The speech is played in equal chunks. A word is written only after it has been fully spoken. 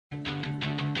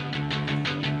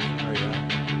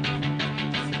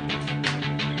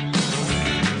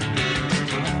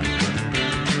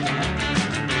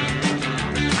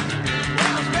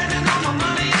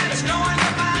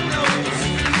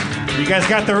guys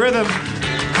got the rhythm.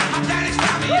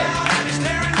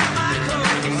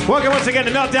 Welcome once again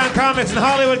to Meltdown Comics in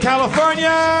Hollywood, California.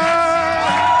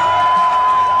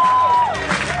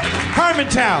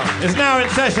 Harmontown is now in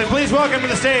session. Please welcome to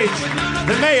the stage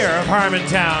the mayor of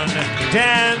Harmontown,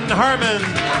 Dan Harmon.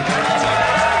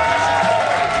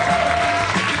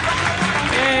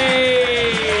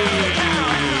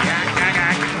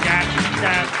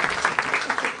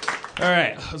 All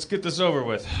right, let's get this over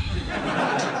with.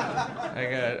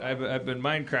 I've been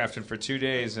Minecrafting for 2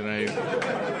 days, and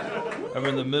I'm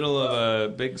in the middle of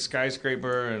a big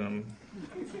skyscraper, and I'm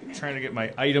trying to get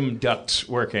my item ducts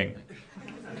working.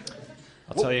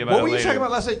 I'll tell you about it later. What were you talking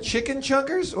about last night? Chicken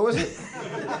chunkers? What was it?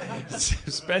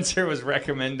 Spencer was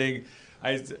recommending,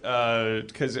 because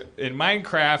in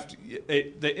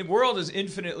Minecraft, the world is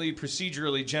infinitely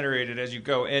procedurally generated as you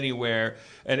go anywhere,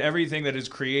 and everything that is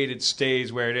created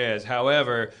stays where it is.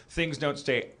 However, things don't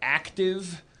stay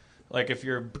active. Like if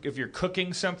you're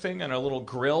cooking something on a little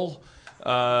grill,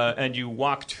 and you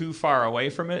walk too far away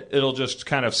from it, it'll just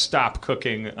kind of stop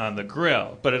cooking on the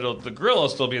grill. But the grill will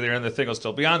still be there, and the thing will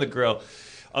still be on the grill,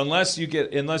 unless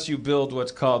you build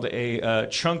what's called a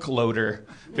chunk loader,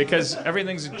 because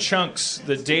everything's in chunks.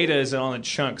 The data is all in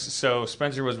chunks. So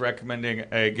Spencer was recommending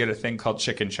get a thing called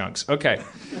chicken chunks. Okay.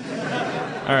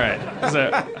 All right.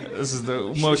 This is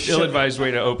the most ill-advised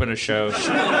way to open a show.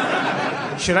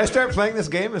 Should I start playing this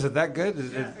game? Is it that good?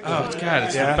 It's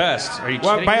the best. Are you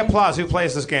kidding by me? applause, who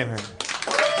plays this game here?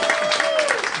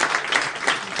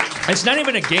 It's not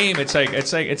even a game. It's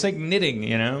like knitting,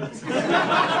 you know.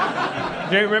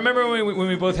 Remember when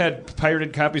we both had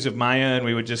pirated copies of Maya, and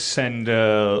we would just send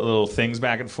little things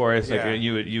back and forth? Yeah. Like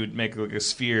you would make like a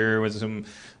sphere with some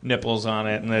nipples on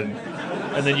it, and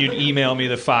then you'd email me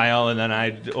the file, and then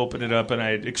I'd open it up and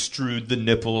I'd extrude the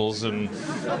nipples and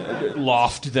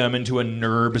loft them into a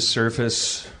NURB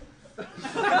surface.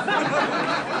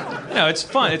 No, it's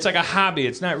fun. It's like a hobby.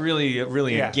 It's not really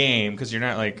a game, because you're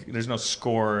not like, there's no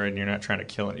score and you're not trying to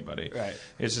kill anybody. Right.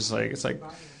 It's just like it's like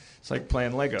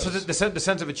playing Legos. So the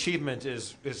sense of achievement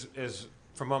is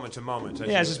from moment to moment.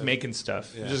 Yeah, it's just making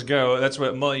stuff. Yeah. You just go. That's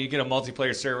what you get a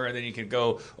multiplayer server, and then you can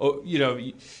go. Oh,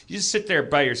 you just sit there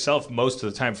by yourself most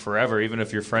of the time forever, even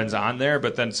if your friend's on there.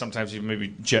 But then sometimes you maybe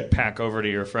jetpack over to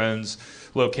your friend's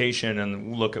location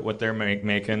and look at what they're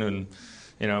making and.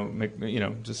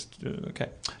 Okay.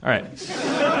 All right.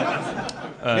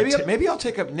 Maybe I'll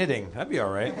take up knitting. That'd be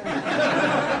all right.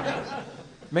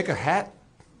 Make a hat.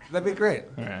 That'd be great.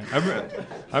 All right.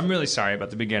 I'm really sorry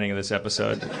about the beginning of this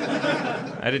episode.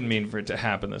 I didn't mean for it to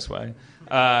happen this way.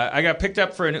 I got picked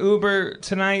up for an Uber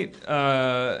tonight,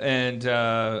 and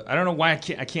I don't know why I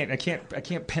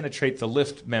can't penetrate the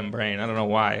Lyft membrane. I don't know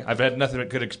why. I've had nothing but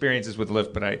good experiences with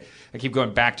Lyft, but I keep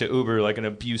going back to Uber like an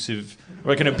abused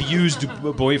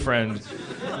boyfriend,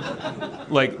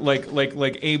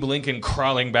 like Abe Lincoln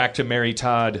crawling back to Mary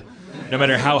Todd, no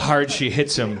matter how hard she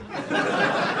hits him.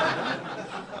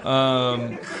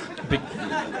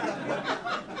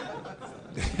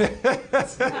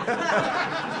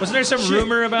 Wasn't there some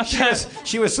rumor about that?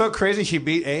 She was so crazy she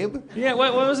beat Abe? Yeah,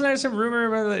 wasn't there some rumor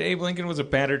about that Abe Lincoln was a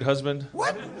battered husband?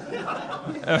 What?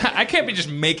 I can't be just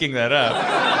making that up.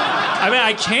 I mean,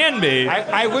 I can be.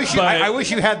 I wish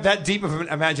you had that deep of an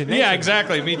imagination. Yeah,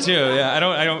 exactly. Me too.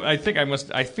 Yeah, I think I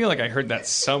must. I feel like I heard that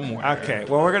somewhere. Okay.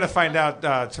 Well, we're gonna find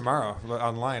out tomorrow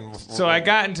online. So I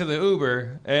got into the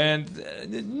Uber, and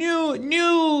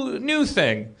new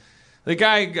thing. I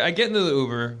get into the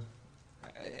Uber,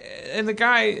 and the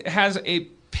guy has a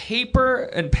paper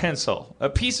and pencil, a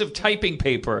piece of typing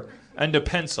paper and a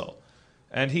pencil,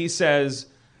 and he says,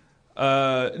 in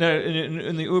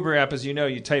the Uber app, as you know,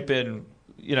 you type in,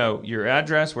 your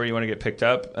address, where you want to get picked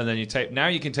up, and then now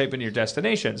you can type in your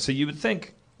destination. So you would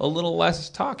think a little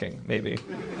less talking, maybe,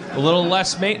 a little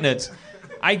less maintenance.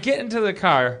 I get into the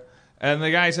car, and the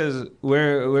guy says,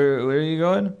 "Where are you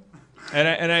going?"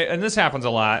 And this happens a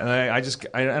lot, and I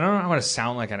don't know how to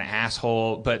sound like an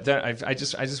asshole, but then I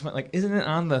just went like, isn't it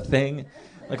on the thing?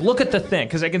 Like, look at the thing,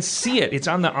 because I can see it. It's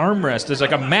on the armrest. There's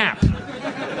like a map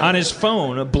on his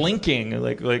phone, blinking,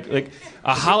 like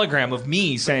a hologram of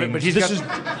me saying,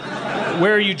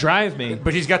 where you drive me.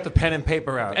 But he's got the pen and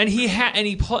paper out. And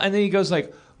and then he goes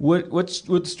like, what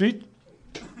street?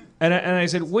 And I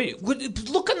said, wait,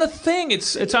 look on the thing.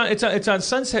 It's on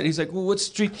Sunset. He's like, well, what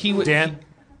street? Dan.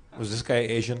 Was this guy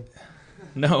Asian?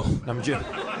 No. I'm joking.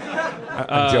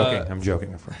 I'm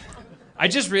joking. I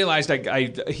just realized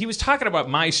he was talking about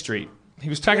my street. He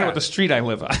was talking about the street I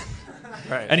live on.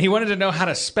 Right. And he wanted to know how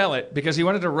to spell it because he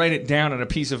wanted to write it down on a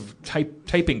piece of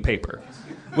typing paper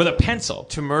with a pencil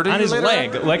to murder on you his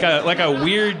later leg, like a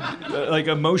weird, like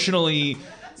emotionally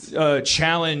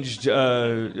challenged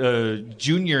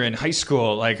junior in high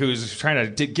school, like who's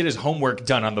trying to get his homework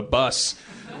done on the bus.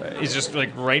 He's just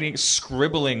like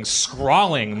scrawling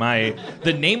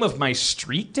the name of my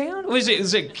street down.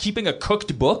 Is it keeping a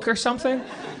cooked book or something?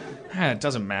 It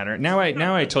doesn't matter. Now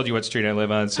I told you what street I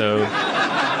live on, so that's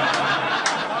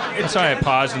why I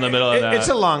paused in the middle of that. It's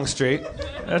a long street.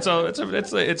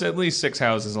 It's at least 6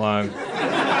 houses long.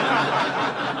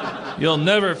 You'll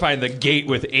never find the gate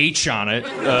with H on it.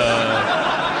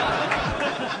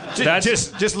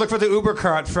 Just look for the Uber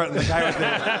car out front and the guy with the...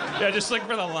 Yeah, just look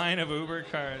for the line of Uber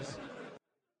cars.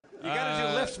 You gotta do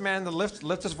Lyft, man. The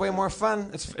Lyft is way more fun.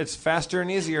 It's faster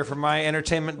and easier for my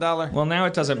entertainment dollar. Well, now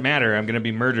it doesn't matter. I'm going to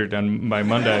be murdered by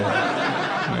Monday.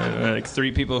 Like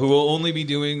 3 people who will only be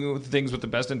doing things with the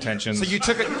best intentions. So you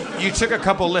took a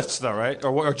couple Lyfts though, right?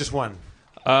 Or just one?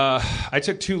 I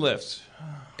took 2 Lyfts.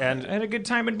 And I had a good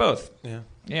time in both. Yeah.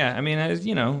 Yeah, I mean, it's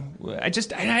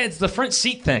the front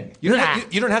seat thing. You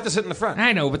don't have to sit in the front.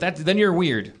 I know, but then you're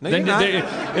weird. No, you're not.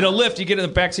 In a lift, you get in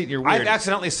the back seat and you're weird. I've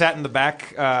accidentally sat in the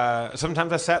back.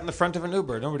 Sometimes I sat in the front of an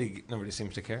Uber. Nobody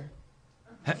seems to care.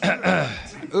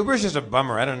 Uber's just a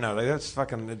bummer. I don't know. It's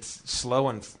slow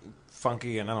and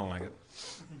funky, and I don't like it.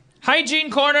 Hygiene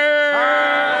Corner!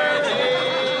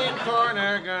 Hygiene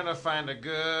Corner, gonna find a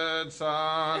good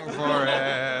song for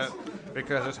it,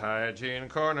 because it's Hygiene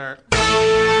Corner.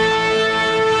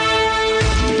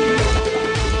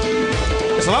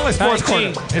 It's a lot like Sports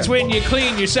Corner. It's when you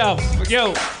clean yourself.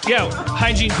 Yo,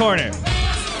 Hygiene Corner.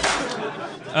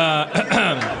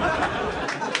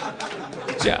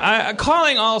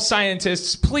 Calling all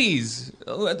scientists, please.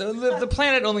 The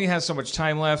planet only has so much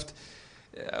time left.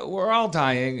 We're all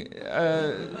dying.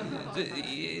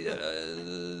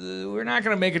 We're not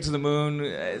going to make it to the moon.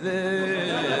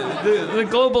 The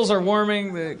globals are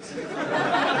warming.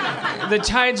 The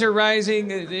tides are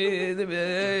rising.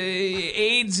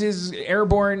 AIDS is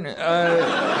airborne. By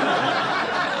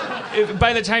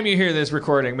the time you hear this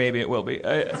recording, maybe it will be.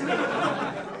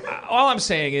 All I'm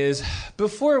saying is,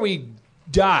 before we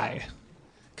die,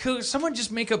 could someone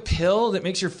just make a pill that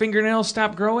makes your fingernails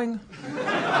stop growing?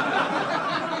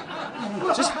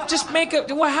 Just make a...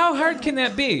 Well, how hard can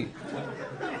that be?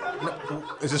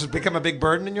 Has this become a big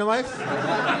burden in your life?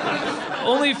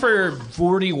 Only for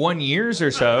 41 years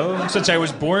or so, since I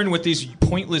was born with these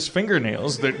pointless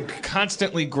fingernails that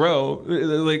constantly grow,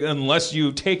 like unless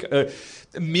you take a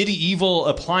medieval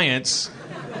appliance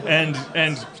and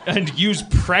use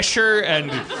pressure and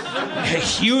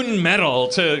hewn metal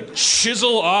to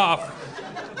chisel off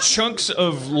chunks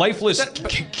of lifeless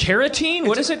keratin?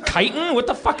 What is it? Chitin? What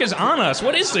the fuck is on us?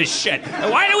 What is this shit?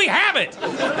 Why do we have it?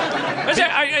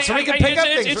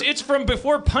 It's from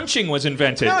before punching was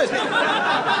invented. No,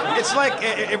 it's like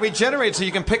it regenerates so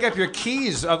you can pick up your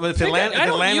keys if they land I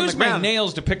don't on use the ground. my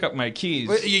nails to pick up my keys.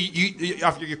 You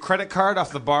off your credit card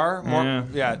off the bar.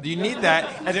 Yeah. You need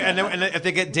that, and if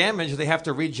they get damaged, they have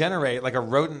to regenerate like a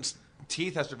rodent's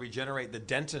teeth has to regenerate the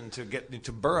dentin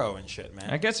to burrow and shit, man.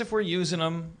 I guess if we're using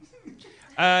them,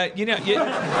 you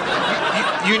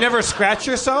never scratch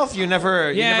yourself. You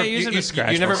never. Yeah, use them to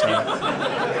scratch myself.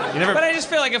 But I just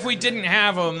feel like if we didn't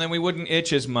have them, then we wouldn't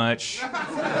itch as much,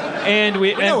 and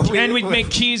we'd make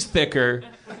keys thicker,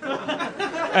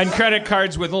 and credit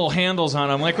cards with little handles on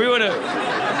them. Like we would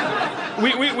have.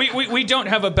 We don't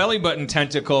have a belly button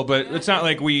tentacle, but it's not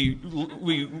like we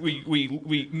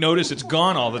notice it's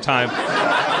gone all the time.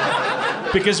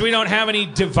 Because we don't have any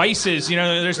devices,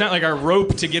 there's not like a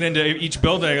rope to get into each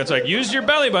building. It's like, use your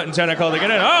belly button tentacle to get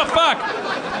in. Oh, fuck!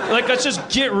 Like, let's just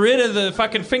get rid of the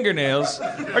fucking fingernails.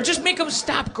 Or just make them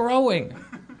stop growing.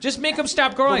 Just make them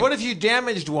stop growing. But what if you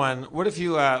damaged one? What if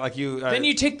you, Then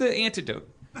you take the antidote.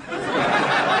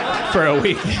 For a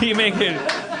week. You make it...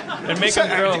 And make them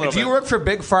grow a little bit. Do you work for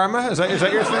Big Pharma? Is that your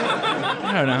thing?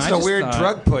 I don't know. It's a weird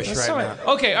drug push now.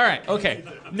 Okay, all right, okay.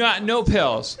 No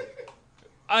pills.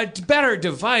 A better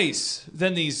device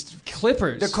than these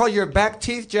clippers. They're called your back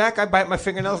teeth, Jack. I bite my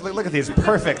fingernails. Look at these.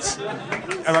 Perfect.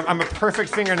 I'm a perfect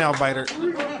fingernail biter.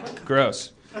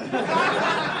 Gross.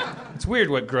 It's weird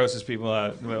what grosses people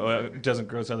out. What doesn't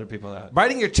gross other people out.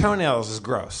 Biting your toenails is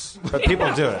gross, but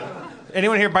people do it.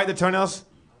 Anyone here bite the toenails?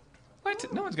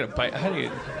 What? No one's gonna bite. How do you?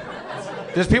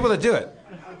 There's people that do it.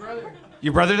 My brother.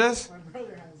 Your brother does? My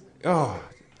brother has it. Oh,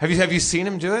 have you seen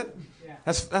him do it? Yeah.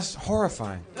 That's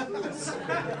horrifying. He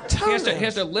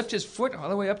has to lift his foot all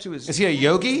the way up to his. Is he a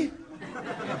yogi?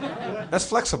 That's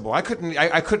flexible. I couldn't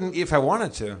if I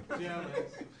wanted to.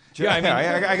 Yeah,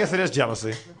 I guess it is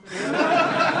jealousy.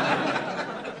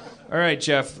 All right,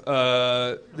 Jeff.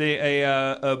 A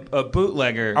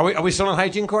bootlegger. Are we still on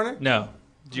Hygiene Corner? No.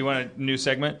 Do you want a new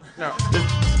segment? No.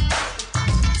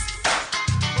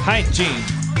 Hygiene.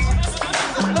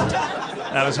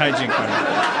 That was hygiene corner.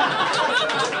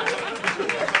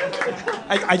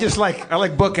 I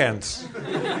like bookends.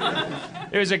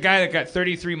 There was a guy that got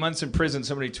 33 months in prison.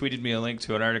 Somebody tweeted me a link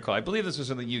to an article. I believe this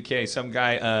was in the UK. Some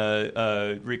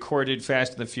guy recorded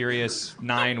Fast and the Furious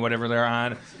 9, whatever they're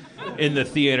on, in the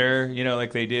theater,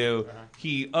 like they do.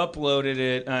 He uploaded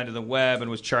it onto the web and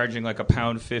was charging like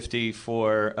 £1.50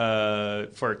 for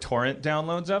torrent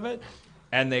downloads of it.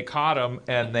 And they caught him,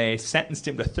 and they sentenced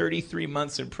him to 33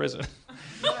 months in prison.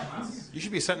 You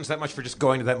should be sentenced that much for just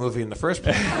going to that movie in the first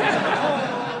place.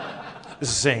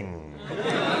 Zing.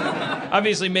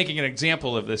 Obviously making an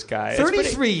example of this guy.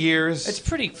 33 years? It's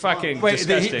pretty fucking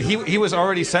disgusting. He was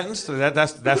already sentenced?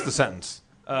 That's the sentence.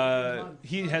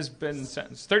 He has been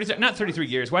sentenced. Not 33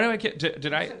 years. Why do I get...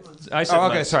 Did I said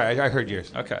okay, months. sorry. I heard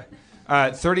years. Okay.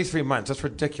 33 months. That's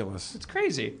ridiculous. It's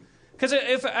crazy. Because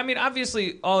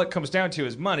obviously, all it comes down to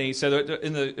is money. So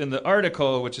in the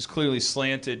article, which is clearly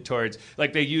slanted towards,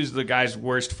 like, they use the guy's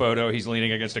worst photo. He's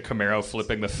leaning against a Camaro,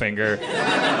 flipping the finger.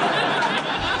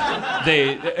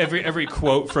 Every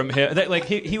quote from him,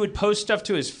 he would post stuff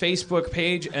to his Facebook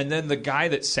page, and then the guy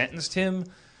that sentenced him,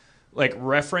 like,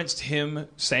 referenced him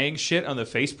saying shit on the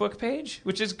Facebook page,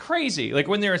 which is crazy. Like,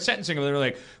 when they were sentencing him, they were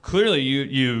like, clearly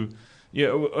you.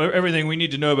 Everything we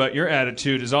need to know about your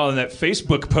attitude is all in that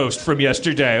Facebook post from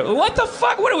yesterday. What the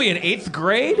fuck? What are we in 8th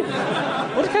grade?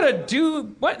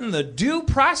 What in the due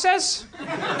process?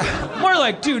 More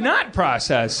like do not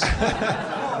process.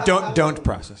 Don't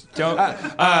process. Don't.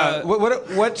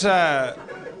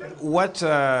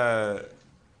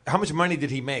 How much money did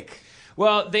he make?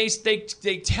 Well, they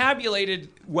tabulated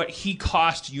what he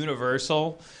cost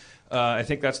Universal. I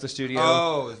think that's the studio.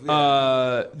 Oh,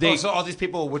 yeah. So all these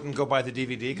people wouldn't go buy the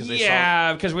DVD because they saw.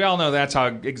 Yeah, because we all know that's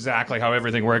exactly how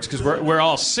everything works. Because we're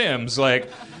all Sims. Like,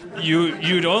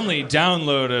 you'd only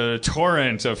download a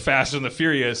torrent of Fast and the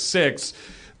Furious 6.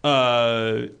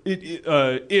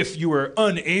 If you were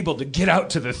unable to get out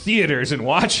to the theaters and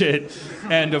watch it,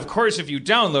 and of course if you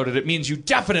downloaded it means you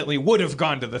definitely would have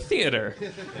gone to the theater.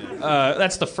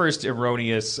 That's the first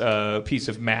erroneous piece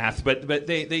of math, but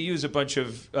they use a bunch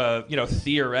of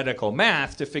theoretical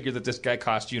math to figure that this guy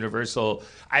cost Universal,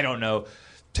 I don't know,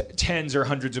 tens or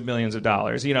hundreds of millions of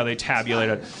dollars. They tabulate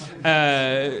it,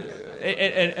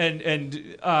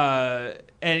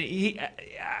 and he.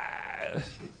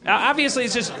 Obviously,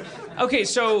 it's just okay.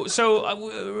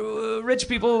 So rich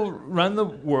people run the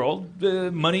world.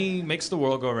 Money makes the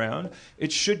world go round.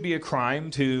 It should be a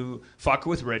crime to fuck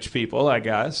with rich people, I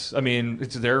guess. I mean,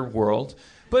 it's their world.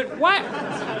 But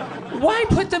why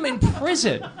put them in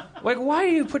prison? Like,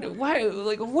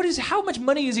 how much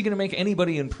money is he going to make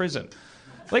anybody in prison?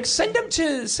 Like, send him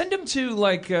to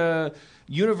like.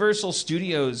 Universal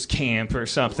Studios camp or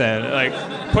something. Like,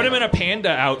 put him in a panda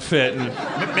outfit and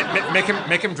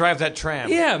make him drive that tram.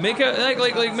 Yeah, make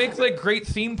great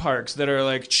theme parks that are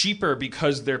like cheaper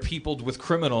because they're peopled with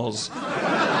criminals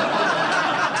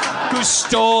who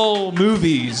stole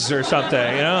movies or something.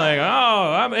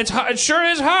 It sure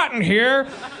is hot in here.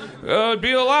 It'd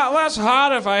be a lot less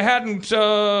hot if I hadn't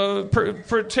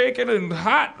partaken in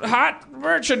hot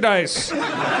merchandise.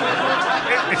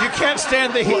 If you can't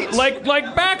stand the heat, like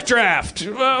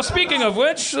Backdraft. Well, speaking of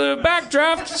which, the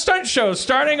Backdraft stunt show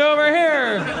starting over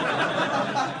here.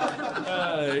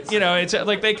 It's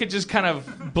like they could just kind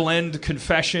of blend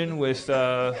confession with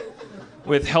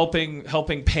helping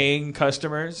paying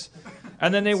customers,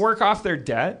 and then they work off their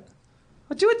debt.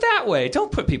 Well, do it that way.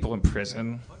 Don't put people in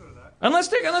prison. Unless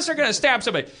they're going to stab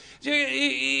somebody.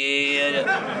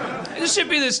 This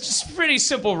should be this pretty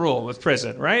simple rule with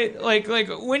prison, right? Like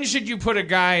when should you put a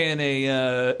guy in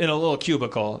a little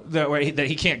cubicle that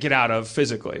he can't get out of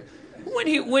physically?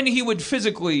 When he would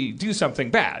physically do something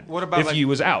bad. What about he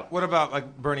was out? What about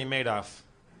like Bernie Madoff,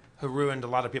 who ruined a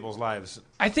lot of people's lives?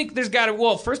 I think there's got to.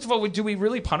 Well, first of all, do we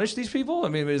really punish these people? I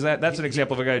mean, that's an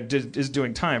example of a guy who is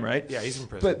doing time, right? Yeah, he's in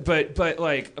prison. But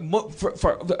like,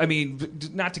 I mean,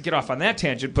 not to get off on that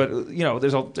tangent, but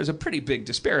there's a pretty big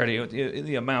disparity in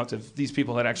the amount of these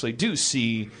people that actually do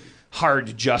see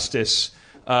hard justice.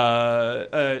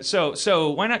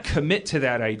 So why not commit to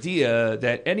that idea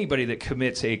that anybody that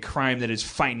commits a crime that is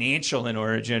financial in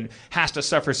origin has to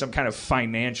suffer some kind of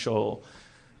financial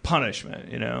punishment,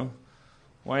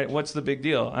 Why? What's the big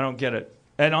deal? I don't get it.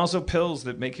 And also pills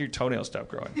that make your toenails stop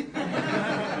growing.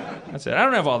 That's it. I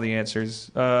don't have all the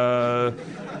answers.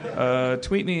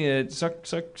 Tweet me at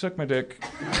suck my dick.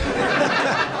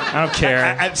 I don't care.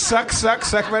 At suck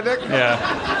my dick?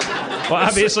 Yeah. Well,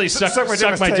 obviously suck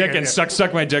my dick and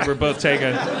suck my dick were both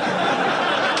taken.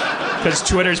 Because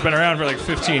Twitter's been around for like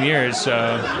 15 years,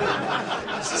 so...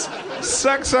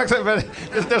 Sucks. But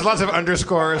there's lots of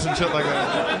underscores and shit like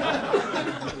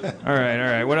that. All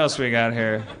right. What else we got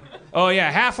here? Oh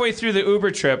yeah, halfway through the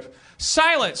Uber trip,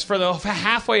 silence for the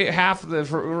half of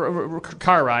the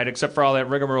car ride, except for all that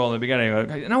rigmarole in the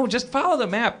beginning. No, just follow the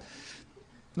map.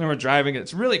 And then we're driving.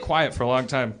 It's really quiet for a long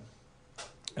time,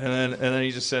 and then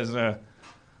he just says,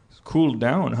 "Cooled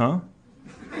down, huh?"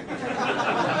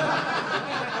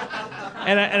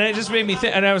 and it just made me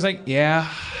think. And I was like, "Yeah."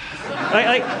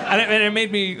 And it made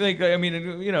me like. I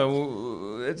mean, you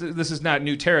know, this is not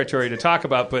new territory to talk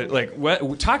about, but like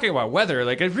talking about weather,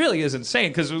 like it really is insane.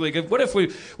 Because like, what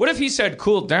if he said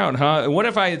 "cooled down, huh"? And what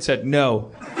if I had said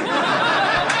no?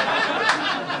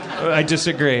 I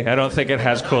disagree. I don't think it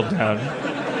has cooled down.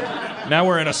 Now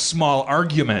we're in a small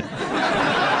argument.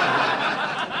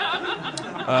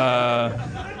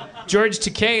 George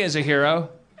Takei is a hero.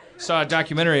 Saw a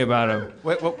documentary about him.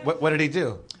 What did he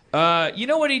do? You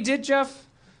know what he did, Jeff?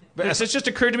 It just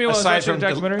occurred to me while I was watching the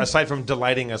documentary. Aside from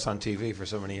delighting us on TV for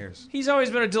so many years. He's always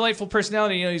been a delightful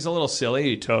personality. You know, he's a little silly.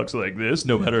 He talks like this,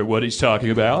 no matter what he's talking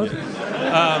about.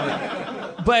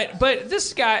 But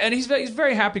this guy, and he's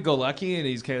very happy-go-lucky, and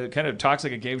he's kind of talks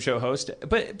like a game show host.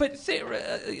 But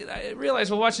I realized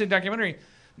while watching the documentary,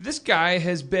 this guy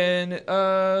has been.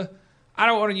 I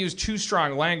don't want to use too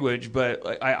strong language,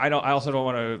 but I also don't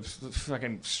want to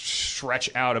fucking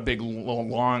stretch out a big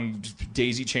long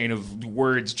daisy chain of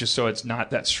words just so it's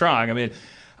not that strong. I mean,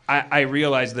 I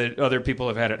realize that other people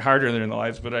have had it harder in their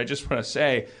lives, but I just want to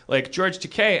say, like George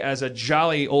Takei, as a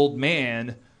jolly old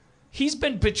man. He's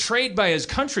been betrayed by his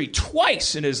country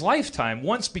twice in his lifetime.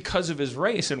 Once because of his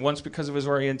race, and once because of his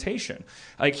orientation.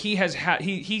 Like he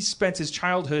spent his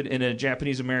childhood in a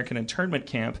Japanese American internment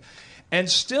camp, and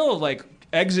still like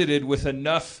exited with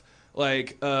enough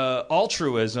like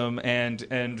altruism and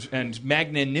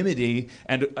magnanimity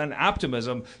and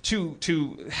optimism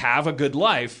to have a good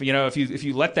life. You know, if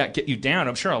you let that get you down,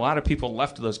 I'm sure a lot of people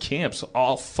left those camps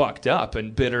all fucked up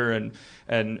and bitter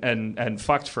and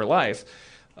fucked for life.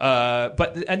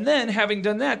 But then having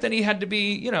done that, then he had to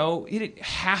be, you know, he didn't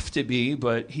have to be,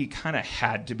 but he kind of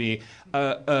had to be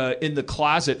in the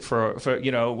closet for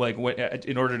you know, like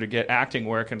in order to get acting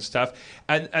work and stuff.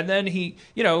 And then he,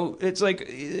 you know, it's like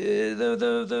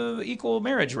the equal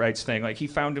marriage rights thing. Like he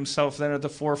found himself then at the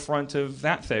forefront of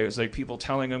that thing. It was like people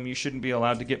telling him you shouldn't be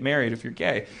allowed to get married if you're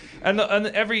gay. And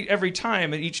every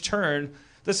time at each turn,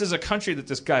 this is a country that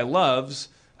this guy loves.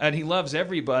 And he loves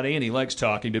everybody, and he likes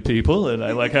talking to people, and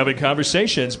I like having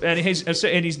conversations. And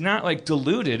he's not like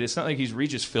deluded. It's not like he's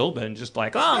Regis Philbin, just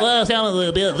like, oh, well, tell me a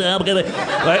little bit.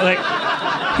 Like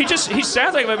he's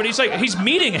sad like that, but he's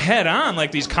meeting head on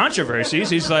like these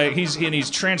controversies. He's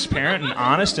transparent and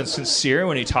honest and sincere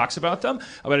when he talks about them,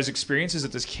 about his experiences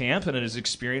at this camp and his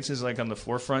experiences like on the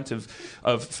forefront of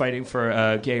fighting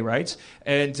for gay rights.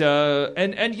 And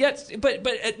yet, but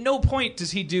at no point does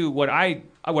he do what I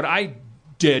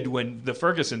did when the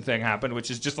Ferguson thing happened,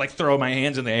 which is just like throw my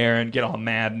hands in the air and get all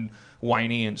mad and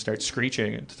whiny and start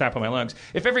screeching and tap on my lungs.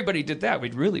 If everybody did that,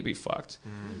 we'd really be fucked.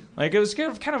 Like it was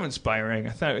kind of inspiring. I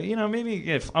thought, you know,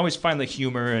 maybe always find the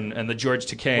humor and the George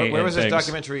Takei. Where was this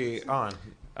documentary on?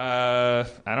 I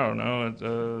don't know,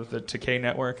 the Takei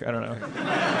Network. I don't know.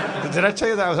 Did I tell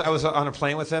you that I was on a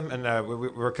plane with him, and we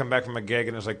were coming back from a gig,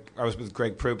 and it was like I was with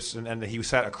Greg Proops, and he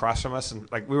sat across from us,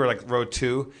 and like we were like row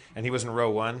 2, and he was in row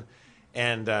 1.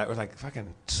 And we're like,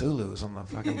 fucking Sulu's on the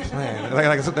fucking plane.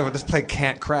 like this plane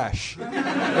can't crash.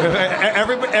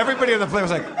 Everybody on the plane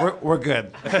was like, we're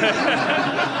good.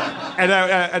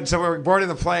 and so we're boarding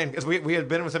the plane because we had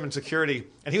been with him in security,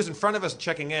 and he was in front of us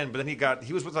checking in. But then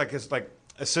he was with like his like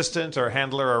assistant or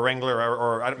handler or wrangler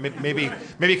or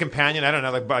maybe companion. I don't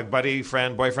know, like buddy,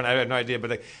 friend, boyfriend. I had no idea.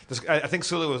 But like I think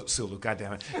Sulu. God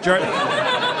damn it, George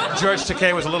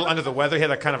Takei was a little under the weather. He had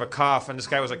like kind of a cough, and this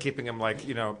guy was like keeping him like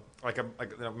you know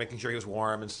making sure he was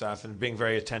warm and stuff, and being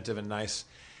very attentive and nice.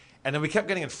 And then we kept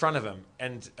getting in front of him,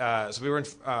 and so we were in.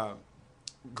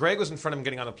 Greg was in front of him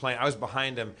getting on the plane. I was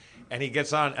behind him, and he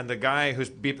gets on, and the guy who's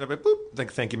beeping up, like, boop,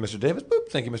 thank you, Mr. Davis, boop,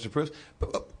 thank you, Mr. Bruce,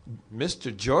 boop,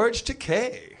 Mr. George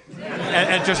Takei.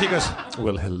 And just he goes,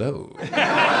 well, hello.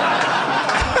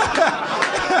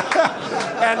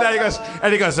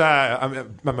 and he goes,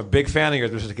 I'm a big fan of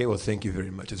yours, Mr. Takei. Well, thank you very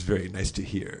much. It's very nice to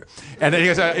hear. And then he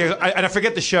goes, I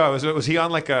forget the show. Was he on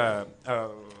like a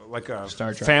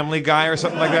Star Trek. Family Guy or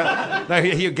something like that? No,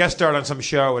 he guest starred on some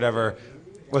show, whatever.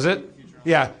 Was it?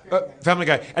 Yeah, Family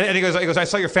Guy. And he goes, I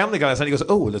saw your Family Guy last night. He goes,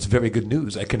 oh, well, that's very good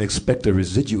news. I can expect a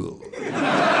residual.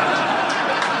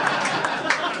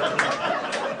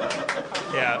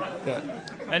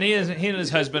 Yeah. And he and his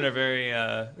husband are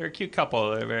they're a cute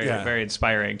couple. They're very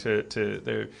inspiring to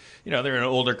they're they're an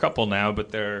older couple now,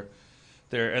 but they're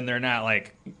not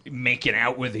like making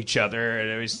out with each other at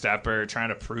every step or trying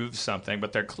to prove something,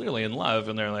 but they're clearly in love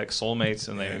and they're like soulmates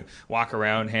and they walk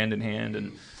around hand in hand,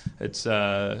 and it's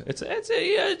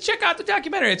check out the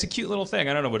documentary. It's a cute little thing.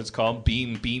 I don't know what it's called.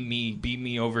 Beam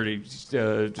me over to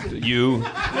you.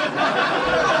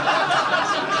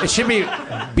 It should be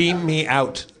beam me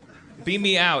out. Beam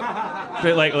me out.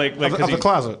 But like of the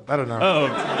closet. I don't know.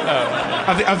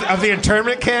 Of the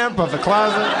internment camp, of the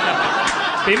closet.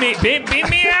 Beam me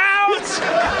out!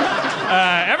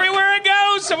 Everywhere I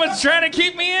go, someone's trying to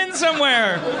keep me in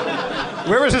somewhere.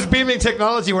 Where was this beaming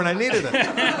technology when I needed it?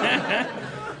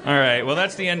 All right, well,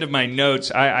 that's the end of my notes.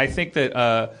 I think that,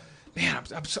 man,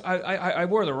 I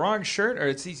wore the wrong shirt, or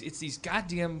it's these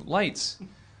goddamn lights.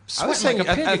 I was saying,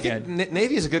 I think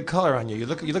navy is a good color on you. You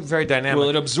look very dynamic. Well,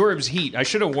 it absorbs heat. I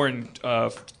should have worn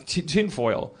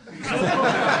tinfoil.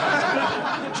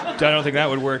 I don't think that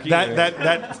would work either.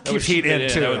 That keeps heat in,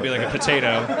 too. That would be like a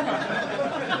potato.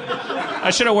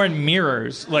 I should have worn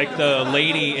mirrors, like the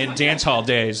lady in dance hall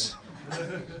days.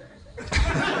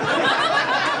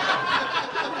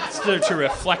 To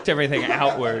reflect everything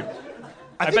outward.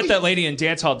 I bet that lady in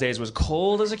dance hall days was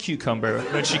cold as a cucumber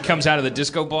when she comes out of the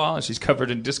disco ball and she's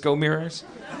covered in disco mirrors.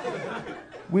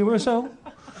 We were so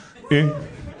in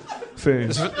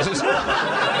phase in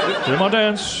my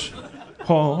dance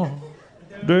hall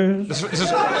days. This is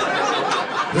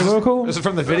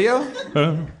from the video?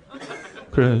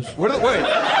 Chris. Wait.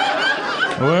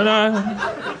 When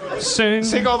I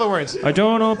sing all the words. I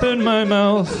don't open my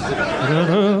mouth.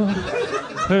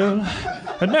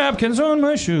 Napkins on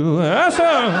my shoe. I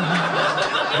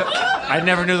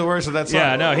never knew the words of that song.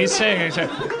 Yeah, no, he's saying,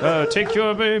 take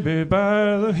your baby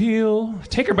by the heel.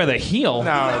 Take her by the heel?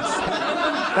 No,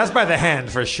 that's by the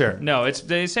hand for sure. No,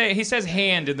 he says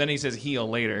hand and then he says heel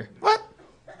later. What?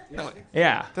 No,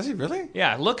 yeah. Does he really?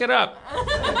 Yeah, look it up.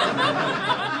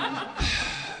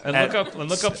 And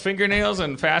look up fingernails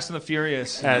and Fast and the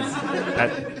Furious. At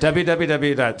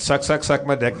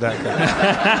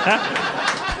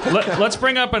www.suckmydick.com. Let's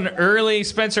bring up an early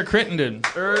Spencer Crittenden.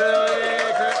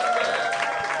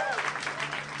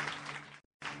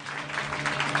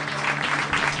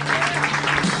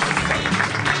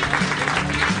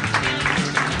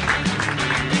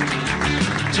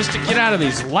 Just to get out of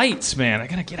these lights, man. I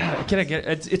gotta get out.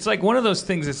 It's like one of those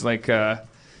things. It's like, oh,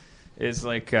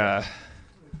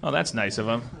 that's nice of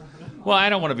him. Well, I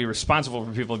don't want to be responsible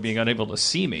for people being unable to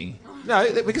see me. No,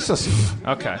 we can still see you.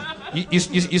 Okay.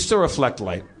 You still reflect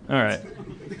light. All right.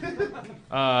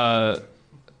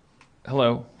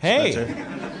 Hello. Hey.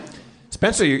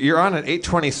 Spencer, you're on at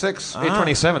 8:26,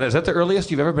 8:27. Is that the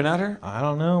earliest you've ever been at her? I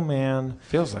don't know, man.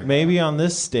 Feels like maybe on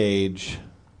this stage.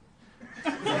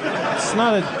 It's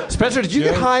not a Spencer, did you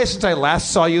get high since I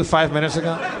last saw you 5 minutes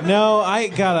ago? No,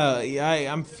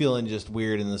 I'm feeling just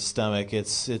weird in the stomach.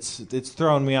 It's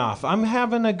throwing me off. I'm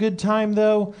having a good time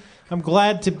though. I'm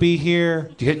glad to be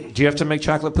here. Do you have to make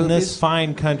chocolate poopies? In this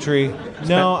fine country.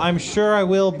 No, I'm sure I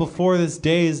will before this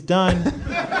day is done.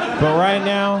 But right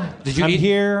now, I'm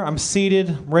here, I'm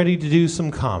seated, ready to do some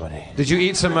comedy. Did you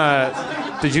eat some,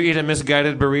 did you eat a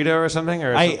misguided burrito or something?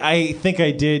 I think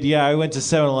I did, yeah. I went to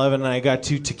 7-Eleven and I got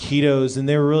 2 taquitos, and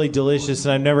they were really delicious,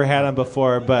 and I've never had them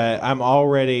before, but I'm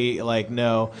already like,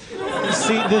 no.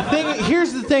 See,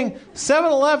 here's the thing.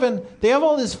 7-Eleven, they have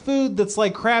all this food that's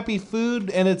like crappy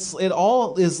food, and it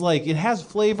all is like, it has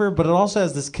flavor, but it also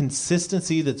has this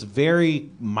consistency that's very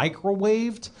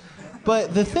microwaved.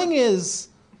 But the thing is,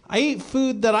 I eat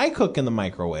food that I cook in the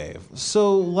microwave,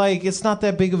 so like it's not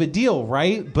that big of a deal,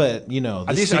 right? But you know,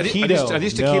 are these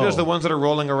taquitos the ones that are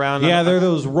rolling around? Yeah, they're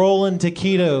those rolling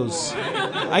taquitos.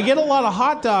 I get a lot of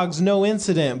hot dogs, no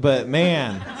incident, but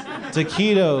man,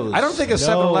 taquitos. I don't think a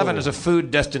 7-Eleven is a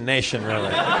food destination, really.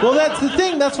 Well, that's the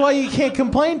thing. That's why you can't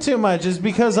complain too much, is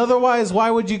because otherwise,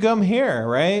 why would you come here,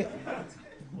 right?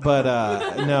 But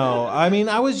no, I mean,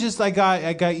 I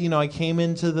came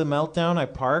into the Meltdown, I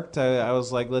parked, I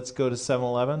was like, let's go to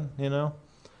 7-Eleven, you know?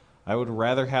 I would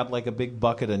rather have like a big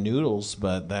bucket of noodles,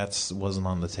 but that wasn't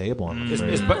on the table.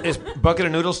 Is bucket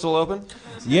of noodles still open?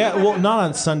 Yeah, well, not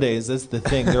on Sundays, that's the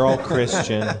thing, they're all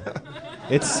Christian.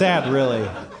 It's sad, really.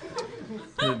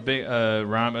 Big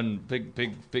ramen,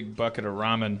 big bucket of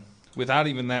ramen, without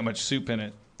even that much soup in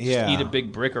it. Yeah. Just eat a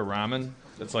big brick of ramen.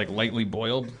 That's like lightly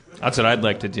boiled. That's what I'd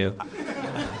like to do.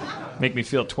 Make me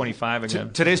feel 25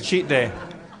 again. Today's cheat day.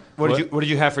 What did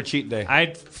you have for cheat day?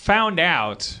 I found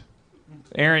out.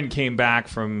 Erin came back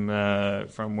from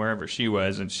wherever she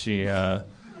was, and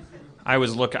I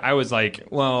was like,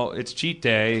 well, it's cheat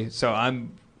day, so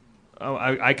I'm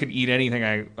I could eat anything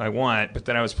I want, but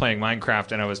then I was playing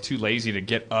Minecraft and I was too lazy to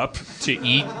get up to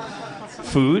eat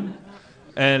food.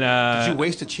 And did you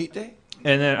waste a cheat day?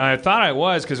 And then I thought I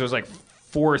was, because it was like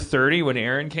 4:30 when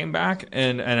Aaron came back,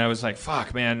 and I was like,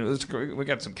 "Fuck, man, we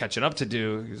got some catching up to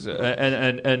do."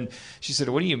 And she said,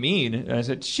 "What do you mean?" And I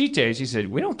said, "Cheat day." She said,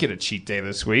 "We don't get a cheat day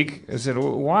this week." I said,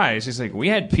 "Why?" She's like, "We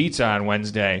had pizza on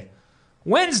Wednesday."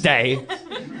 Wednesday?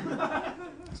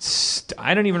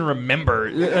 I don't even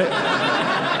remember.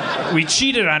 We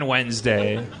cheated on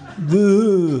Wednesday.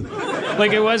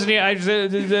 Like it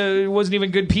wasn't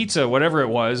even good pizza, whatever it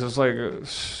was. It was like.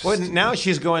 Well, now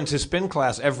she's going to spin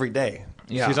class every day.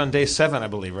 Yeah. She's on day 7, I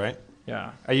believe, right?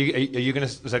 Yeah. Are you gonna?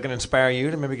 Is that gonna inspire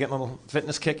you to maybe get a little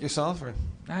fitness kick yourself? Or?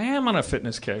 I am on a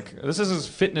fitness kick. This is as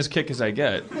fitness kick as I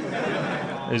get.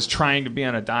 Is trying to be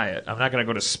on a diet. I'm not gonna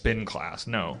go to spin class.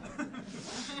 No,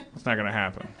 it's not gonna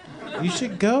happen. You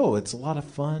should go. It's a lot of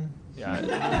fun.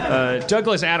 Yeah.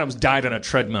 Douglas Adams died on a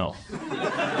treadmill.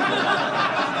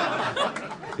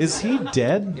 Is he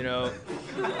dead? You know.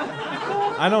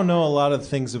 I don't know a lot of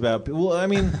things about. Well, I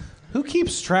mean, who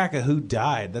keeps track of who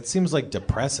died? That seems like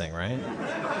depressing, right?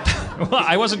 Well,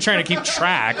 I wasn't trying to keep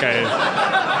track.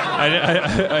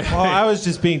 I was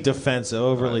just being defensive,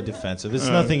 overly defensive. It's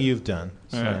nothing you've done.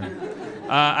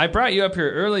 I brought you up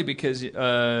here early because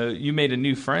you made a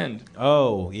new friend.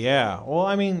 Oh, yeah. Well,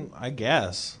 I mean, I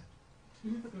guess.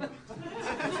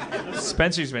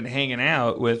 Spencer's been hanging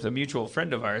out with a mutual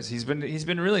friend of ours. He's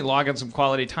been really logging some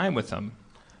quality time with him,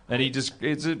 and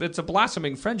it's a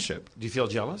blossoming friendship. Do you feel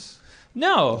jealous?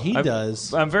 No, he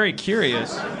does. I'm very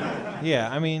curious. Yeah,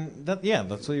 I mean, that's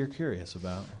what you're curious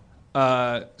about.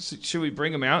 So should we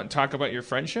bring him out and talk about your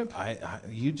friendship?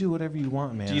 You do whatever you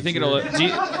want, man. Do you think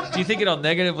do you think it'll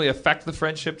negatively affect the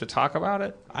friendship to talk about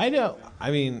it? I don't. I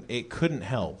mean, it couldn't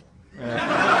help.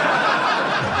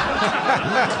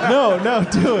 No,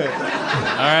 do it.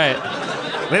 All right,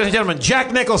 ladies and gentlemen,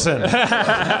 Jack Nicholson.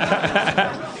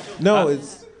 No,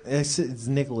 it's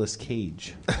Nicolas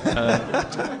Cage.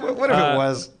 What if it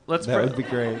was? That would be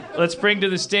great. Let's bring to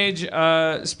the stage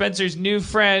Spencer's new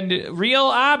friend,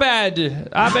 Real Abed.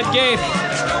 Abed Gaith.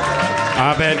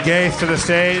 Abed Gaith to the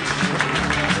stage.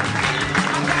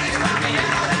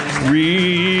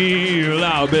 Real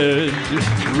Abed.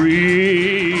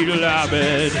 Real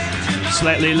Abed.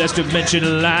 Slightly less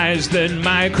dimensionalized than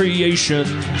my creation.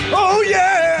 Oh,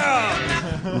 yeah!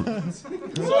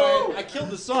 Sorry, I killed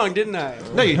the song, didn't I?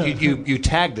 No, you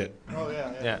tagged it. Oh,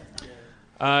 yeah.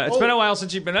 It's been a while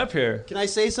since you've been up here. Can I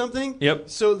say something? Yep.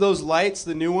 So those lights,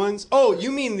 the new ones. Oh,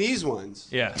 you mean these ones?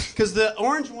 Yeah. Because the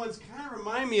orange ones kind of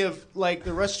remind me of like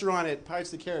the restaurant at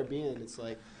Pirates of the Caribbean. It's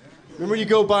like, remember you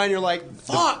go by and you're like,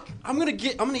 "Fuck, I'm gonna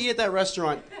eat at that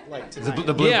restaurant like tonight."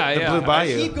 The Blue I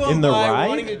Bayou. keep going In the by ride?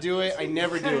 wanting to do it. I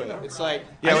never do it. It's like,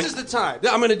 Yeah, this is the time.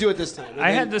 I'm gonna do it this time. And I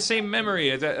then- had the same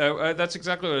memory. That's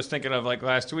exactly what I was thinking of. Like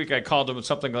last week, I called him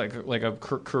something like a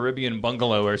Caribbean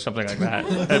bungalow or something like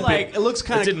that. like it looks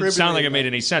kind It of. didn't Caribbean, sound like it made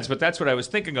any sense, but that's what I was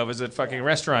thinking of. Is that fucking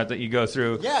restaurant that you go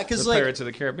through? Yeah, 'cause, the like, Pirates of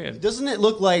the Caribbean. Doesn't it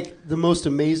look like the most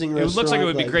amazing It restaurant? looks like it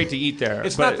would be great to eat there.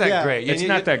 It's but not that yeah. great. It's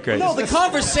not that great. No, the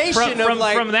conversation From of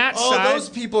like, that oh, side- those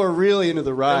people are really into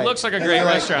the ride. It looks like a great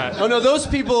restaurant. Oh no, those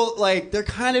people like they're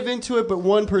kind of into it, but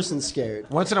one person's scared.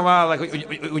 Once in a while, like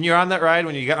when you're on that ride,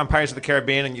 when you get on Pirates of the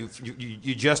Caribbean, and you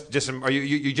just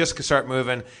start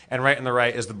moving, and right on the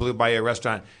right is the Blue Bayou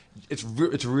restaurant. It's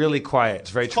really quiet.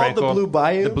 It's very Called tranquil. the Blue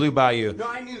Bayou. The Blue Bayou. No,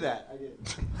 I knew that. I did.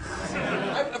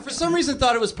 I for some reason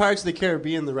thought it was Pirates of the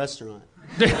Caribbean, the restaurant.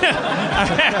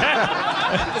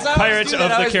 Pirates of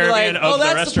the Caribbean of oh, the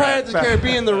that's restaurant. the Pirates of the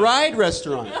Caribbean, the ride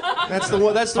restaurant. That's the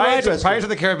one. That's the ride restaurant. Pirates of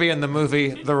the Caribbean, the movie,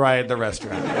 the ride, the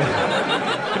restaurant.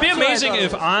 It'd be amazing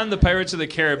if on the Pirates of the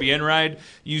Caribbean ride,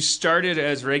 you started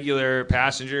as regular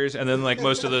passengers, and then like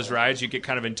most of those rides, you get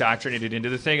kind of indoctrinated into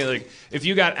the thing. And, like if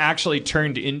you got actually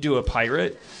turned into a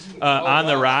pirate on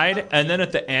the ride, and then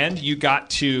at the end you got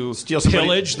to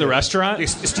pillage the restaurant. You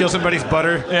steal somebody's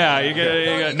butter. Yeah, you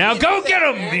get now go get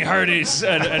them, me hearties,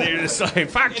 and you're just like,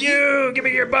 fuck you, give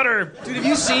me your butter. Dude, have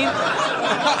you seen?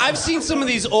 I've seen some of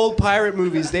these old pirate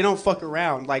movies. They don't fuck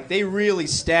around. Like they really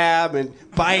stab and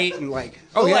bite and like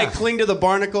like cling to the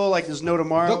barnacle like there's no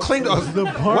tomorrow. They'll cling to the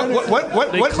barnacle.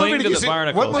 What cling movie to did you the see?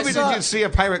 barnacle. What movie did you see a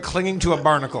pirate clinging to a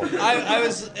barnacle?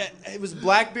 It was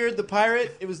Blackbeard the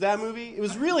pirate. It was that movie. It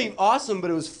was really awesome,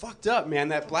 but it was fucked up, man.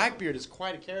 That Blackbeard is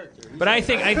quite a character. But I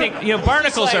think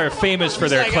barnacles are famous for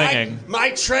their clinging.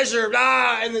 My treasure,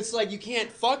 and it's like you can't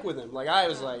fuck with him. Like I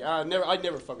was like, I'd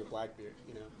never fuck with Blackbeard,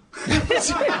 you know.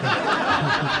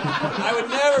 I would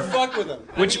never fuck with him.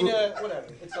 Whatever.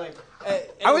 It's like.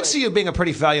 I would see you being a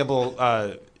pretty valuable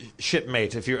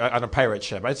shipmate if you're on a pirate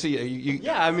ship. I'd see you.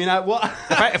 Yeah, I mean,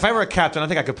 if I were a captain, I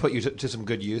think I could put you to some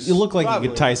good use. You look like Probably.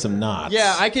 you could tie some knots.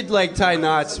 yeah, I could like tie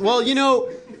knots. Well,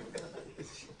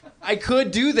 I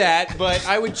could do that, but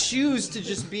I would choose to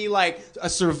just be like a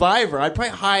survivor. I'd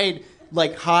probably hide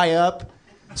like high up.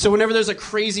 So whenever there's a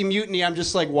crazy mutiny, I'm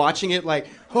just like watching it like,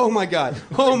 oh my god,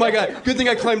 good thing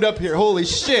I climbed up here, holy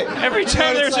shit. Every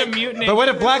time there's a mutiny. But what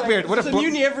if Blackbeard? What It's if a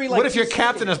mutiny every, like, what if your 2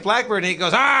 captain is Blackbeard and he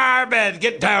goes, Abed,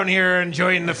 get down here and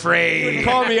join the fray?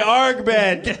 Call me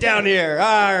Argbed, get down here,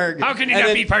 Arg. How can you And not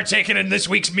then- be partaking in this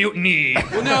week's mutiny?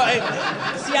 Well, no,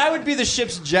 I would be the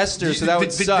ship's jester, so that would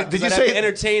Did- suck. did 'cause you I'd say- have to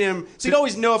entertain him? So he'd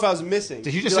always know if I was missing.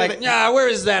 Did you just Be say like, that- yeah, where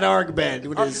is that Argbed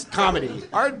with his comedy?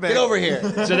 Ardbed. Get over here.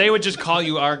 So they would just call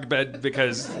you Argbed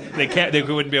because they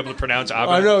wouldn't be able to pronounce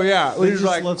Abed. I know, yeah. They He's just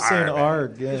like, love saying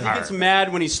arg. he Yeah. gets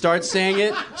mad when he starts saying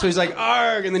it, so he's like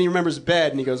Arg, and then he remembers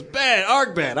bed, and he goes Bed,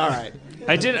 Argbed. All right.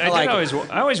 I like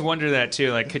always wonder that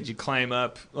too. Like, could you climb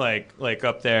up like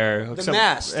up there? The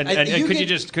mast. And You could you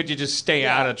get- just stay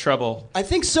out of trouble? I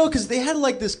think so because they had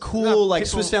like this cool like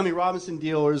people- Swiss Family Robinson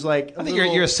deal, where it's like I think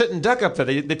you're a sitting duck up there.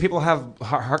 The people have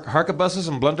harquebuses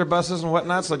and blunderbusses and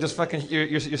whatnot. So just fucking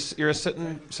you're a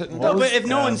sitting No, duck. but if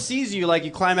no one sees you, like you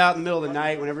climb out in the middle of the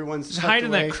night when everyone's Just tucked hide in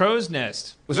away. that crow's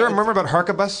nest. Was there a murmur about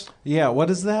harquebus? Yeah, what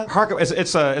is that?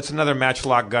 It's another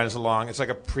matchlock gun. It's like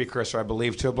a precursor, I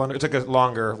believe, to a blunder. It's like a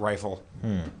longer rifle.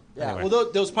 Yeah, Anyway.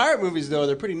 well, those pirate movies, though,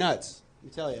 they're pretty nuts.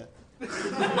 Let me tell you.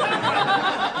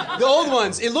 The old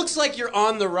ones, it looks like you're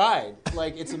on the ride.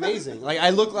 Like, it's amazing. Like,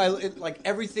 like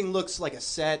everything looks like a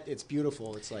set. It's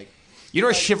beautiful. It's like... You know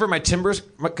where Shiver My Timbers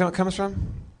comes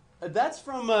from? That's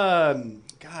from,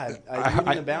 God,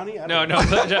 the Bounty? I don't know.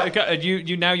 No.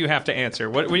 You now you have to answer.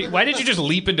 Why did you just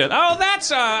leap into? Oh,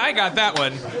 that's I got that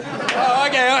one. Oh,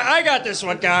 okay, I got this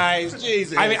one, guys.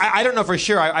 Jesus. I mean, I don't know for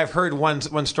sure. I've heard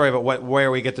one story about where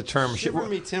we get the term Shiver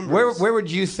Me Timbers. Where would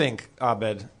you think,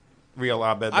 Abed, real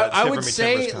Abed? That I Shiver would Me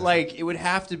say, Timbers comes like, it would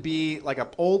have to be like an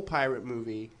old pirate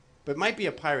movie, but it might be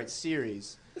a pirate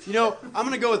series. You know, I'm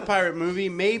going to go with pirate movie.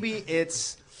 Maybe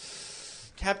it's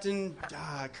Captain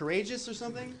Courageous or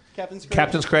something? Captain's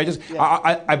Courageous.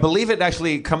 Yeah. I believe it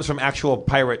actually comes from actual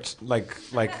pirate like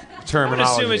I terminology.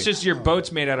 would assume it's just your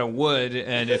boat's made out of wood,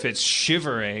 and if it's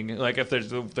shivering, like if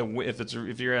there's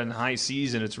if you're in high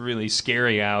seas and it's really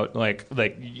scary out, like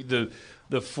the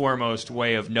foremost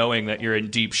way of knowing that you're in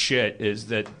deep shit is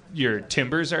that your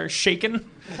timbers are shaking,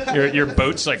 your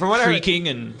boat's like creaking,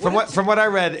 and from what I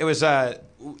read, it was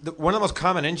one of the most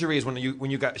common injuries when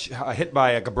you got hit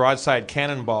by like a broadside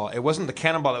cannonball. It wasn't the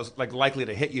cannonball that was like likely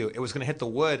to hit you. It was going to hit the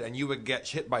wood, and you would get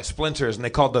hit by splinters, and they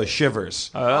called those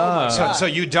shivers. So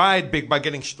you died by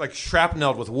getting like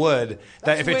shrapnelled with wood.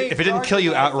 That if it didn't kill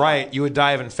you outright, you would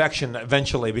die of infection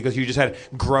eventually because you just had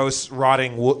gross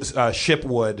rotting ship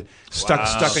wood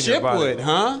stuck in your body. Shipwood,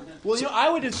 huh? Well, you know, I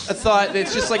would have thought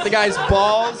it's just like the guy's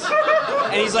balls,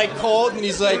 and he's like cold, and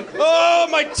he's like, "Oh,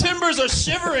 my timbers are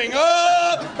shivering." Oh,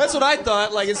 that's what I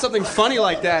thought. Like it's something funny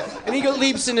like that, and he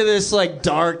leaps into this like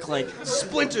dark, like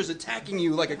splinters attacking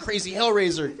you like a crazy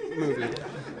Hellraiser movie.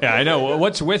 yeah, I know.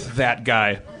 What's with that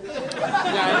guy?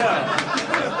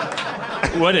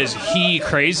 Yeah, What is he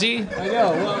crazy? I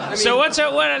know. I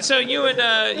know. Well, I mean, So you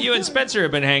and Spencer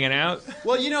have been hanging out.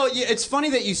 well, you know, it's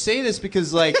funny that you say this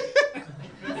because like.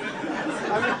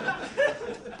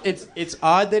 It's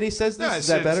odd that he says this. No, Is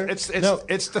that better? It's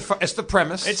the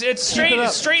premise. It's strange. up.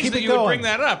 It's strange Keep that it you would going. bring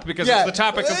that up because it's the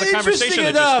topic of the conversation that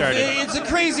enough. just started. It's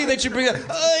crazy that you bring it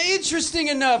up. Interesting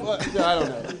enough. No, I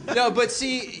don't know. No, but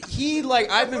see,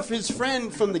 I've been his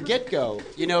friend from the get-go.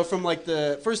 You know, from like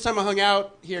the first time I hung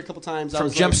out here a couple times. I from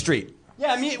was Jump like, Street.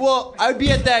 Yeah, I would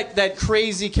be at that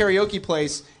crazy karaoke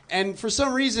place, and for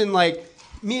some reason, like,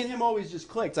 me and him always just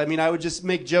clicked. I mean, I would just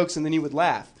make jokes, and then he would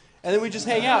laugh. And then we just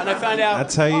hang out, and I found out.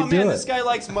 That's how you oh, do man, it. This guy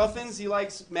likes muffins. He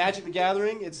likes Magic the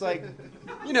Gathering. It's like,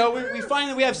 you know, we find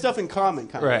that we have stuff in common.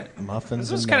 Kind of. Right. Muffins.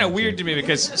 This was and kind of magic. weird to me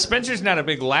because Spencer's not a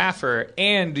big laugher,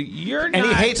 and you're not. And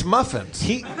he hates muffins.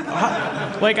 He,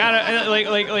 like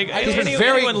He's been anyone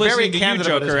very, listening very to you candid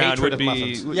joke about his around hatred would of be.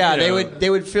 muffins. Yeah, you know. they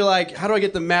would feel like, how do I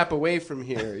get the map away from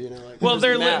here? You know. Like, Well,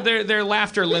 where's the map? their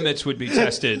laughter limits would be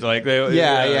tested. Like they, Yeah,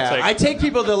 you know, yeah. it's like- I take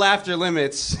people to laughter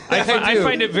limits. I do.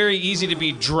 find it very easy to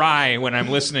be dry when I'm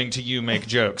listening to you make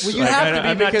jokes. Well, you have to be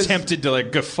I'm not because- tempted to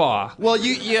like guffaw. Well,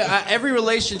 every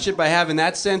relationship I have in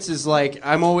that sense is like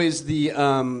I'm always the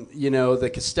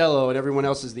the Costello and everyone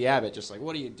else is the Abbott. Just like,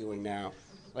 what are you doing now?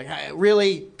 Like,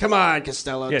 really? Come on,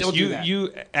 Costello. Yes, don't do that. you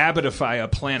Abbotify a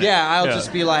planet. Yeah, I'll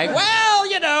just be like, well,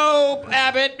 you know,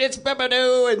 Abbott, it's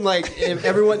Babadoo, and like if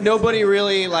nobody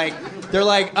really like, they're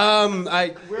like,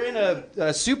 we're in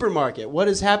a supermarket. What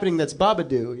is happening that's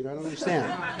Babadoo? You know, I don't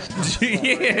understand.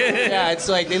 Yeah, it's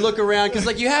like they look around because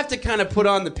like you have to kind of put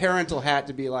on the parental hat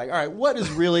to be like, all right, what is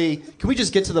really? Can we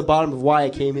just get to the bottom of why I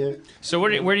came here? So where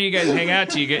do you guys hang out?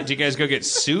 Do you guys go get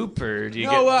soup or do you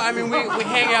No, I mean we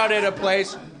hang out at a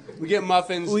place. We get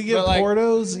muffins. We get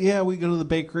Portos. Yeah, we go to the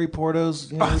bakery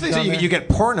Portos. You know, you get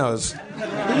pornos.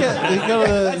 We go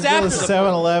to the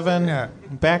 7-Eleven. Yeah.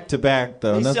 Back to back,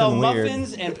 though. They Nothing sell weird.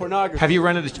 muffins and pornography. Have you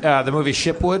rented the movie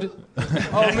Shipwood?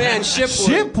 Oh, man,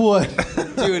 Shipwood.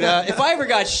 Shipwood. Dude, if I ever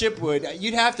got Shipwood,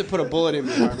 you'd have to put a bullet in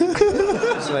me, Harmon.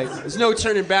 It's like, there's no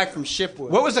turning back from Shipwood.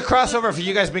 What was the crossover for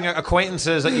you guys being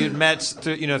acquaintances that you'd met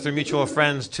through mutual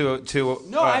friends to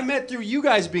No, I met through you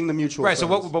guys being the mutual friends. So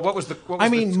what was the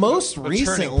most the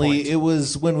recently it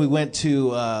was when we went to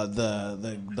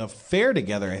the fair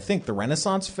together. I think the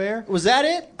Renaissance Fair. Was that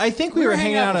it? I think we were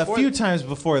hanging out a few times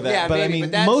before that, Yeah, but maybe, I mean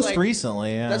but that's most like-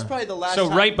 recently, yeah. That's probably the last So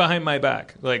time. right behind my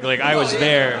back, like I was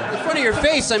there, In front of your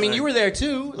face. I mean, you were there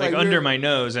too. like we under were- my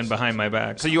nose and behind my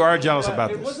back. So you are jealous about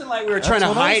It this. wasn't like we were trying to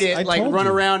what I hide it, like told run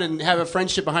you. around and have a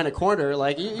friendship behind a corner.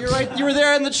 Like you're right. You were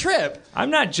there on the trip. I'm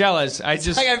not jealous. I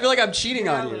just Like I feel like I'm cheating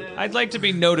on you. I'd like to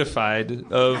be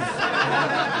notified of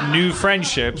new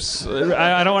friendships.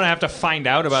 I don't want to have to find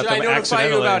out about Should I them notify you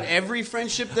accidentally. about every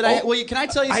friendship that I? Well, can I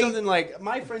tell you something? Like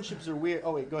my friendships are weird.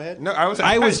 Oh wait, go ahead. No,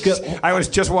 I was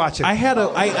just watching.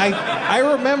 I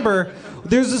remember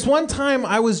there's this one time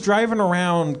I was driving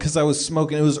around because I was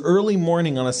smoking. It was early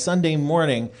morning on a Sunday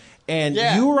morning, and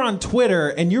Yeah. you were on Twitter,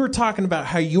 and you were talking about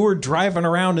how you were driving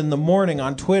around in the morning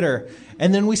on Twitter.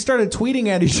 And then we started tweeting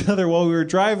at each other while we were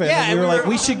driving. Yeah, and we were like,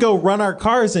 we should go run our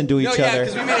cars into each No, yeah, other.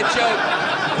 because we made a joke.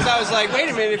 Because I was like, wait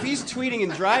a minute, if he's tweeting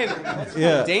and driving, that's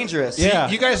Yeah. dangerous. Yeah.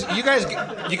 You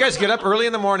guys get up early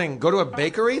in the morning, go to a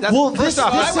bakery. That's Well, first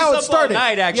off. this I is was how up it all started.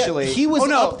 night, actually. Yeah, he was Oh,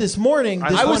 no. up this morning.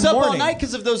 I was up all morning. night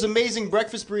because of those amazing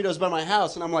breakfast burritos by my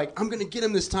house, and I'm like, I'm gonna get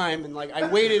him this time, and like I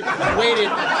waited,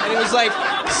 and it was like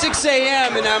 6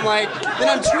 a.m. and I'm like, then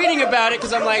I'm tweeting about it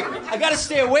because I'm like, I gotta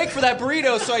stay awake for that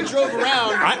burrito, so I drove around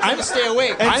trying to stay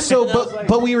awake. And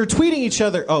but we were tweeting each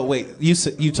other. Oh wait, you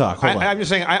talk. Hold on. I'm just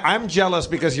saying, I'm jealous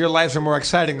because your lives are more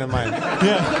exciting than mine. They're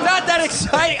not that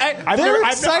exciting. They're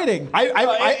exciting.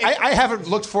 I haven't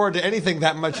looked forward to anything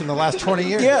that much in the last 20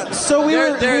 years. Yeah, so we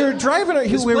They're- were driving.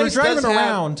 this We were place driving does have-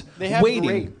 around, they have waiting.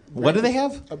 great What do they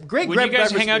have? Great. when you guys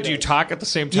breakfast hang out, do you burritos. talk at the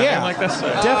same time Yeah, like this?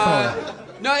 definitely.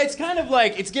 No, it's kind of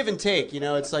like it's give and take. You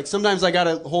know, it's like sometimes I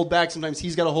gotta hold back, sometimes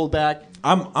he's gotta hold back.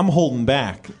 I'm holding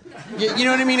back. You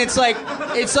know what I mean? It's like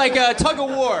a tug of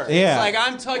war. Yeah. It's like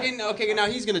I'm tugging. Okay, now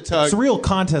he's gonna tug. It's a real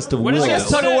contest of What is wills. it? It's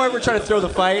tug of war. We're trying to throw the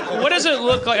fight. What does it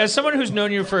look like? As someone who's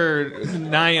known you for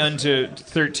nigh unto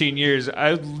 13 years,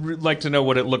 I'd like to know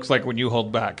what it looks like when you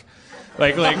hold back.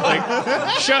 Like,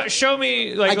 show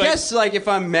me. I guess like if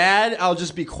I'm mad, I'll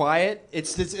just be quiet.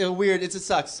 It's weird. It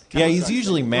sucks. Yeah, Kinda he's sucks.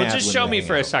 usually mad. Well, just when show they me hang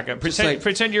for a out. second. like-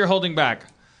 Pretend you're holding back.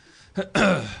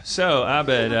 So,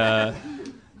 Abed,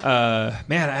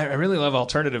 man, I really love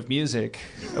alternative music.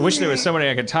 I wish there was somebody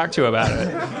I could talk to about it.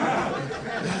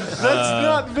 That's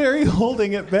not very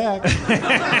holding it back.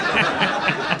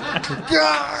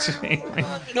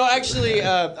 No, actually,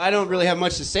 I don't really have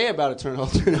much to say about eternal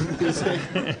alternative music.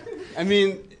 I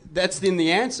mean, that's in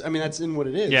the answer. I mean, that's in what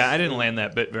it is. Yeah, I didn't land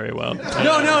that bit very well. No.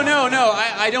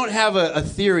 I don't have a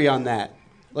theory on that.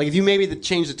 Like, if you maybe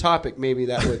change the topic, maybe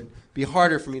that would be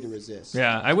harder for me to resist.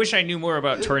 Yeah, I wish I knew more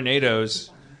about tornadoes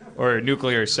or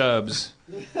nuclear subs.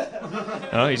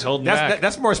 Oh, he's holding back.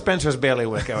 That's more Spencer's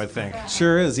bailiwick, I would think.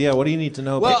 Sure is. Yeah. What do you need to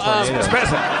know Well, about tornadoes?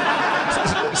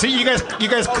 Spencer. See, you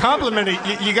guys compliment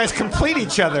you guys complete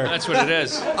each other. That's what it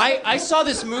is. I saw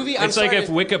this movie. It's like if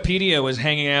Wikipedia was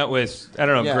hanging out with, I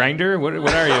don't know, Yeah. Grindr? What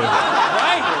are you?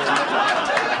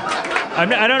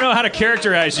 I don't know how to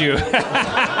characterize you.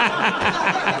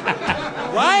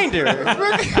 Grindr.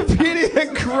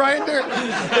 Wikipedia Grinder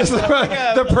is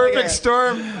the perfect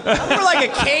storm. We're like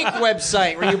a cake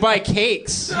website where you buy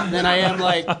cakes. Then I am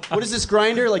like, what is this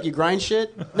Grinder? Like you grind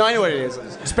shit? No, I know what it is.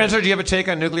 Spencer, do you have a take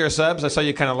on nuclear subs? I saw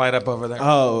you kind of light up over there.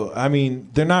 Oh, I mean,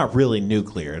 they're not really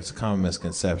nuclear. It's a common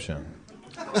misconception.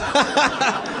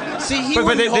 See, he but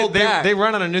wouldn't hold back. they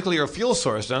run on a nuclear fuel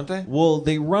source, don't they? Well,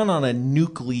 they run on a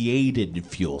nucleated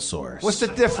fuel source. What's the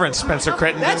difference, Spencer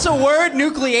Critton? That's a word,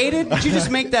 nucleated? Did you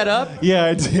just make that up? Yeah,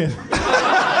 I did.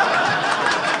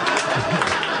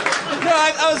 No,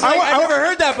 I was like, I've never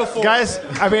heard that before. Guys,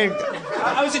 I mean,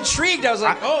 I was intrigued. I was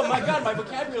like, oh my god, my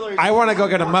vocabulary. I want to go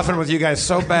get a muffin with you guys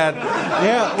so bad.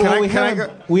 Yeah, Can well, I- we can I haven't,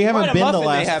 go- we haven't Quite a been the muffin they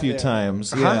last have few there.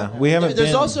 times. Yeah, we haven't There's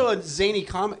been. also a zany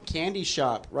candy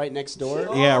shop right next door.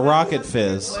 Yeah, Rocket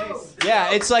Fizz.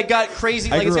 Yeah, it's like got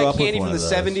crazy, I like it's grew got up with candy one from the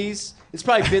of those. 70s. It's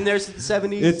probably been there since the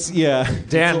 70s.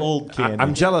 Dan, it's old candy.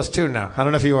 I'm jealous too now. I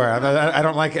don't know if you are. I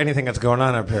don't like anything that's going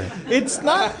on up here. It's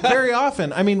not very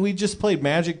often. I mean, we just played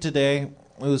Magic today.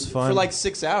 It was fun. For like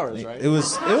 6 hours, right? It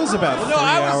was about 3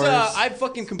 hours. hours. I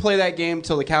fucking can play that game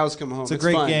till the cows come home. It's a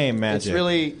great fun. game, Magic. It's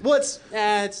really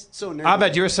it's so nerdy.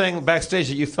 Abed, you were saying backstage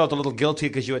that you felt a little guilty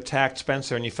because you attacked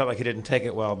Spencer and you felt like he didn't take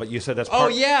it well, but you said that's part. Oh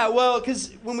yeah, well,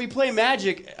 because when we play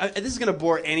Magic, this is gonna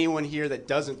bore anyone here that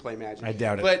doesn't play Magic. I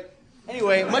doubt it. But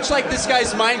anyway, much like this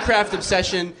guy's Minecraft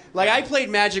obsession, like I played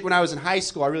Magic when I was in high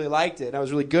school. I really liked it. And I was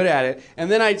really good at it,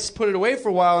 and then I just put it away for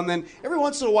a while, and then every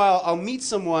once in a while I'll meet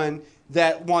someone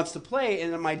that wants to play,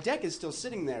 and my deck is still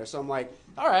sitting there. So I'm like,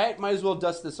 all right, might as well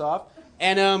dust this off.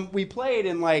 And we played,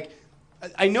 and like,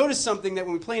 I noticed something that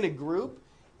when we play in a group,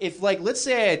 if like, let's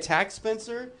say I attack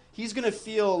Spencer, he's gonna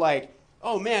feel like,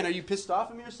 oh man, are you pissed off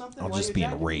at me or something? I'll just be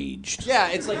enraged. Yeah,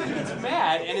 it's like he gets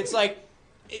mad, and it's like,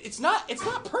 it's not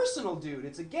personal, dude.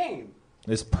 It's a game.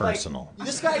 It's personal. Like,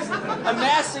 this guy's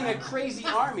amassing a crazy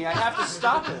army. I have to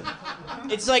stop him.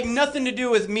 It's like nothing to do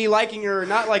with me liking or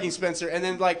not liking Spencer. And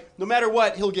then like no matter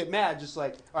what, he'll get mad. Just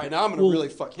like, all right, now I'm gonna really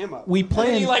fuck him up. We play.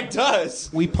 And he like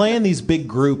does. We play in these big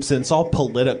groups, and it's all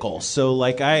political. So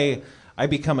like I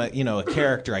become a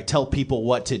character. I tell people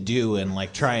what to do and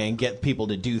like try and get people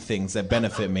to do things that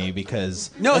benefit me because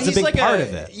that's a big part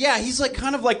of it. Yeah, he's like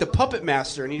kind of like the puppet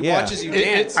master, and he watches you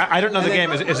dance. I don't know the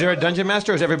game. Is there a dungeon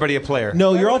master or is everybody a player?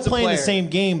 No, you're all Everyone's a playing the player. same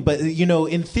game, but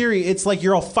in theory, it's like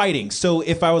you're all fighting. So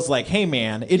if I was like, "Hey,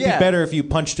 man, it'd be better if you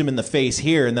punched him in the face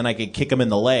here, and then I could kick him in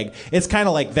the leg." It's kind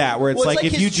of like that, where it's like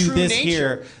if his you do true this nature.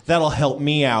 here, that'll help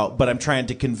me out. But I'm trying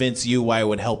to convince you why it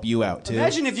would help you out too.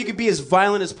 Imagine if you could be as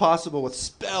violent as possible with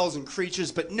spells and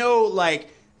creatures, but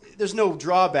there's no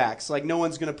drawbacks. Like no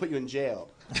one's gonna put you in jail.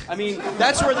 I mean,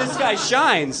 that's where this guy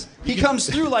shines. He comes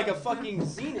through like a fucking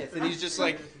zenith, and he's just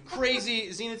like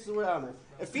crazy. Zenith's the word, I don't know.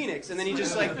 A phoenix, and then he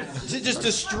just like just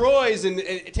destroys and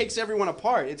it takes everyone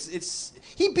apart. It's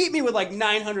he beat me with like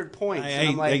 900 points. And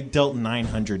I'm like, I dealt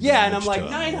 900. yeah, and I'm damage like to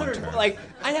him one 900. turn. Like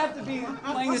I have to be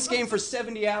playing this game for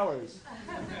 70 hours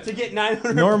to get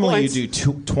 900. Normally points. you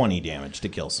do 20 damage to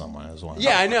kill someone as well.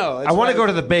 Yeah, I know. I want to go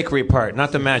to the bakery part,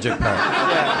 not the magic part.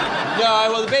 Yeah. No,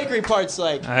 well, the bakery part's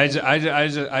like. I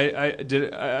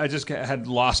just had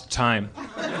lost time.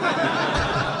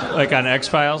 Like on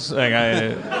X-Files, like Yeah.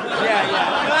 No,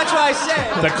 that's what I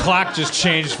said. the clock just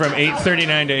changed from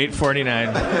 8:39 to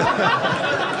 8:49.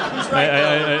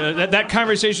 That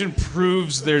conversation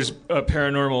proves there's a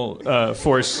paranormal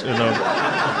force in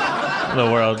the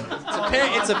world.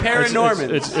 It's a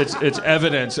paranorman. It's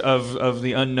evidence of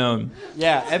the unknown.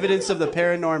 Yeah, evidence of the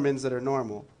paranormans that are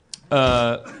normal.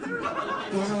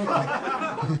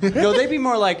 No, they'd be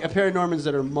more like a paranormans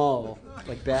that are mall,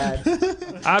 like bad.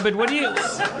 Abed, what do you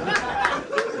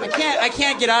I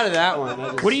can't get out of that one.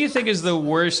 what do you think is the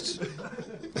worst?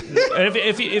 And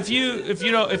if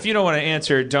you don't want to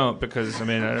answer, don't, because I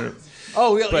mean I don't.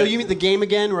 Oh, you mean the game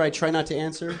again, where I try not to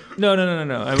answer? No.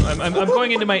 I'm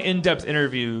going into my in-depth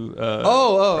interview.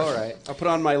 All right. I'll put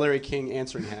on my Larry King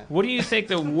answering hat. What do you think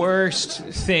the worst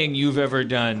thing you've ever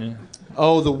done?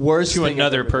 Oh, the worst To thing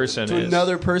another I've ever person done. To is.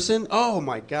 another person? Oh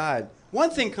my God. One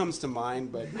thing comes to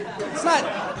mind, but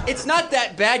it's not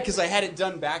that bad because I had it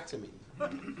done back to me.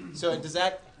 So does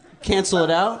that cancel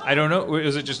it out? I don't know.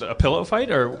 Is it just a pillow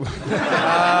fight or?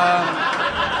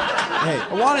 Hey,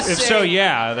 I want to If say. so,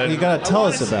 yeah. Then, you gotta tell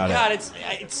us about God, it.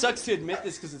 it sucks to admit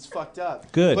this because it's fucked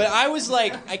up. Good. But I was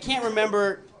like, I can't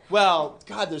remember. Well,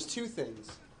 God, there's two things.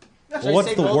 Should I What's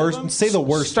say the both of worst? them? Say the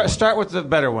worst. Start with the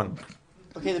better one.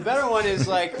 Okay, the better one is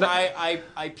like I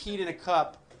peed in a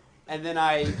cup, and then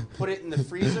I put it in the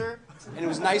freezer, and it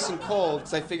was nice and cold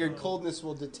because I figured coldness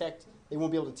will detect. They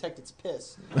won't be able to detect its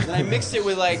piss. And then I mixed it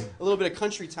with like a little bit of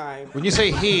country time. When you say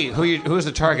he, who is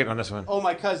the target on this one? Oh,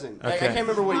 my cousin. I Okay. can't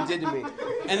remember what he did to me.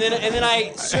 And then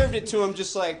I served it to him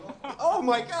just like, oh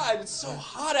my God, it's so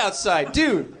hot outside,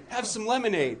 dude. Have some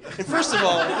lemonade. And first of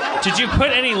all, did you put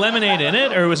any lemonade in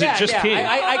it, or was it just pee?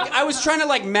 I was trying to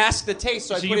like mask the taste,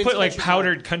 so I So put you in put like country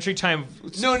powdered country time.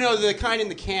 time. No, the kind in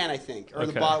the can, I think, or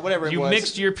the Okay. bottle, whatever it You was.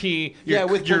 mixed your pee,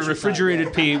 with your country refrigerated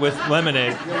time, pee with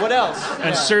lemonade, Yeah, what else?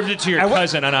 and served it to your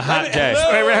cousin on a hot day.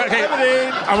 Okay.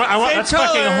 I want, That's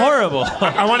fucking horrible.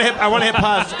 I want to hit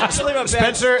pause. Really about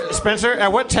bad- Spencer,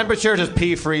 at what temperature does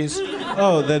pee freeze?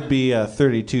 Oh, that'd be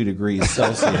 32 degrees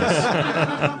Celsius.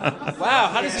 Wow,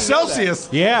 how does Celsius.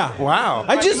 Yeah. Wow.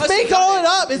 I just make all it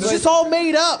up. It's just all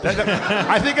made up.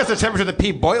 I think that's the temperature the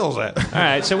pee boils at. All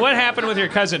right. So what happened with your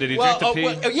cousin? Did he drink the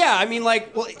pee? Yeah, I mean,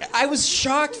 I was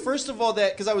shocked, first of all,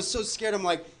 that because I was so scared. I'm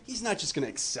like, he's not just going to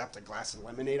accept a glass of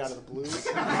lemonade out of the blue.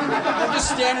 I'm just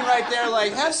standing right there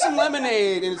like, have some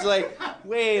lemonade. And it's like,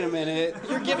 wait a minute.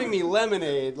 You're giving me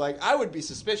lemonade. Like, I would be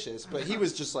suspicious. But he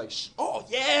was just like, oh,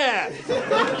 yeah. You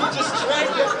just drank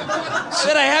it. So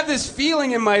then I have this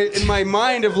feeling in my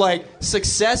mind of, like,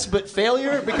 success but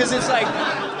failure. Because it's like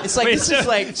Wait, this is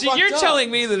like, so you're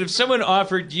telling me that if someone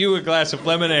offered you a glass of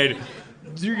lemonade,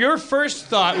 your first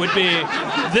thought would be,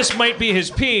 this might be his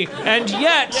pee, and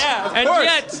yet,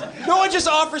 no one just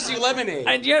offers you lemonade.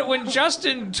 And yet, when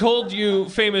Justin told you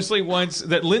famously once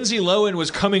that Lindsay Lohan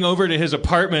was coming over to his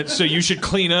apartment, so you should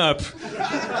clean up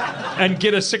and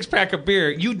get a 6-pack of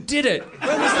beer, you did it.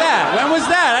 When was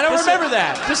that? I don't remember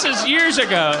that. This is years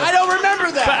ago. I don't remember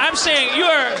that. But I'm saying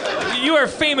you are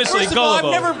famously First of all,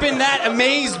 gullible. I've never been that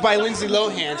amazed by Lindsay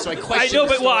Lohan, so I question. I know,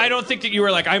 but I don't think that you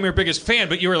were like, I'm your biggest fan,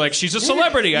 but you were like, she's a celebrity.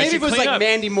 Maybe I if should it was clean like up.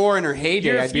 Mandy Moore in her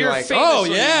heyday, I'd be like, oh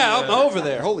yeah, I'm over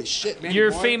there. Holy shit, Mandy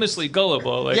You're Moore. famously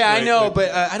gullible. Like, Yeah, I know, like,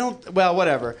 but I don't. Well,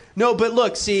 whatever. No, but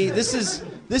look, see, this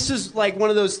is like one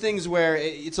of those things where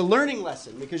it's a learning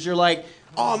lesson because you're like,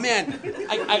 oh man,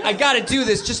 I got to do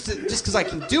this just because I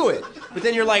can do it. But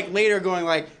then you're like later going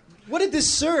like, what did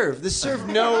this serve? This served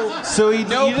no. So you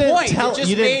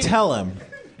didn't tell him,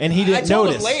 and he didn't I told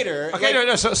notice. him later. Okay,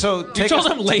 no. So you told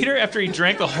him later after he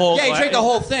drank the whole. Yeah, he drank the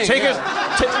whole thing. He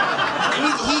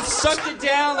He sucked it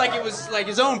down like it was like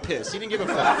his own piss. He didn't give a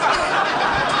fuck.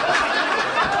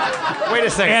 Wait a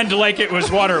second. And like it was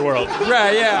Waterworld.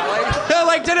 Right, yeah.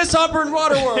 Like Dennis Hopper in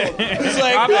Waterworld. He's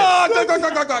like,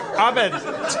 Abed,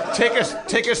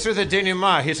 take us through the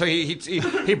denouement.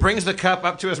 He brings the cup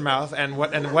up to his mouth, and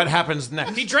what happens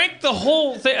next? He drank the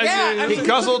whole thing. Yeah, he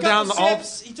guzzled down the all.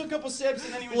 He took a couple sips,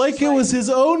 and then he was Like just it was his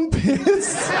own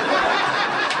piss.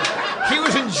 He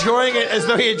was enjoying it as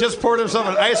though he had just poured himself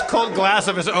an ice cold glass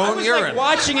of his I own was urine. like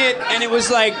watching it, and it was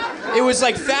like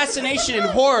fascination and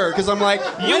horror because I'm like,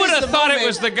 You would have thought it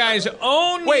was the guy's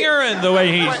own urine the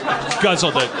way he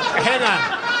guzzled it. Hang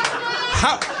on.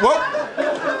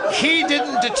 He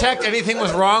didn't detect anything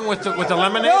was wrong with the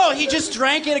lemonade? No, he just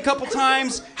drank it a couple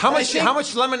times. How much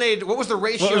lemonade? What was the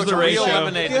ratio What was the to real ratio?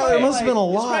 lemonade? Yeah, there must have been a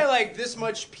It's lot. probably like this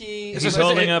much pee. He's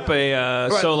holding up a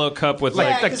solo cup with Yeah,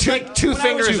 like 'cause, like, two when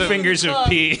I was fingers two of- fingers of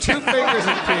pee. 2 fingers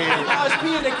of pee. When I was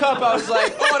peeing the cup, I was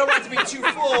like, oh, I don't want it to be too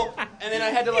full. And then I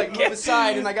had to like move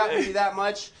aside, and I got maybe that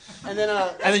much. And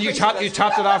then You topped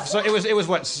it off. So it was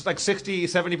what, like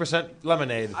 60-70%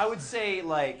 lemonade. I would say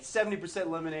like 70%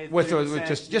 lemonade. With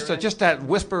 30% just that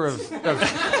whisper of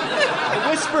a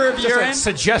whisper of just urine. a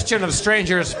suggestion of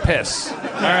strangers' piss. All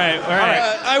right.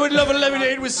 I would love a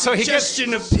lemonade with So he gets-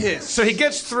 suggestion of piss. So he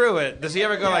gets through it. Does he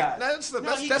ever go Yeah. like, that's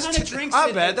he that's kinda drinks I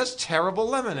it bet and- that's terrible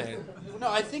lemonade. No,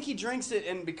 I think he drinks it,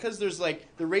 and because there's like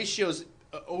the ratios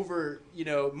over,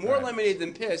 more lemonade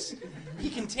than piss, he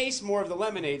can taste more of the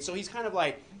lemonade. So he's kind of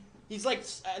like,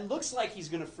 it looks like he's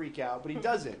gonna freak out, but he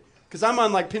doesn't. Because I'm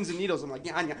on like pins and needles. I'm like,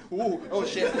 yeah, ooh, oh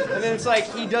shit. And then it's like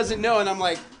he doesn't know, and I'm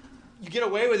like, you get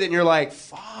away with it, and you're like,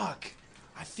 fuck.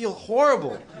 I feel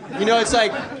horrible. It's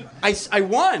like, I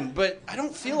won, but I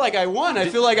don't feel like I won. I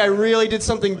feel like I really did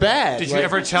something bad. Did you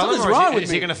ever tell him, something's or wrong is with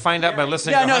he me? going to find out by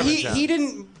listening Yeah, to no, Harmon he Show?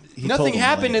 didn't. He Nothing told him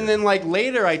happened, later. and then like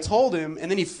later I told him, and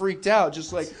then he freaked out,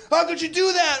 just like, how could you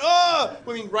do that? Oh,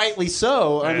 I mean, rightly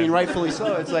so. I mean, rightfully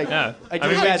so. It's like, Yeah. I did a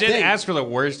we bad didn't thing. ask for the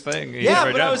worst thing. He Yeah,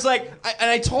 right but I up. was like,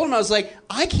 I told him, I was like,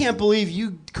 I can't believe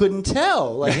you couldn't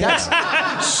tell. Like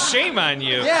that's, shame on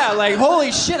you. yeah, like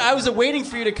holy shit. I was waiting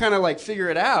for you to kind of like figure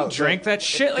it out. Drank that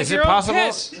shit like Is your it own possible?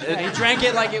 piss. Yeah, he drank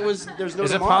it like it was. There's no.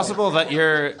 Is it tomorrow. possible that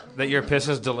your piss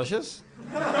is delicious?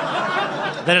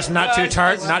 That it's not too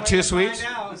tart, not too sweet?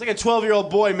 It's like a 12-year-old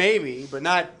boy, maybe, but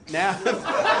not now.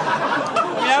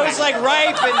 It's like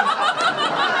ripe and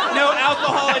no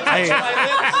alcohol attached to my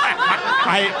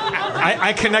lips.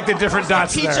 I connected different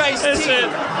dots Peach there. iced It's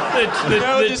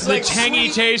tea. Just the like tangy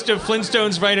sweet. taste of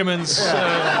Flintstones vitamins.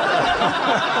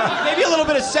 Maybe a little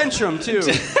bit of Centrum, too.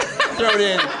 Thrown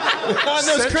in. On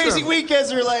those Centrum. crazy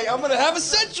weekends, you're like, I'm going to have a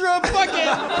Centrum, fuck it.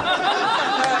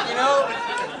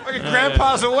 Look at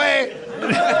Grandpa's away.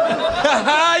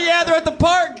 Yeah, they're at the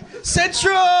park.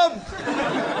 Centrum.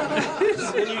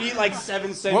 And you eat like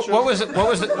 7 Centrum. What was the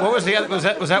other? Was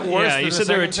that worse? Yeah, than you the said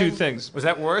there were second two thing? things. Was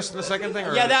that worse than the second thing?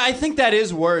 Or? Yeah, I think that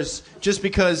is worse. Just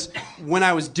because when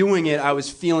I was doing it, I was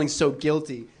feeling so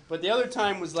guilty. But the other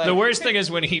time was like The worst thing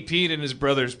is when he peed in his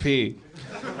brother's pee.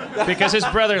 Because his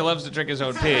brother loves to drink his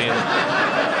own pee.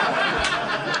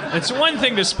 It's one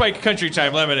thing to spike country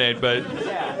time lemonade, but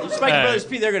Spike Brothers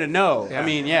P, they're gonna know. Yeah. I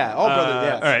mean, yeah, all brothers.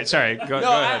 Yeah. All right, sorry. Go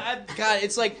ahead. God,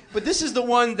 it's like, but this is the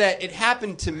one that it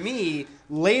happened to me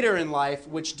later in life,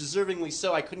 which deservingly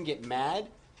so. I couldn't get mad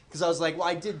because I was like, well,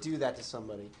 I did do that to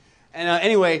somebody. And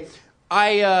anyway,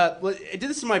 I did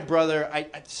this to my brother. I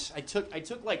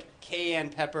took like cayenne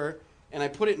pepper and I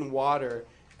put it in water.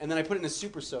 And then I put it in a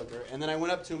super soaker, and then I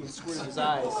went up to him and squirted his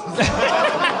eyes.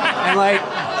 And like,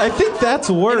 I think that's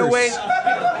worse. In a way,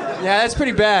 yeah, that's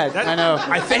pretty bad. I know.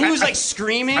 And he was like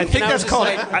screaming. I think that's called.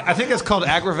 Like, I think it's called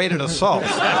aggravated assault.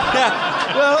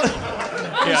 Yeah.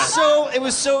 Well, it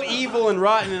was so evil and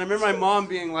rotten. And I remember my mom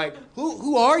being like,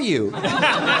 "Who are you? Like,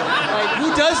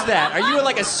 who does that? Are you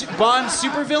like a Bond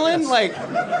supervillain? Like,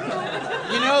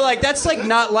 you know, like that's like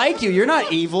not like you. You're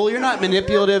not evil. You're not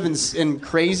manipulative and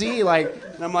crazy. Like."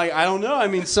 And I'm like, I don't know. I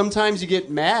mean, sometimes you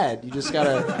get mad. You just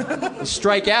gotta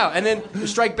strike out, and then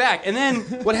strike back. And then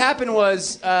what happened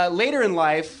was later in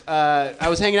life, I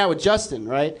was hanging out with Justin,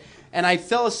 right? And I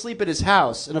fell asleep at his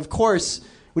house. And of course,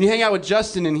 when you hang out with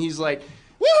Justin and he's like,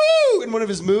 woohoo! In one of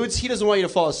his moods, he doesn't want you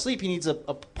to fall asleep. He needs a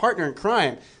partner in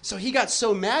crime. So he got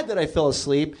so mad that I fell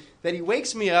asleep that he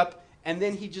wakes me up, and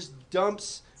then he just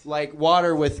dumps like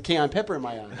water with cayenne pepper in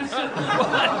my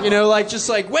eyes. You know, like just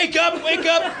like wake up,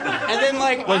 and then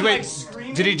like I'm like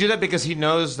screaming. Did he do that because he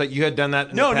knows that you had done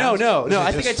that? No.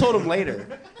 I think I told him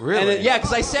later. Really? And then, yeah,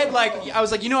 because I said like I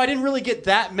was like, you know, I didn't really get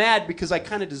that mad because I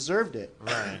kind of deserved it.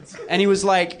 Right. And he was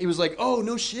like, oh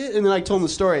no shit, and then I told him the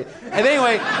story. And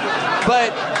anyway,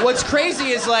 but what's crazy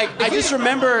is like I just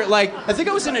remember like I think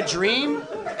I was in a dream.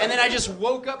 And then I just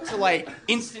woke up to like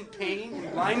instant pain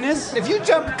and blindness. If you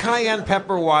dump cayenne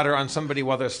pepper water on somebody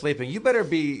while they're sleeping, you better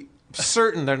be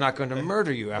certain they're not going to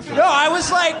murder you after that. No, I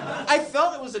was like, I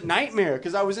felt it was a nightmare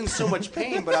because I was in so much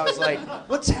pain. But I was like,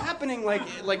 what's happening? Like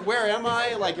where am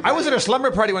I? Like I was at a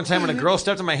slumber party one time when a girl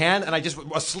stepped on my hand and I just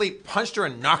asleep, punched her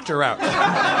and knocked her out.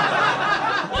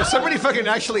 If somebody fucking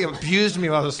actually abused me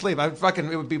while I was asleep, it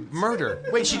would be murder.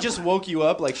 Wait, she just woke you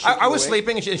up like? I was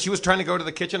sleeping and she was trying to go to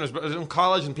the kitchen. I was in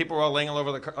college and people were all laying all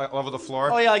over the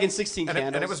floor. Oh yeah, like in 16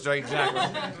 Candles. And it was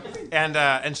exactly.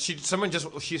 And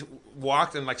she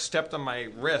walked and like stepped on my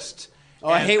wrist. Oh,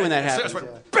 I hate when that happens. So it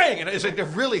went bang, and it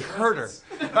really hurt her.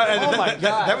 Oh my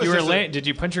God! That was you were did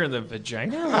you punch her in the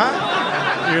vagina?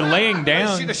 Huh? You're laying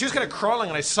down. She was kind of crawling,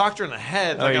 and I socked her in the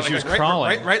head. She was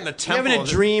crawling. Right in the temple. You're having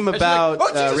a dream about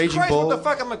like, Raging Christ, Bull. What the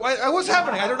fuck? I'm like, what's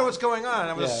happening? I don't know what's going on.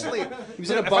 I was asleep. He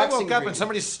was in a if boxing I woke up dream. and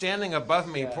somebody's standing above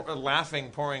me, laughing,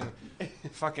 pouring,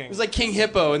 fucking. It was like King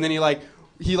Hippo, and then he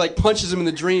punches him in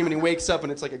the dream, and he wakes up,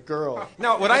 and it's like a girl.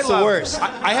 No, what That's I love. The worst.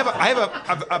 I have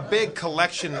a big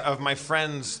collection of my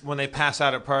friends when they pass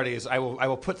out at parties. I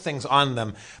will put things on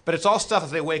them, but it's all stuff. If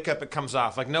they wake up, it comes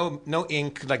off. Like no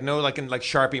ink, like no like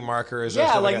Sharpie markers. Yeah, or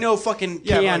stuff like no fucking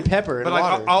cayenne pepper. But and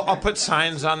like water. I'll put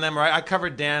signs on them. Or I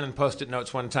covered Dan in Post-it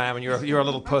notes one time, and you're a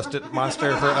little Post-it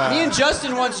monster. Me and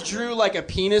Justin once drew like a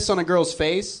penis on a girl's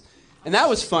face, and that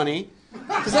was funny.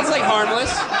 Because that's like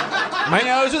harmless.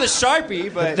 It was with a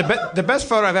Sharpie, but... The best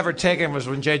photo I've ever taken was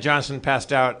when Jay Johnson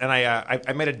passed out, and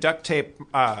I made a duct tape...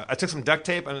 I took some duct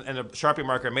tape and a Sharpie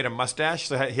marker and made a mustache.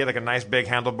 So he had like a nice big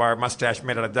handlebar mustache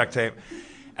made out of duct tape.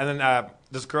 And then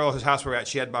this girl whose house we were at,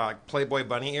 she had Playboy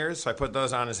bunny ears, so I put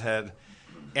those on his head.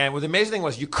 And the amazing thing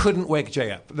was you couldn't wake Jay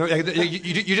up.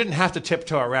 You didn't have to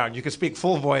tiptoe around. You could speak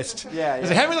full-voiced. Yeah. He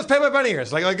said, hand me those Playboy bunny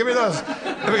ears. Like, give me those.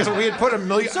 Because we had put a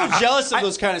million... I'm so jealous of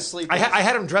those kind of sleep. I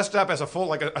had him dressed up as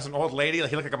as an old lady. Like,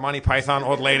 he looked like a Monty Python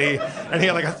old lady. And he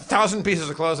had like 1,000 pieces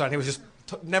of clothes on. He was just...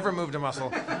 never moved a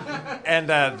muscle. And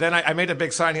then I made a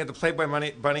big sign. He had the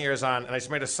Playboy bunny ears on, and I just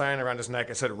made a sign around his neck.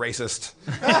 It said racist.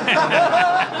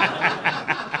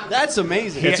 That's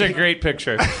amazing. It's a great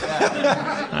picture.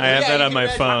 I have that on my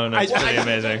phone. It's pretty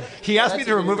amazing. He asked me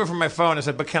to remove it from my phone. I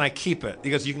said, but can I keep it? He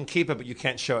goes, you can keep it, but you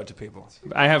can't show it to people.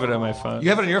 I have it on my phone. You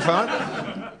have it on your phone?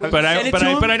 But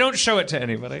I don't show it to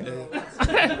anybody.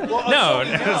 No.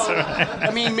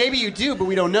 I mean, maybe you do, but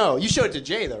we don't know. You showed it to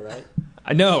Jay, though, right?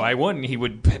 No, I wouldn't. He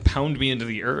would pound me into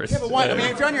the earth. Yeah, but why? I mean,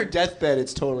 if you're on your deathbed,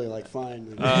 it's totally like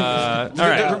fine. All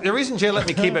right. The reason Jay let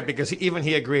me keep it because even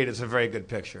he agreed it's a very good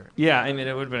picture. Yeah, I mean,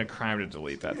 it would have been a crime to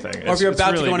delete that thing. Or if you're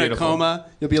about really to go into beautiful. a coma,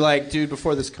 you'll be like, dude,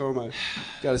 before this coma,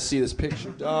 got to see this picture,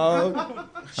 dog. All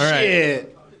right.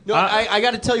 Shit. No, I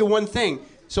got to tell you one thing.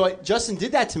 So Justin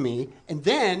did that to me, and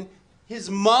then his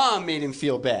mom made him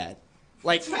feel bad.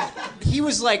 Like, he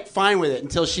was like fine with it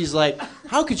until she's like,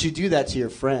 how could you do that to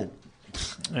your friend?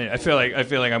 I feel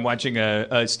like I'm watching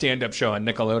a stand-up show on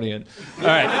Nickelodeon. All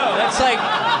right. No, that's like,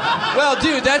 well,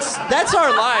 dude, that's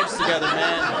our lives together,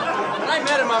 man. I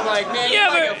met him, I'm like, man,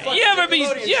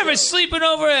 You ever sleeping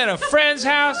over at a friend's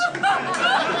house?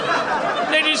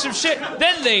 They do some shit.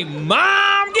 Then they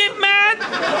mom get mad.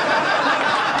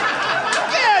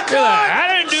 yeah, You're like, I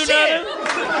didn't do nothing.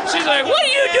 She's like, what are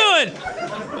you doing?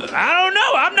 I don't know.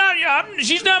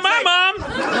 She's not my mom.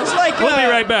 It's like We'll be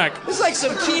right back. It's like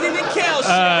some Keenan and Kel shit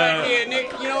right here,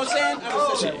 Nick. You know what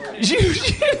I'm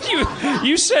saying?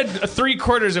 You said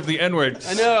 3/4 of the N-word.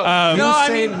 I know. I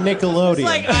mean Nickelodeon. It's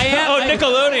like I am.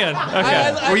 Nickelodeon.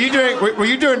 Okay. Were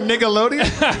you doing Nickelodeon?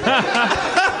 Is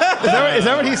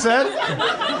that what he said?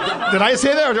 Did I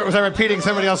say that, or was I repeating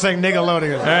somebody else saying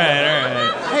Nickelodeon? All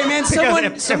right. Hey man, Because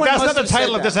if someone that's must not the have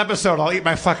title said of this that. episode, I'll eat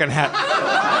my fucking hat.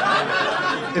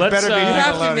 It Let's, better be You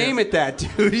have to Nickelodeon. name it that,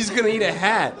 dude. He's gonna eat a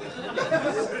hat.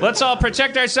 Let's all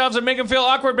protect ourselves and make him feel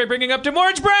awkward by bringing up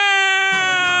Demorge Brown.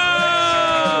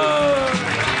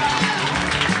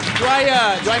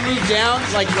 Do I move down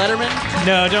like Letterman?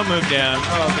 No, don't move down.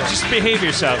 Oh, okay. Just behave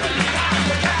yourself. It's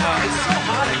so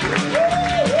hot in here.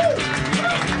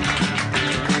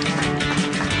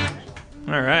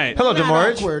 All right. Hello,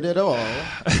 Demorge. Awkward at all.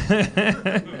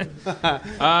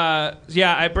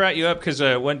 Yeah, I brought you up because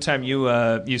one time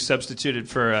you substituted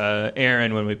for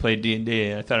Aaron when we played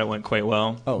D&D. I thought it went quite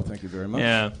well. Oh, thank you very much.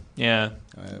 Yeah.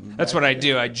 That's what I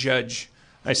do. I judge.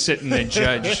 I sit and I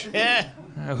judge.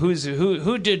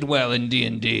 Who did well in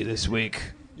D&D this week?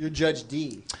 You're Judge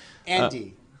D. And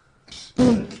D.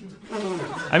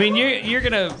 I mean, you're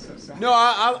gonna No,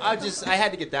 I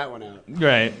had to get that one out.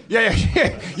 right. Yeah.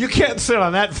 You can't sit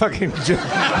on that fucking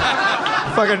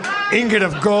ingot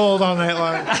of gold all night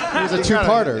long. It was a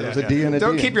two-parter. It was a D and a D.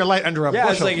 Don't keep your light under a Yeah,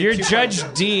 it's bushel. like You're Judge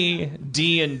D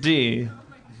and D.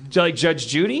 Like Judge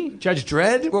Judy? Judge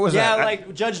Dredd? What was Yeah, that?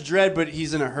 like Judge Dredd, but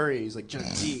he's in a hurry. He's like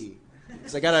Judge D.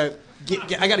 He's like, I gotta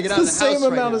get out of the the house same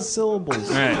right amount now. of syllables.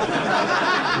 All right.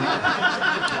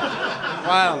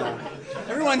 Well, I don't know.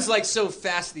 Everyone's like so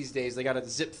fast these days. They gotta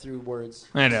zip through words.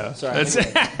 I know. Sorry.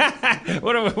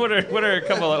 What are a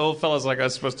couple of old fellas like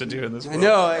us supposed to do in this I world?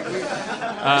 know. Like,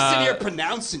 we're sitting here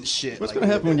pronouncing shit. What's like, going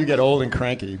to happen when you get old and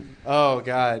cranky? Oh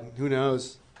God, who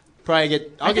knows? I'll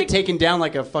get taken down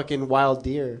like a fucking wild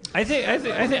deer. I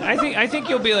think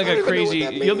you'll be like a even know crazy.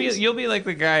 what that You'll means. be like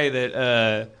the guy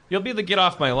that you'll be the get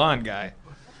off my lawn guy.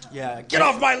 Yeah, get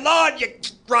off my lawn, you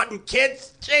rotten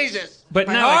kids! Jesus. But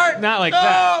My not heart? like, not like No!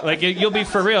 that. Like you'll be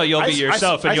for real. You'll be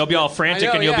yourself, and you'll be all frantic,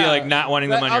 I know, and you'll be yeah. like not wanting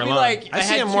them on I'll your be lawn. like, I see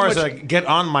had him too more as much- a get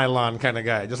on my lawn kind of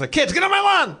guy. Just like, kids, get on my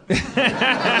lawn.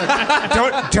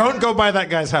 don't go by that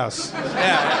guy's house.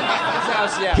 Yeah. His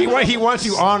house, yeah. He wants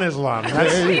you on his lawn.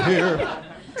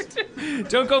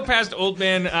 Don't go past old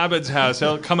man Abed's house.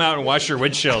 He'll come out and wash your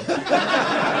windshield.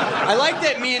 I like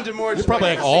that me and Demorge. You're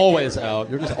probably like always out.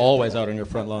 You're just always out on your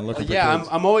front lawn looking for Yeah, kids.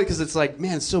 I'm always, because it's like,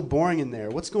 man, it's so boring in there.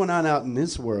 What's going on out in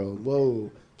this world?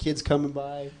 Whoa, kids coming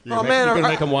by. You're gonna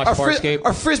make them watch Farscape?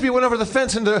 Our frisbee went over the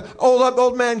fence into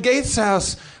old man Gates'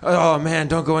 house. Oh man,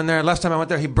 don't go in there. Last time I went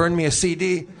there, he burned me a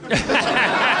CD.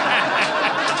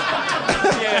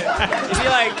 Yeah, it'd be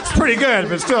like, It's pretty good,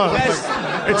 but still,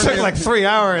 it took like 3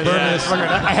 hours.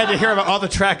 I had to hear about all the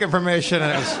track information,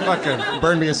 and it was fucking.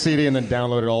 Burn me a CD and then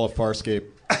download it all of Farscape.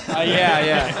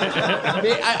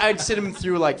 yeah. I'd sit him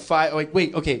through like 5. Like,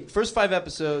 wait, okay, first 5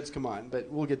 episodes. Come on, but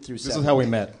we'll get through 7. This is how we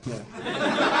met.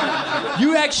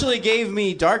 You actually gave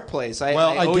me Dark Place. I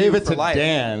owe gave you it for to life.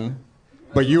 Dan,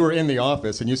 but you were in the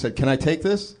office and you said, "Can I take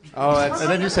this?" Oh, that's. And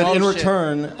then you said, oh, "In shit.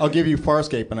 return, I'll give you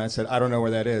Farscape." And I said, "I don't know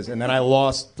where that is." And then I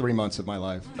lost 3 months of my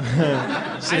life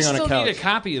I sitting on still a couch. need a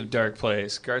copy of Dark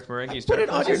Place. Garth Marenghi's Put Dark it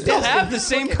on Place. your Still desk. have the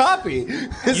same copy.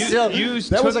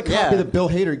 That was a copy yeah. that Bill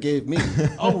Hader gave me.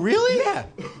 Oh, really? Yeah.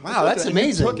 Wow, that's And you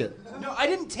amazing. took it. No, I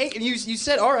didn't take it. You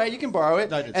said, all right, you can borrow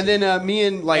it. I did And too. then me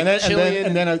and like Chillian.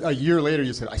 And then a year later,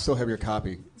 you said, "I still have your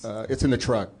copy. It's in the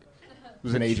truck." It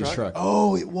was an 80s truck.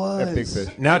 Oh, it was. At Big Fish.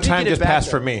 Now did time get it just back,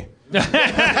 passed though. for me.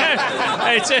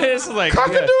 It's like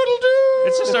Cock-a-doodle-doo.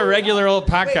 It's just a regular old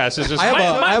podcast. It's just I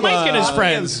have Mike and his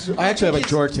friends. I actually have a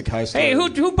George Takei story. Hey,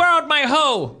 who borrowed my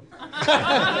hoe?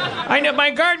 I know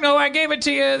my garden hoe. I gave it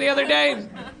to you the other day.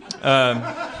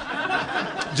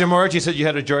 Demorge, you said you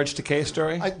had a George Takei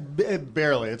story?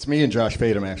 Barely. It's me and Josh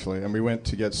Fadem, actually. And we went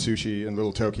to get sushi in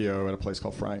Little Tokyo at a place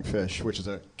called Frying Fish, which is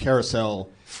a carousel.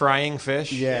 Frying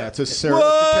fish? Yeah, it's a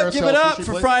What? carousel Give it up sushi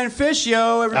for place. frying fish,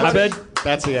 yo. Everybody. Abed,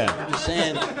 That's it, yeah. Just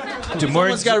saying.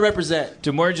 Someone's got to represent.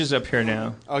 Demorge is up here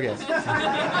now. Okay.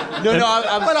 No,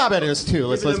 I'm. But Abed is, too.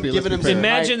 Let's be giving him fair. some-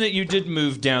 Imagine that you did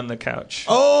move down the couch.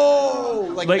 Oh,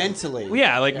 like mentally.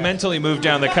 Yeah, like mentally move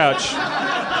down the couch.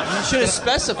 You should have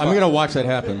specified. I'm going to watch that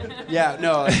happen. Yeah,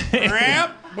 no.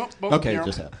 Okay, it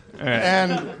just happened. All right.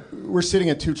 And we're sitting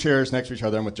in 2 chairs next to each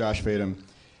other. I'm with Josh Fadem.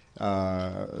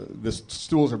 The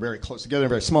stools are very close together and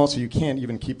very small, so you can't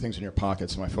even keep things in your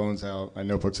pockets. So my phone's out, my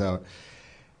notebook's out.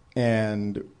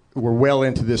 And we're well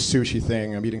into this sushi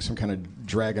thing. I'm eating some kind of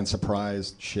dragon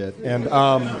surprise shit. And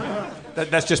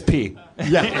that's just pee.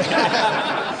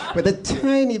 Yeah. With a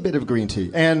tiny bit of green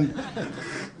tea. And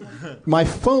my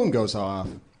phone goes off.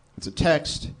 It's a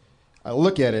text. I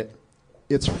look at it.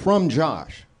 It's from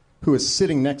Josh, who is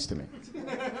sitting next to me.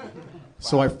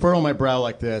 So I furrow my brow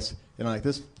like this, and I'm like,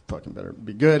 this fucking better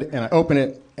be good. And I open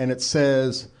it, and it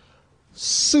says,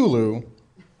 Sulu.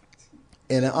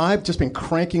 And I've just been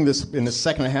cranking this in the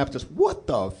second and a half, just, what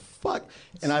the fuck?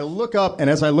 And I look up, and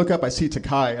as I look up, I see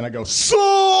Takai, and I go,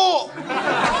 Soul!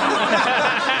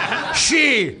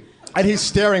 She! And he's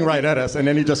staring right at us, and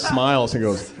then he just smiles and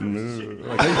goes, no.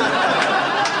 Like,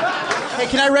 Hey,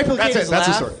 can I replicate his laugh? That's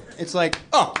his story. It's like,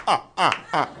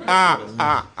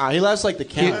 He laughs like the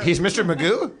count. He's Mr.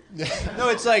 Magoo? No,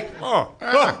 it's like,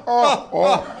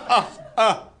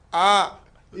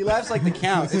 He laughs like the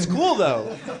count. It's cool,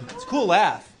 though. It's a cool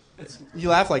laugh. You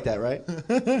laugh like that, right?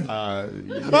 Yes.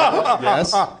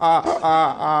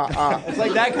 It's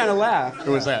like that kind of laugh. It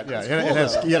was that, yeah.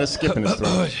 He had a skip in his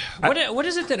throat. What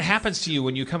is it that happens to you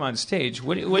when you come on stage?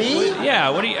 What are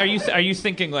you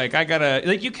thinking? Like I gotta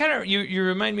like you kind of you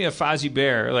remind me of Fozzie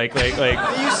Bear. Like You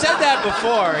said that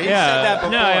before. He said that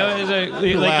before. No, it was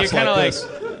like you're kind of like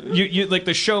you like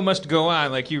the show must go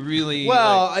on. Like you really.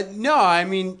 Well, no, I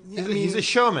mean, he's a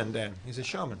showman, Dan. He's a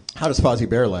showman. How does Fozzie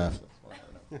Bear laugh?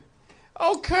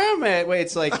 Oh, Kermit. Wait,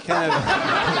 it's like kind of.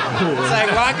 It's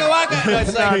like Waka Waka. No,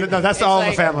 it's like, no, that's all in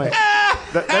the family.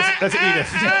 That's Edith.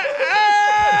 Something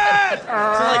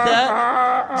like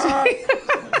that.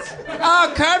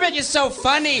 Oh, Kermit, you're so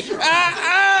funny. That's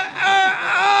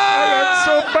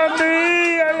so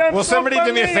funny. Will somebody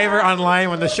do me a favor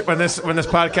online when this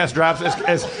podcast drops?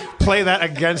 Is play that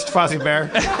against Fozzie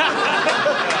Bear?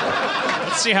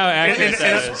 Let's see how accurate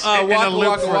that is.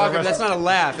 Waka Waka. That's not a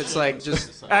laugh. It's like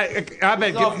just.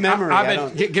 Abed,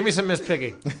 give me some Miss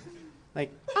Piggy.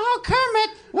 Like, oh, Kermit,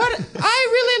 what? I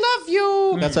really love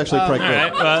you. That's actually quite good.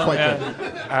 Right, well, quite good.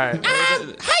 All right.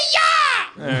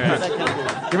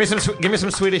 Right. Give me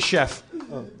some Swedish Chef.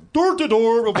 Door to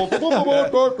door.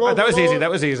 That was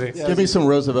easy. Give me some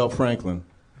Roosevelt Franklin.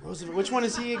 Roosevelt. Which one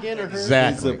is he again, or her?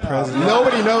 Exactly.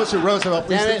 Nobody knows who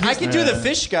Roosevelt is. I can do the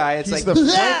fish guy. It's He's like the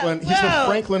Franklin. He's the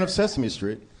Franklin of Sesame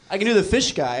Street. I can do the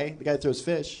fish guy. The guy that throws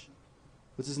fish.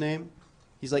 What's his name?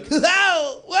 He's like,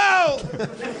 whoa.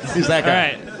 He's that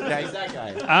guy. All right. Yeah, he's that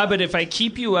guy. But if I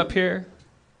keep you up here,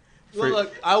 Well,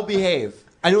 look, I'll behave.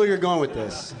 I know where you're going with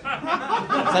this. Since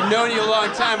I've known you a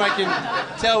long time, I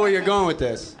can tell where you're going with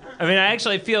this. I mean, I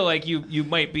actually feel like you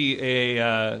might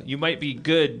be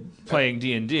good playing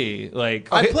D&D. Like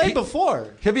I played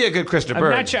before. He'll be a good Christopher I'm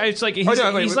Bird. not sure. It's like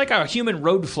he's like a human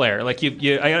road flare. Like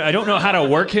I don't know how to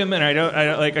work him, and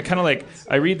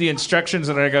I read the instructions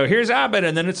and I go, here's Abed,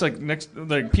 and then it's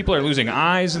like people are losing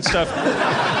eyes and stuff.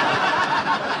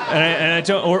 And I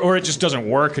don't, or it just doesn't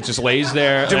work. It just lays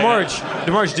there.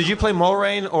 Demorge, did you play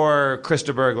Mulrain or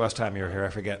Christa Berg last time you were here? I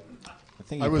forget.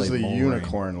 I was the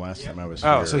unicorn last time I was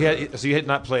here. Oh, so you had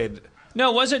not played.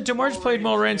 No, was it Demorge played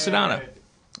Mulrain Sedana?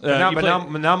 Now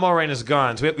Mulrain is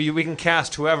gone, so we can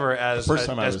cast whoever as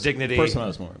Dignity. First time I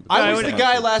was Mulrain. I was the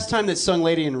guy last time that sung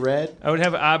Lady in Red. I would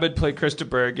have Abed play Christa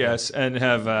Berg, yes, and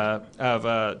have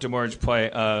Demorge play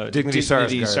Dignity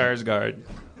Sarsgaard.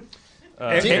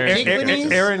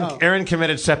 Aaron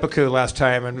committed seppuku last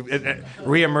time and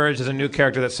reemerged as a new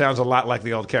character that sounds a lot like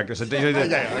the old character. So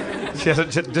she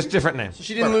has just different name.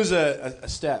 She didn't lose a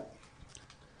step.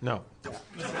 No.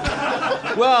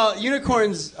 Well,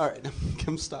 unicorns are.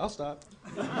 Stop.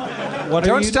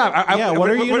 Don't stop. What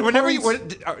are you?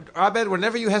 Abed,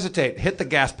 whenever you hesitate, hit the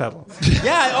gas pedal.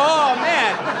 Yeah. Oh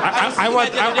man. I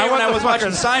want. I was watching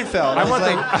Seinfeld.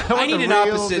 I need an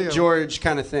opposite deal. George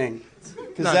kind of thing.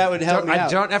 Because that would help me out.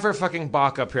 Don't ever fucking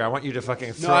balk up here. I want you to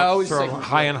fucking throw them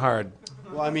high and hard.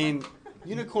 Well, I mean,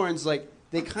 unicorns, like,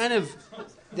 they kind of,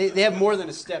 they have more than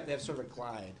a step. They have sort of a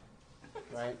glide,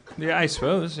 right? Yeah, I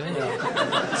suppose.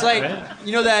 Yeah. It's like,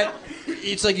 you know that,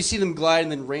 it's like you see them glide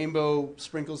and then rainbow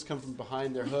sprinkles come from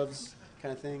behind their hooves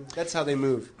kind of thing. That's how they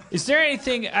move. Is there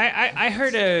anything, I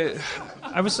heard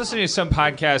I was listening to some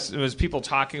podcast, it was people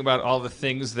talking about all the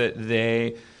things that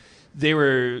they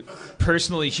were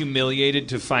personally humiliated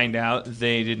to find out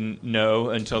they didn't know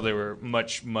until they were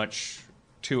much, much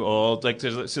too old. Like,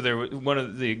 one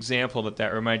of the example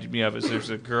that reminded me of is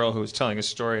there's a girl who was telling a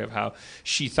story of how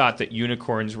she thought that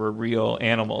unicorns were real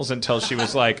animals until she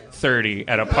was like 30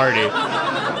 at a party,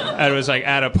 and it was like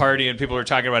at a party and people were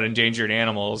talking about endangered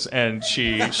animals, and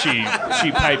she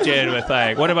piped in with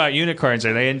like, "What about unicorns?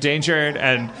 Are they endangered?"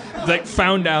 And like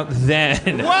found out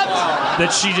then that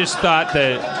she just thought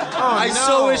that. I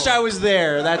so wish I was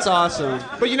there. That's awesome.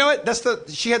 But you know what?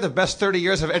 She had the best 30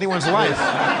 years of anyone's life.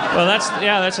 Well, that's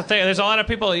the thing. There's a lot of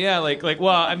people, well,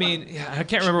 I mean, I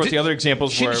can't remember what the other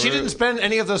examples were. She didn't spend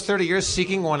any of those 30 years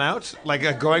seeking one out,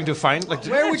 like going to find. Like,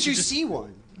 where would you see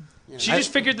one? She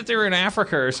just figured that they were in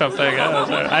Africa or something.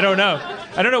 I don't know.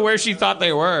 I don't know where she thought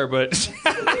they were, but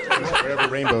wherever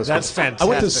rainbows. That's fantastic. I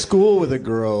went to school with a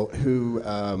girl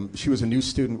who she was a new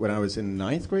student when I was in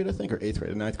 9th grade, I think, or 8th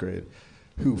grade, 9th grade,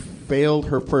 who failed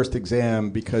her first exam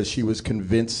because she was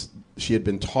convinced she had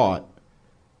been taught,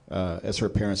 as her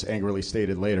parents angrily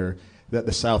stated later, that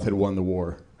the South had won the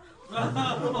war.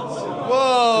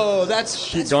 Whoa,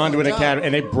 she'd gone to an academy,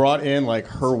 and they brought in like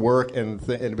her work, and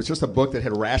it was just a book that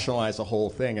had rationalized the whole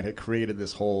thing, and had created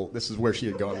this is where she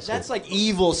had gone to school. That's like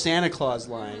evil Santa Claus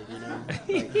line, you know?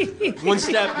 Like, one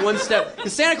step.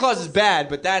 Because Santa Claus is bad,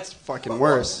 but that's fucking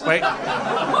worse. Wait,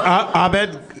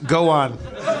 Abed, go on.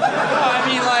 I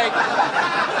mean, like,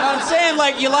 I'm saying,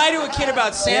 like, you lie to a kid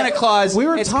about Santa Claus. We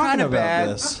were it's talking kinda about bad.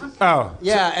 this. Oh,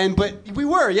 Yeah, but we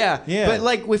were, yeah. Yeah. But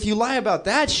like, if you lie about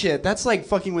that shit, that's like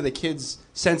fucking with a kid's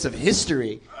sense of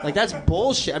history. Like, that's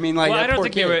bullshit. I mean, like, well, that I don't poor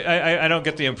think kid. I don't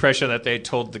get the impression that they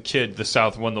told the kid the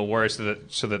South won the war so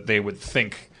that they would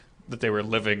think that they were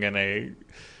living in a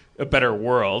better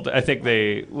world. I think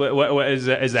they is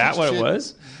that what it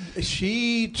was?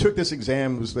 She took this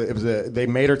exam. They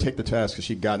made her take the test because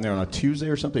she'd gotten there on a Tuesday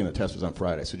or something. The test was on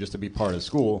Friday, so just to be part of the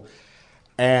school.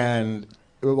 And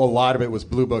a lot of it was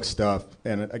blue book stuff.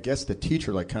 And I guess the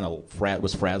teacher was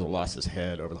frazzled, lost his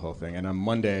head over the whole thing. And on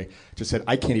Monday, just said,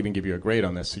 "I can't even give you a grade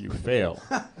on this, so you fail,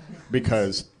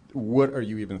 because what are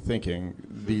you even thinking?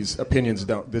 These opinions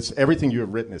everything you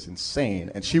have written is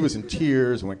insane." And she was in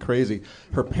tears and went crazy.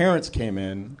 Her parents came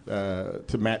in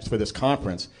to match for this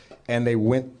conference, and they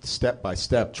went step by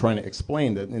step trying to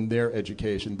explain that in their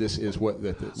education, this is what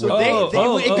it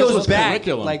goes back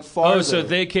curriculum. like farther. Oh, so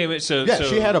they came in. So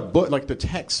she had a book, like the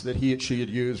text that she had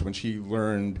used when she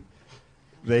learned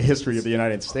the history of the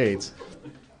United States.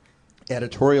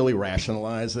 Editorially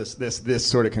rationalize this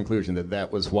sort of conclusion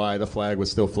that was why the flag was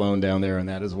still flown down there, and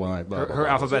that is why. Blah, blah, blah. her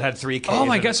alphabet had 3 Ks. Oh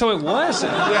my God! So it was.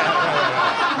 Wait,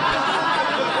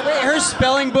 her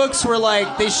spelling books were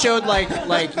like, they showed like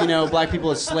black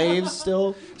people as slaves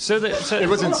still.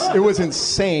 It was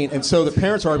insane. And so the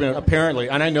parents' argument, apparently,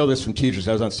 and I know this from teachers,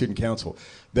 I was on student council,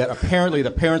 that apparently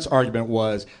the parents' argument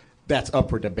was, that's up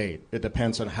for debate. It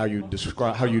depends on how you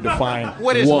define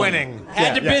what is winning.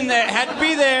 Had to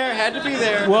be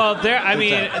there. Well,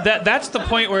 that's the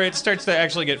point where it starts to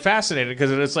actually get fascinating,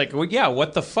 because it's like, well, yeah,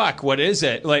 what the fuck? What is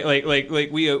it? Like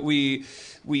we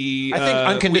I think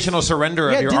unconditional surrender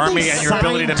of your army and your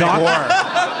ability to make war.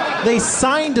 They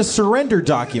signed a surrender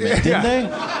document, didn't they?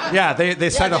 Yeah, they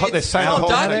signed a whole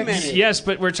document. Yes,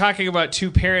 but we're talking about two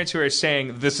parents who are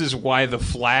saying this is why the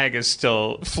flag is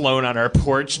still flown on our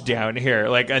porch down here.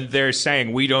 Like, and they're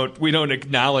saying we don't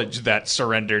acknowledge that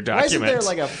surrender document. Why isn't there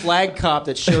like a flag cop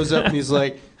that shows up and he's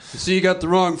like, "See, you got the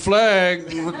wrong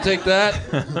flag. You want to take that?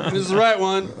 This is the right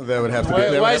one." That would have to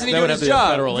be. Why isn't he doing his job?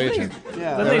 A federal agent.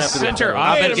 Yeah. Then they sent her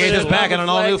off. Abed gave us back on an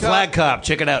all-new FlagCop.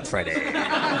 Check it out Friday.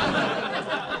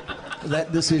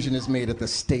 That decision is made at the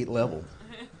state level.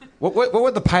 What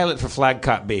would the pilot for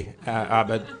FlagCop be,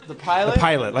 Abed? The pilot? The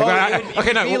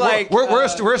pilot.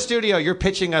 We're a studio. You're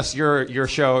pitching us your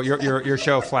show, your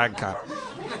show, FlagCop.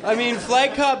 I mean,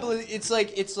 FlagCop. It's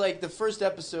like the first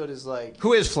episode is like.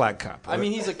 Who is FlagCop? I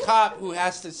mean, he's a cop who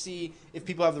has to see if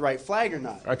people have the right flag or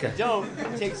not. Okay. If they don't,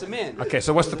 he takes them in. Okay,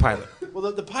 so what's the pilot?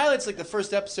 Well, the pilot's like the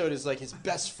first episode is like his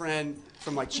best friend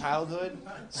from like childhood.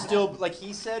 Still, like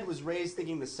he said, was raised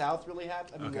thinking the South really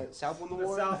happened. I mean, the South won the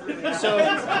war. So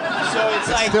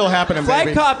it's like still happening,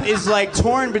 baby. FlagCop is like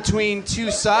torn between two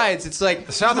sides. It's like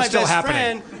the South he's is my still best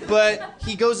happening, friend, but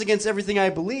he goes against everything I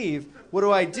believe. What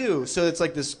do I do? So it's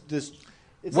like this.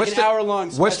 It's like an hour-long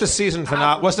special. What's the season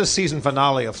finale? What's the season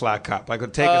finale of FlagCop? Like,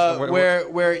 take us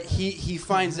where he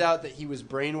finds out that he was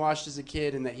brainwashed as a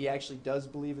kid and that he actually does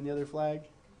believe in the other flag.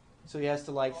 So he has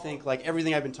to like think like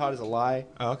everything I've been taught is a lie.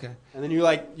 Oh, okay. And then you're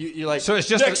like so it's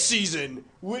just next season.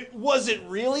 Was it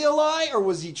really a lie or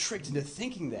was he tricked into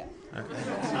thinking that?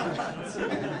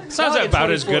 Sounds about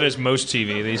as good as most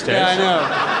TV these days. Yeah, I know.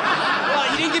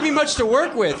 Well, he didn't give me much to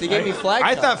work with. He gave me Flag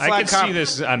Cop. I thought I Flag could Cop. see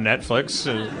this on Netflix.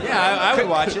 Yeah, I would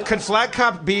watch it. Could Flag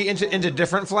Cop be into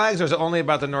different flags, or is it only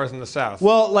about the North and the South?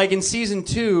 Well, like in season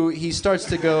 2, he starts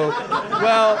to go,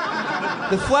 well,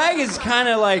 the flag is kind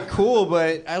of like cool,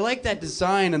 but I like that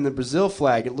design on the Brazil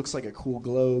flag. It looks like a cool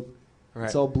globe. Right.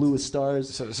 It's all blue with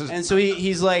stars. So And so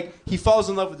he's like, he falls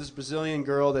in love with this Brazilian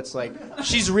girl that's like,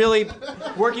 she's really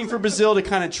working for Brazil to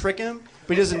kind of trick him,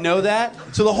 but he doesn't know that.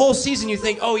 So the whole season you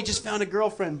think, oh, he just found a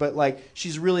girlfriend, but like,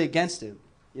 she's really against him,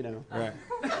 you know? Right.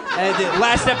 And the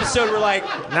last episode, we're like,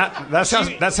 That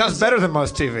sounds better than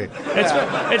most TV.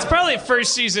 It's probably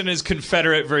first season is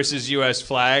Confederate versus U.S.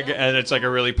 flag, and it's like a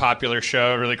really popular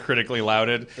show, really critically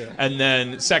lauded. Yeah. And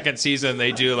then second season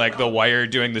they do like The Wire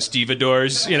doing the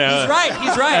stevedores, you know. He's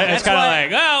right. It's kind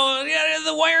of like, oh, yeah,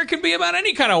 The Wire can be about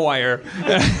any kind of wire.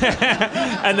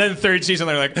 And then third season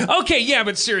they're like, okay, yeah,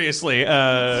 but seriously,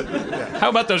 how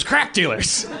about those crack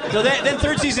dealers? So then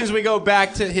third season is we go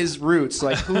back to his roots,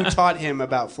 like who taught him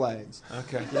about flags.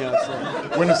 Okay. You know,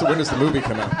 so. When does the movie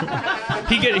come out?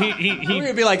 We're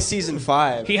gonna be like season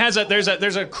 5. He has there's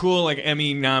a cool like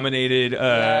Emmy nominated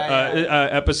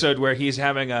episode where he's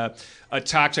having a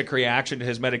toxic reaction to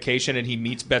his medication and he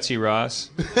meets Betsy Ross.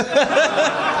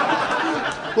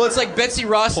 Well, it's like Betsy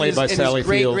Ross and his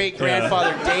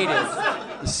great-great-grandfather dated.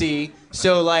 You see?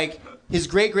 So like his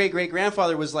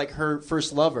great-great-great-grandfather was like her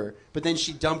first lover, but then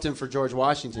she dumped him for George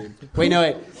Washington. Wait.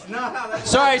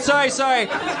 Sorry.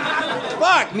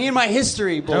 Fuck, me and my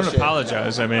history bullshit. Don't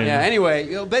apologize. I mean, yeah.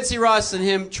 Anyway, Betsy Ross and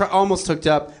him almost hooked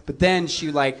up, but then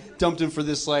she like dumped him for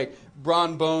this like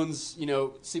Braun Bones,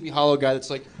 Sleepy Hollow guy that's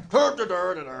like,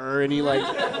 and he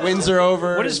like wins her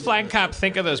over. What does Flag Cop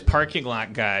think of those parking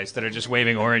lot guys that are just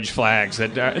waving orange flags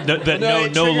that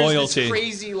no loyalty? This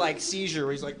crazy like seizure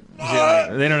where he's like,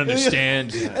 they don't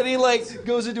understand. And he like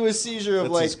goes into a seizure of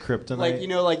That's like his kryptonite.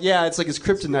 like it's like his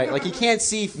kryptonite. Like he can't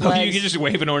see No, flags. you can just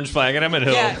wave an orange flag at him and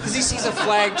he'll. Yeah, because he sees a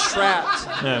flag trapped.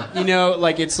 Yeah.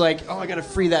 Like it's like, oh, I gotta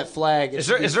free that flag. Is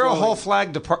there a whole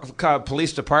flag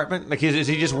police department? Like, is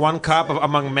he just one cop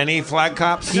among many flag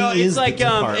cops? No, He it's is the like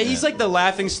department. he's like the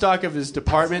laughing stock of his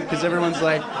department because everyone's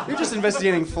like, "You're just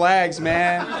investigating flags,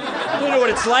 man. You don't know what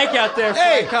it's like out there,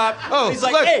 flag cop." Oh, he's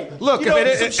like, look, "Hey, look,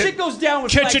 some shit goes down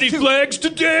with Catch flags any too." flags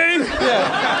today?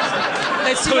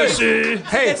 That scene, Pussy.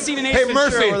 that scene in Ace Ventura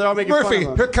Murphy, where they're all making fun of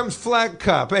him. here comes Flag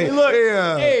Cop. Hey, Look,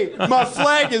 hey, my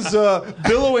flag is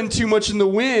billowing too much in the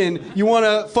wind. You want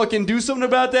to fucking do something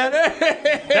about that?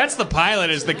 That's the pilot.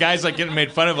 Is the guy's like getting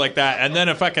made fun of like that, and then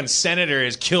a fucking senator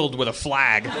is killed with a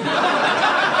flag.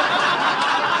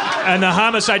 And the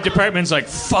homicide department's like,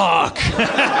 fuck. we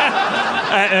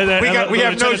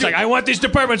have no. Like, I want these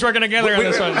departments working together on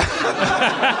this one.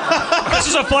 This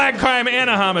is a flag crime and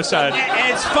a homicide.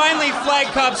 And it's finally Flag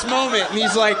Cop's moment, and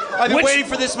he's like, "I've been waiting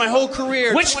for this my whole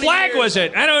career." Which 20 flag years. was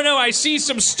it? I don't know. I see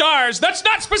some stars. That's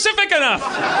not specific enough.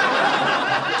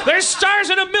 There's stars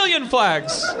in a million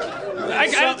flags.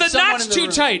 The knot's too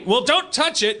tight. Well, don't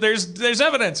touch it. There's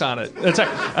evidence on it.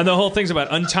 And the whole thing's about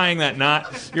untying that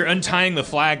knot. You're untying the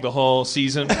flag the whole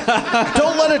season.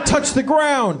 Don't let it touch the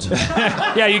ground.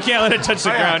 Yeah, you can't let it touch the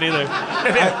ground either.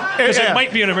 Because it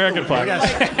might be an American flag.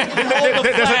 Hold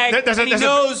the flag, and he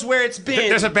knows where it's been.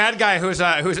 There's a bad guy who lives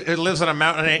on a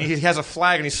mountain, and he has a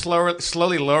flag, and he's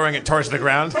slowly lowering it towards the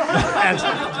ground. And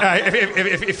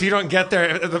if you don't get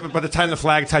there, by the time the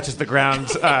flag touches the ground,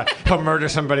 he'll murder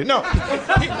somebody. No,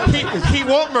 he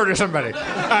won't murder somebody.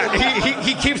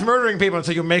 He keeps murdering people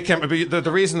until you make him.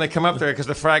 The reason they come up there because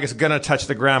the flag is gonna touch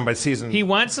the ground by season. He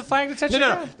wants the flag to touch the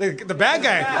ground? No. The bad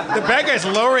guy's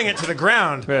lowering it to the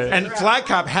ground, right. And Flag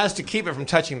Cop has to keep it from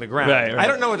touching the ground. Right. I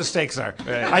don't know what the stakes are.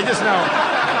 Right. I just know.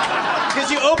 Because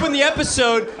you open the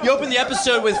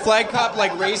episode with Flag Cop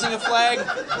like raising a flag,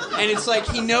 and it's like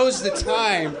he knows the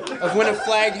time of when a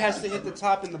flag has to hit the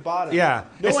top and the bottom. Yeah.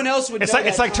 No one else would. It's know like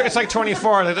that it's like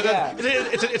 24. Yeah.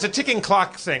 It's a ticking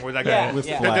clock thing with that guy. Yeah, with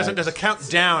yeah. flags. There's a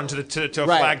countdown to a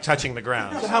Right. flag touching the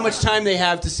ground. So how much time they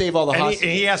have to save all the And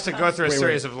hostages? he has to go through a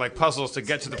series of like puzzles to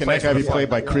get to the Can place. that guy where be the flag- played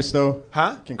by Christo?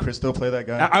 Huh? Can Christo play that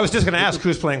guy? I was just going to ask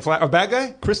who's playing Flag. A bad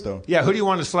guy? Christo. Yeah. Who do you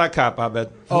want as Flag Cop, Abed?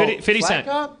 50 Flag Cent.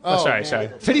 Cop? Oh, sorry, man. sorry.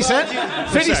 50 Cent?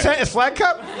 50 Cent is Flag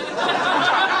Cop?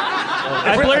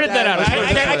 I blurted that out.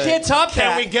 I can't top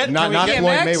Can that. we get? Not can we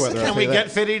Floyd get, Mayweather. I'll Can say we that.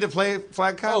 get Fitty to play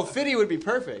Flag Cop? Oh, Fitty would be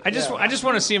perfect. I just Yeah.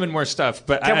 want to see him in more stuff,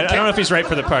 but I don't know if he's right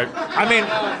for the part. I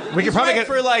mean, we could probably Right get.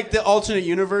 for like the alternate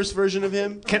universe version of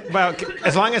him.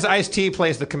 As long as Ice-T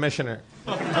plays the commissioner.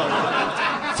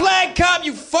 Flag Cop,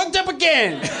 you fucked up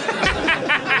again.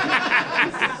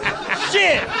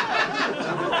 Shit.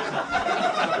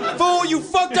 fool. You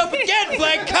fucked up again,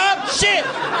 FlagCop. Shit.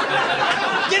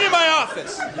 Get in my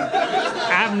office.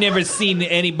 I've never seen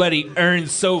anybody earn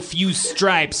so few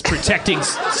stripes protecting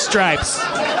stripes.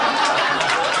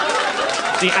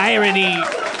 The irony.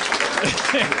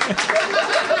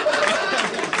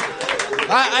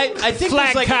 I think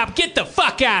Flag like cop, get the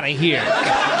fuck out of here.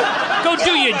 Go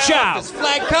do your job.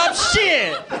 FlagCop,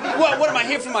 shit. What am I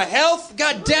here for my health?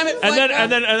 God damn it, FlagCop.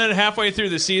 And then halfway through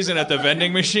the season at the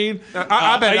vending machine,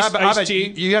 I bet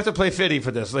Ice-T. you have to play Fiddy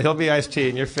for this. He'll be Ice-T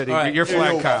and you're Fiddy. Right. You're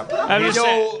FlagCop. I'm just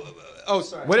saying, Oh,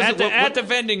 sorry. What is at it? the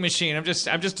vending machine, I'm just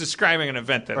describing an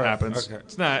event that happens. okay.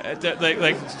 It's not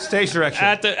like Stage direction.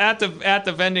 at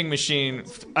the vending machine.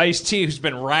 Ice-T, who's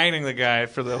been riding the guy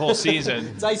for the whole season.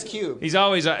 It's Ice Cube. He's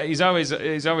always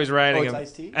riding him.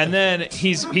 Ice-T? And then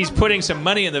he's putting some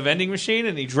money in the vending machine,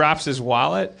 and he drops his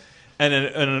wallet, and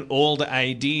an old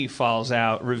ID falls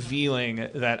out, revealing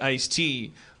that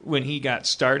Ice-T, when he got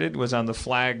started, was on the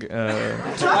flag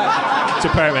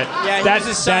department. Yeah, he was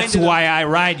assigned that's to the- why I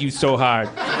ride you so hard.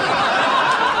 Because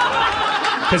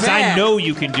I Man. know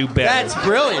you can do better. That's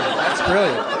brilliant.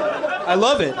 I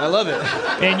love it.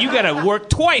 And you gotta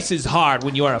work twice as hard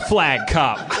when you're a flag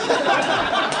cop.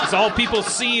 Because all people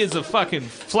see is a fucking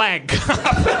flag cop.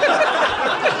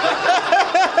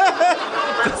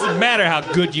 Doesn't matter how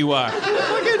good you are.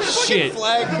 Shit.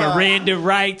 flag cop. Miranda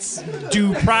rights,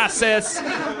 due process,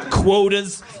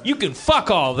 quotas. You can fuck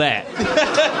all that.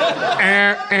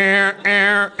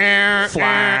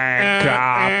 Flag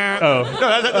cop.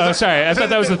 Oh, sorry. I thought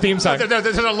that was the theme song.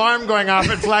 There's an alarm going off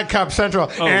at FlagCop Central.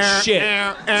 Oh, shit.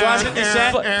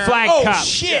 Flag Oh, cop.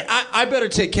 shit. I better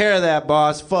take care of that,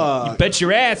 boss. Fuck. Bet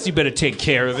your ass you better take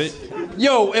care of it.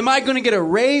 Yo, am I going to get a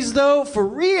raise, though? For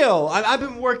real? I've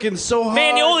been working so hard.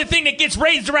 Man, the only thing that gets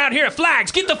raised around here are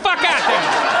flags. Get the fuck out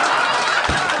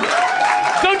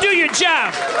there. Go do your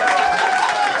job.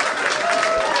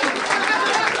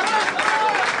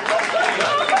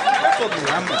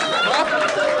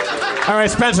 All right,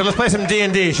 Spencer, let's play some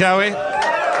D&D, shall we?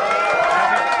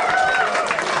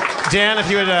 Dan, if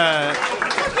you would...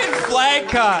 Flag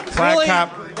Cop. Flag Really?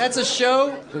 Cop. That's a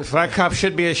show? FlagCop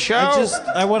should be a show.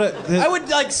 I want to. I would,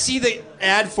 like, see the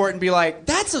ad for it and be like,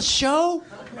 that's a show?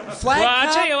 Flag Well, Cop?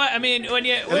 I'll tell you what. I mean, when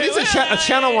you... It's a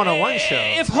Channel 101 show.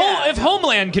 If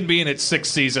Homeland can be in its 6th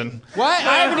season... What?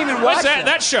 I haven't even What's watched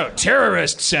that show?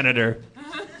 Terrorist Senator.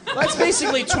 That's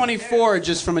basically 24,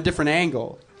 just from a different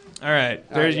angle. All right.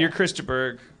 There's yeah. You're Krista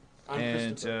Berg. I'm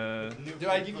And... Do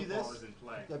I give you this?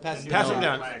 Do I pass Pass them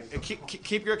down.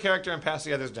 Keep your character and pass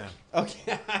the others down.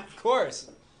 Okay, of course.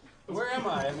 Where am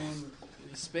I? I mean,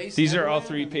 space. these are all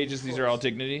everywhere? 3 pages. These are all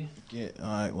dignity.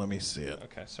 Let me see it.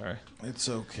 Okay, sorry. It's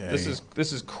okay. This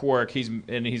is Quark. He's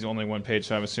only 1 page,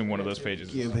 so I assume one of those pages.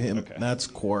 Give him. Okay. That's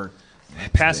Quark.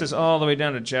 Pass this all the way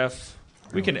down to Jeff.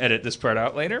 We can edit this part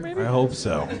out later, maybe. I hope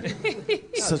so.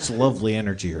 Such lovely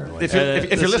energy early. If you're, if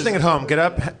this you're listening is- at home, get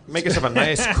up, make yourself a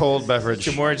nice cold beverage.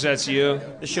 Demorge, that's you.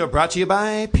 This show brought to you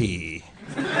by P.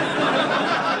 Who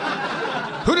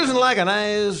doesn't like a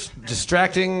nice,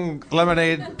 distracting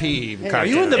lemonade pea cocktail? Are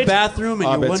you in the bathroom and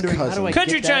you're Abed's wondering how cousin. do I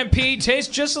Country get that? time pee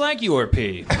tastes just like your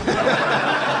pee. Ever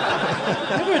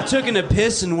taken a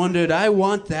piss and wondered, I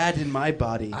want that in my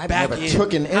body? I've Back never in.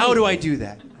 taken How do I anything. do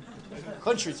that?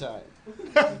 Country time.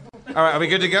 All right, are we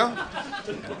good to go? I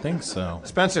think so.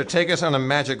 Spencer, take us on a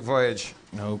magic voyage.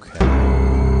 Okay.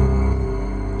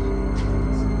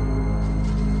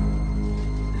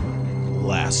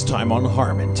 Last time on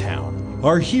Harmontown,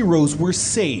 our heroes were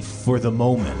safe for the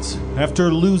moment.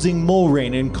 After losing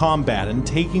Mulrain in combat and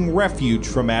taking refuge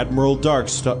from Admiral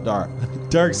Darkstar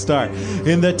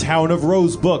in the town of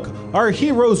Rosebook, our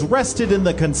heroes rested in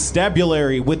the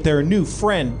constabulary with their new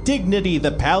friend, Dignity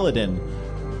the Paladin.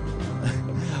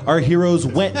 Our heroes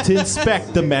went to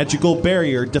inspect the magical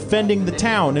barrier defending the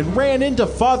town and ran into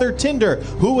Father Tinder,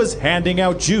 who was handing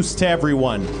out juice to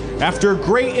everyone. After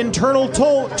great internal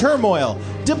turmoil,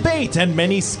 debate, and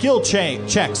many skill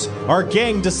checks, our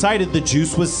gang decided the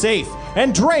juice was safe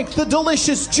and drank the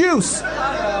delicious juice.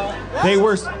 They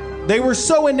were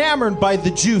so enamored by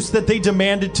the juice that they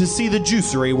demanded to see the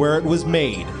juicery where it was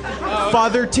made.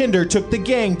 Father Tinder took the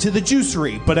gang to the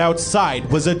juicery, but outside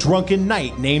was a drunken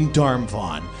knight named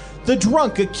Darmvon. The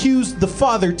drunk accused the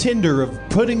Father Tinder of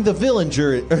putting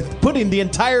the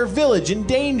entire village in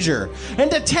danger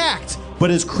and attacked.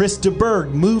 But as Chris de Berg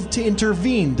moved to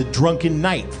intervene, the drunken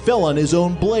knight fell on his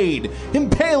own blade,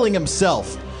 impaling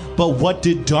himself. But what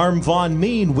did Darmvon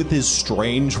mean with his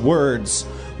strange words?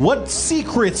 What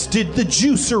secrets did the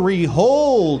juicery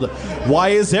hold? Why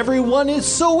is everyone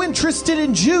so interested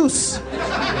in juice?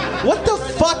 What the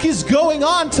fuck is going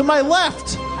on to my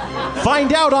left?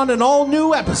 Find out on an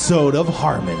all-new episode of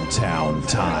Harmontown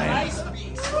Time.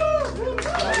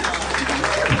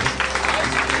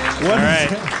 All right.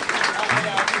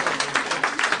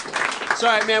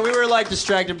 Sorry, man. We were like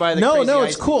distracted by the crazy No,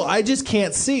 it's ice cool. I just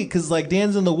can't see because like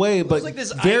Dan's in the way, but like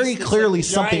this very ice that's, clearly like,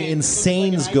 something giant.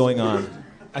 insane is It looks like an going ice on.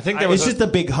 I think there was It's just a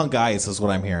big hunk of ice, is what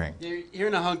I'm hearing. You're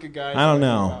hearing a hunk of guys. I don't talking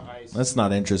know. about ice. That's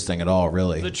not interesting at all,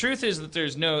 really. The truth is that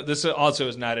there's no. This also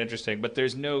is not interesting, but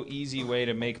there's no easy way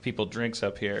to make people drinks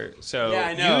up here. So Yeah,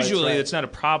 I know, that's usually right. it's not a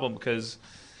problem because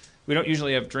we don't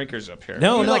usually have drinkers up here.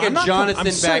 No, You're no, like a I'm not Jonathan I'm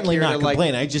back certainly here not to, like,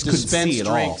 complaining. I just couldn't dispense see it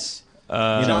drinks.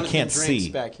 all. Jonathan Can't drinks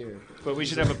see. back here. But we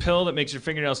should have a pill that makes your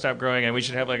fingernails stop growing, and we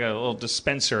should have like a little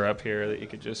dispenser up here that you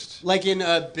could just. Like in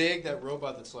Big, that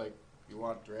robot that's like, you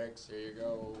want drinks? Here you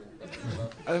go.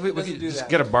 I think we Doesn't could do just that.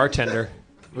 get a bartender.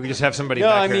 We could just have somebody No,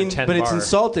 back I here mean, at 10 but it's bar.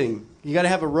 insulting. You got to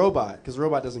have a robot because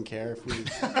robot doesn't care if we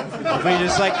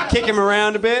just like kick him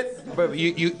around a bit. But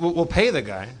we'll pay the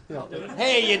guy.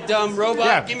 Hey, you dumb robot!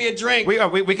 Yeah. Give me a drink. We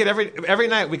could every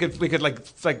night we could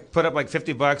like put up like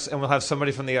 $50 and we'll have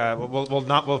somebody from the we'll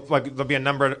there'll be a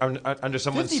number under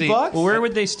someone's seat. $50? Well, where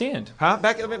would they stand? Huh?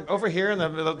 Back over here in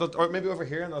or maybe over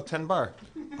here in the 10 bar.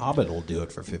 Abed will do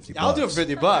it for $50. I'll do it for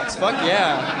 $50. Fuck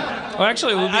yeah! Well,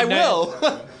 actually, it would be I nice-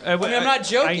 will. I mean, I'm not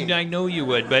joking. I know you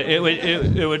would, but it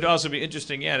would also be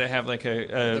interesting, to have like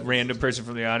a random person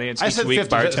from the audience I each said week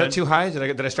 50. Is that bartend. too high?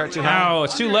 Did I start too high? No,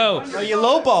 it's too low. Oh, you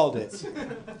lowballed it.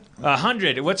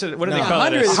 100. What do they call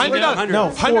 100 it? is $100. No,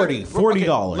 $40.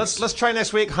 Okay, let's try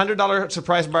next week. $100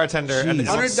 surprise bartender. And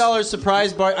 $100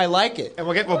 surprise bar. I like it. And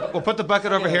we'll put the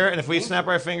bucket over here, and if we snap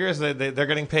our fingers, they're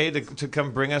getting paid to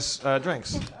come bring us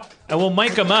drinks. And we'll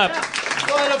mic them up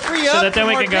Well, it'll free so up that then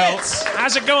we more can go, bits.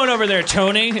 how's it going over there,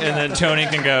 Tony? And then Tony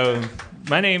can go,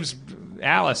 my name's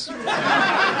Alice.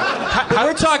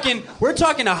 We're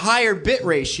talking a higher bit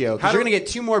ratio because you're gonna get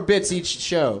 2 more bits each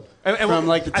show. And From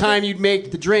like the time you'd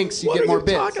make the drinks, you get more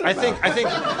bits. I think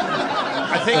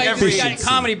Like, every we got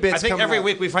comedy bits. I think coming every up.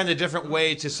 week we find a different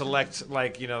way to select,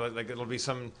 like it'll be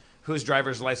some whose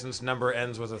driver's license number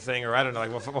ends with a thing, or I don't know.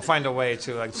 Like we'll find a way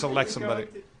to like select somebody.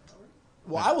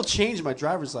 Well, I will change my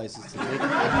driver's license to make it.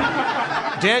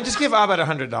 Dan, just give Abed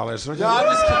 $100. No,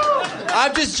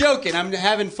 I'm just joking. I'm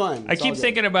having fun. I It's all keep good.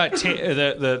 thinking about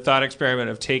the thought experiment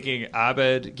of taking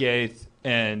Abed, Gaith,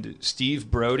 and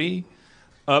Steve Brody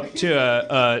up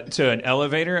to an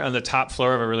elevator on the top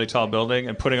floor of a really tall building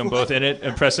and putting them both in it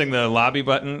and pressing the lobby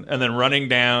button and then running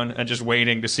down and just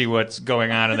waiting to see what's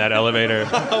going on in that elevator.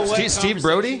 Steve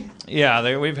Brody?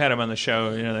 Yeah, we've had him on the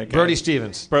show. That guy. Brody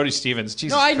Stevens. Brody Stevens.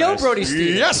 Jesus No, I know Christ. Brody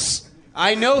Stevens. Yes.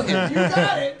 I know him. You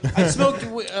got it. I smoked.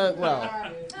 Well,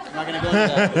 I'm not gonna go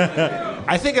into that.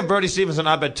 I think if Brody Stevens and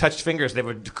Abed touched fingers, they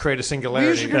would create a We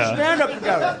singularity. used to do stand up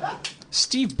together.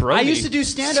 Steve Brody. I used to do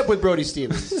stand up with Brody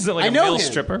Stevens. Is it like I a know male him.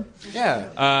 stripper? Yeah,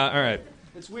 All right.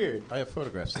 it's weird. I have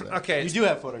photographs of that. Okay. You do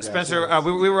have photographs. Spencer,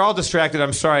 we were all distracted.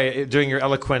 I'm sorry, doing your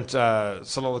eloquent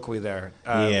soliloquy there.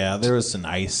 Yeah, there was an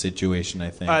ice situation,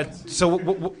 I think. So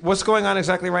what's going on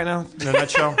exactly right now, in a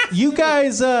nutshell? You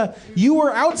guys, you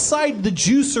were outside the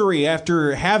juicery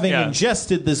after having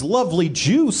ingested this lovely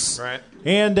juice. Right.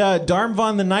 And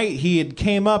Darmvon the Knight, he had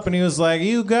came up and he was like,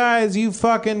 you guys, you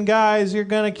fucking guys, you're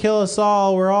going to kill us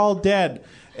all. We're all dead.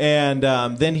 And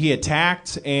then he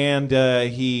attacked and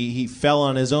he fell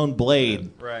on his own blade.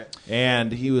 Right.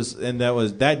 And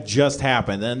that just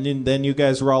happened. And then you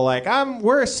guys were all like,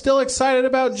 we're still excited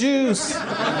about juice.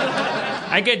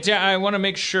 I want to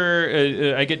make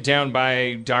sure I get down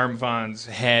by Darmvon's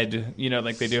head,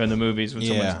 like they do in the movies when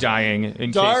someone's dying,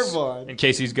 in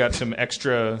case he's got some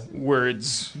extra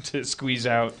words to squeeze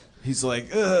out. He's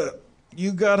like,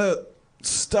 you gotta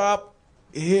stop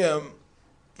him.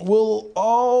 We'll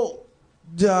all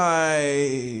die.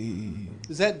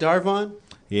 Is that Darvon?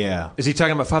 Yeah. Is he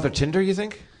talking about Father Tinder, you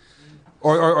think?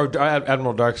 Or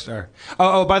Admiral Darkstar?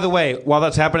 Oh, by the way, while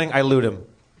that's happening, I loot him.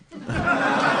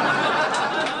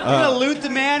 You're gonna loot the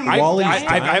man? Wally's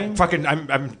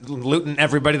I'm looting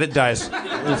everybody that dies.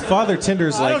 Well, Father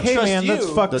Tinder's I like, don't hey trust man, you. that's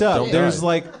fucked Don't up. die. There's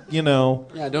like, Yeah,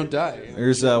 don't die.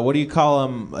 there's what do you call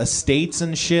them? Estates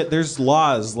and shit. There's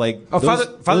laws like. Oh,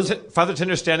 those- Father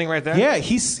Tinder's standing right there? Yeah,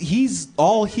 he's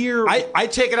all here. I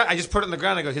take it out, I just put it on the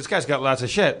ground and I go, this guy's got lots of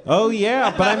shit. Oh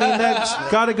yeah, but I mean that's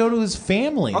got to go to his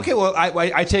family. Okay, well,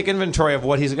 I take inventory of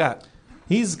what he's got.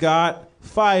 He's got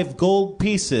 5 gold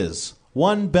pieces,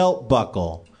 1 belt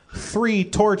buckle, 3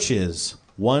 torches,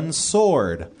 1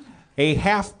 sword, a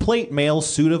half plate mail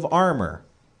suit of armor.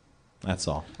 That's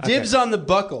all. Dibs on the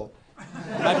buckle.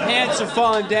 My pants are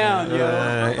falling down, yo.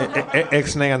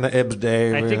 Ixnay on the Ibs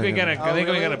day. I think we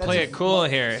gotta play it cool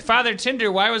here. Father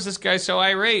Tinder, why was this guy so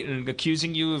irate and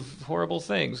accusing you of horrible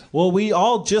things? Well, we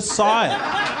all just saw it.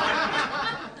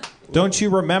 Don't you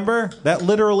remember? That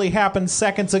literally happened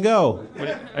seconds ago.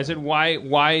 I said,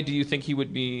 why do you think he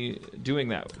would be doing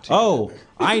that to you? Oh,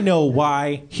 I know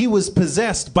why. He was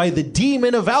possessed by the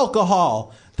demon of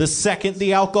alcohol. The second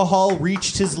the alcohol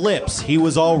reached his lips, he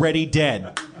was already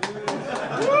dead.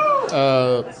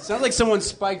 Sounds like someone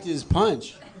spiked his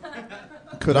punch.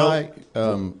 Could I,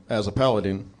 as a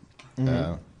paladin,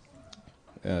 named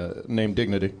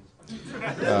Dignity,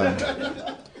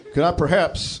 could I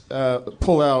perhaps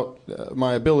pull out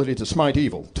my ability to smite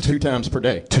evil 2 times per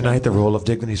day? Tonight, the role of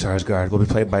Dignity Sarsgaard will be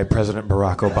played by President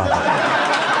Barack Obama.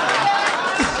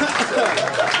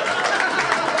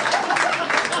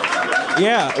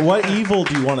 Yeah, what evil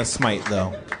do you want to smite,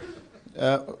 though?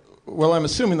 Well, I'm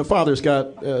assuming the father's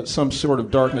got some sort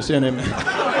of darkness in him.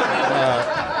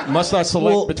 Must I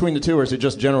select between the two, or is it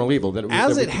just general evil?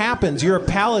 As it happens, you're a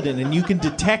paladin, and you can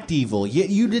detect evil. Yet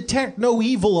you detect no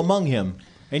evil among him.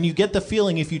 And you get the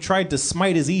feeling if you tried to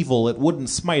smite his evil, it wouldn't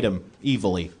smite him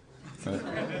evilly.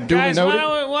 Guys,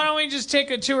 why don't we just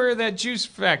take a tour of that juice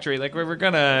factory? Like, we're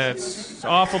gonna... It's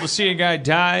awful to see a guy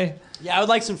die. Yeah, I would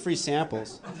like some free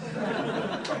samples.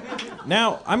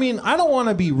 Now, I mean, I don't want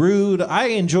to be rude. I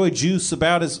enjoy juice a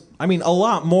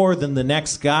lot more than the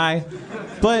next guy.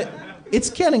 But it's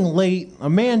getting late. A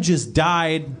man just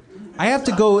died. I have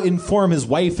to go inform his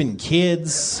wife and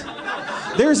kids.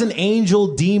 There's an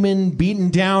angel demon beating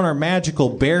down our magical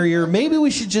barrier. Maybe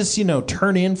we should just,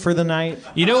 turn in for the night.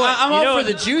 You know what? I'm up for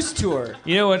the juice tour.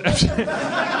 You know what?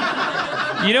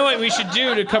 You know what we should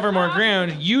do to cover more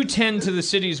ground? You tend to the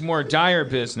city's more dire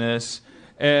business,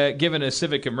 given a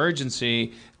civic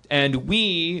emergency, and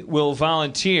we will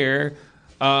volunteer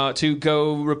to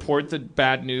go report the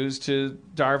bad news to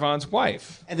Darvon's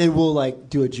wife. And then we'll,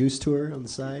 do a juice tour on the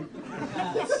side?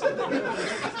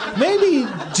 Maybe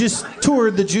just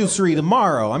tour the juicery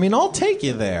tomorrow. I mean, I'll take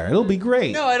you there. It'll be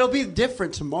great. No, it'll be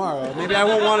different tomorrow. Maybe I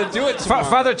won't want to do it tomorrow.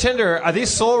 Father Tinder, are these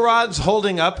soul rods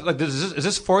holding up? Like, is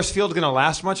this force field going to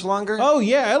last much longer? Oh,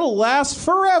 yeah, it'll last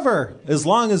forever. As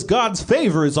long as God's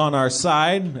favor is on our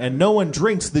side and no one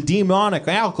drinks the demonic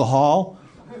alcohol.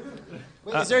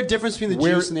 Wait, is there a difference between the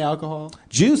juice and the alcohol?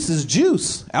 Juice is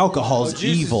juice. Alcohol's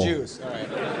juice evil. Is juice. All right.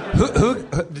 Who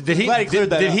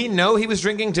did he know he was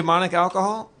drinking demonic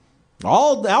alcohol?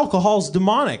 All alcohol's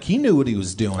demonic. He knew what he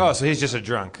was doing. Oh, so he's just a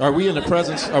drunk. Are we in the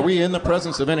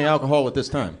presence of any alcohol at this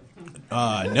time?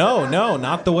 No,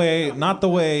 not the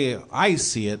way I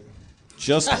see it.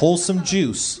 Just wholesome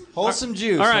juice. Wholesome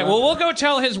juice. All right, well, we'll go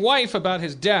tell his wife about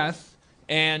his death,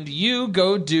 and you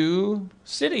go do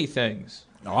city things.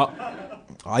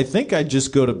 I think I'd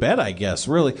just go to bed, I guess,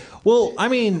 really. Well, I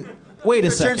mean, wait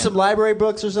a second. Return some library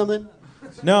books or something?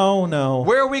 No.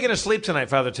 Where are we going to sleep tonight,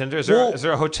 Father Tinder? Is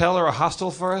there a hotel or a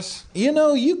hostel for us?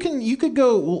 You could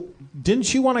go. Well,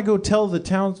 didn't you want to go tell the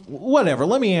town? Whatever.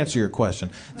 Let me answer your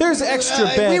question. There's extra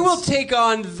beds. We will take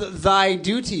on thy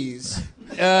duties.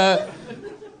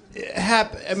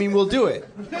 We'll do it,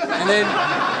 and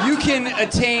then you can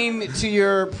attain to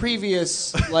your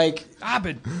previous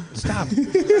Abed, stop.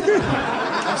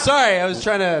 I'm sorry. I was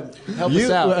trying to help us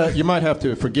out. You might have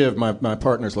to forgive my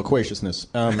partner's loquaciousness.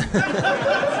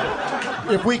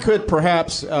 If we could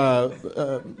perhaps find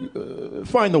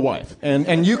the wife,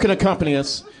 and you can accompany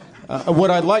us.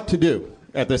 What I'd like to do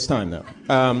at this time, though,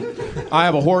 I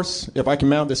have a horse. If I can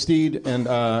mount the steed, and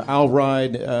I'll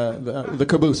ride the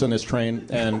caboose on this train,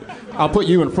 and I'll put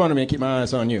you in front of me and keep my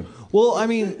eyes on you. Well, I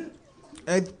mean,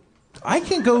 I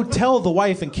can go tell the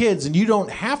wife and kids, and you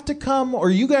don't have to come, or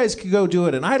you guys could go do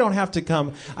it, and I don't have to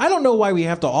come. I don't know why we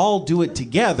have to all do it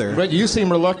together. But you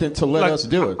seem reluctant to let us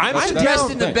do it. I'm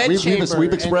dressed in the bedchamber.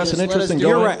 We've expressed an interest in going.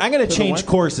 You're right. I'm going to change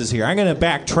courses here. I'm going to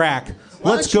backtrack.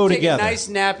 Let's go together. Take a nice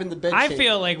nap in the bedchamber. I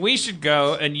feel like we should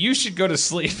go, and you should go to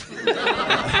sleep.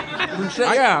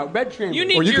 Yeah, bedchamber. You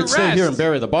need Or you your could rest. stay here and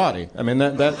bury the body. I mean,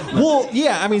 that. Well,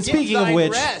 yeah, I mean, speaking of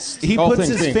which, rest. he All puts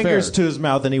things his being fingers fair. to his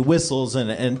mouth and he whistles,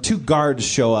 and 2 guards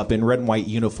show up in red and white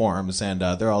uniforms, and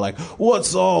they're all like,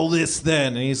 "What's all this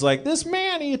then?" And he's like, "This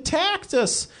man, he attacked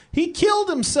us. He killed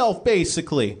himself,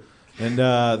 basically." And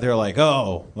they're like,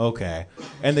 "Oh, okay."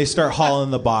 And they start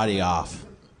hauling the body off.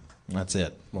 That's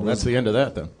it. Well, that's the end of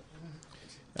that, then.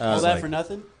 All that for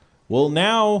nothing? Well,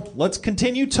 now let's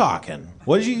continue talking.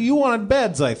 What did you wanted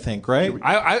beds, I think, right?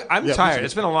 I'm Yeah, tired. let's-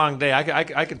 It's been a long day. I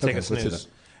can take a let's do snooze.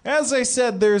 As I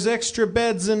said, there's extra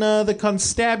beds in the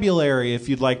constabulary if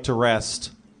you'd like to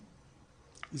rest.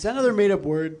 Is that another made-up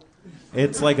word?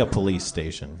 It's like a police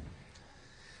station.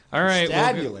 All right,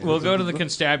 Constabulary. we'll go to the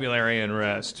constabulary and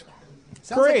rest.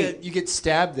 Sounds Great. like you get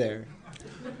stabbed there.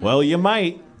 Well, you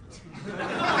might.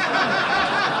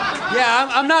 Yeah,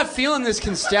 I'm not feeling this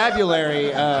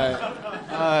constabulary,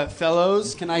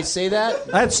 fellows. Can I say that?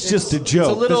 That's just a joke.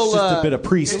 It's a little, That's just a bit of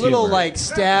priest a little humor. like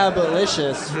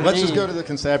stab-alicious. for Let's me. just go to the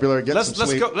constabulary, get some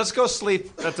sleep. Let's go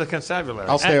sleep at the constabulary.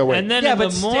 I'll stay awake. And then Yeah, in but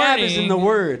the stab morning, is in the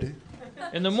word.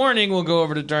 in the morning, we'll go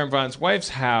over to Darnbon's wife's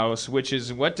house, which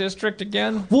is what district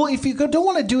again? Well, if you don't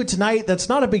want to do it tonight, that's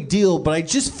not a big deal, but I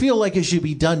just feel like it should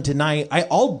be done tonight.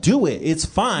 I'll do it. It's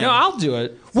fine. No, I'll do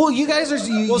it. Well, you guys are...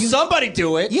 Well, somebody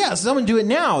do it. Yeah, someone do it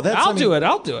now. I'll do it.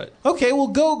 I'll do it. Okay, well,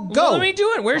 go. Well, let me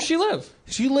do it. Where does she live?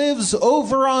 She lives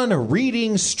over on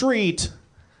Reading Street.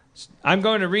 I'm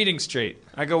going to Reading Street.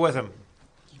 I go with him.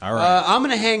 All right. I'm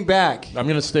going to hang back. I'm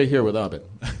going to stay here with Abed.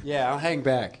 Yeah, I'll hang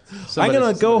back. I'm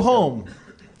going to go home.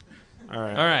 All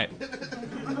right.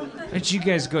 Why don't you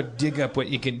guys go dig up what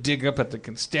you can dig up at the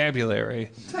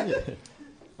constabulary?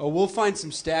 Oh, we'll find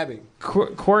some stabbing.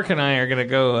 Quark and I are going to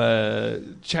go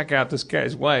check out this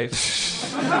guy's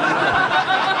wife.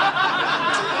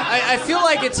 I feel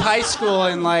like it's high school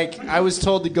and like I was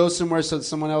told to go somewhere so that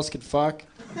someone else could fuck.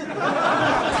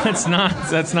 That's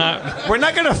not. We're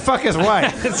not gonna fuck his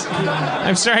wife.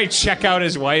 I'm sorry. Check out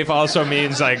his wife also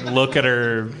means like look at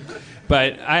her.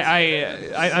 But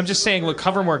I'm just saying, look,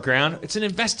 cover more ground. It's an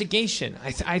investigation.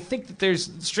 I think that there's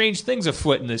strange things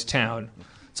afoot in this town.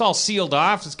 It's all sealed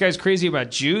off. This guy's crazy about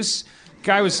juice.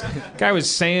 Guy was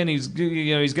saying he's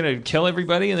gonna kill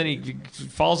everybody, and then he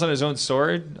falls on his own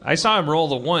sword. I saw him roll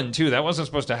the 1 too. That wasn't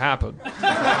supposed to happen.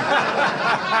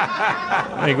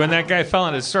 Like when that guy fell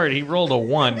on his sword, he rolled a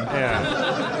 1.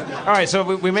 Yeah. All right,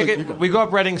 so we make it. We go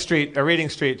up Reading Street to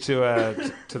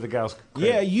the gal's crib.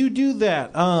 Yeah, you do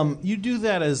that. You do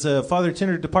that as Father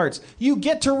Tinder departs. You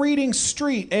get to Reading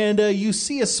Street, and you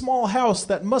see a small house.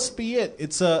 That must be it.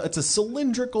 It's a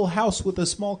cylindrical house with a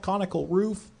small conical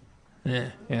roof. Yeah.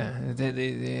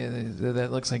 That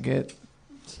looks like it.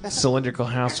 Cylindrical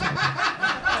house,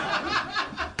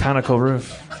 conical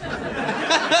roof.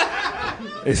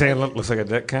 Are you saying it looks like a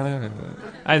dick, kind of?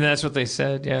 And that's what they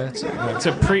said. Yeah, it's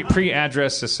a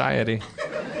pre-address society.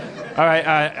 All right,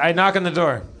 I knock on the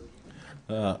door.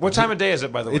 What time of day is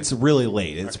it, by the way? It's really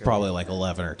late. It's probably like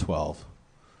 11 or 12.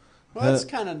 Well, that's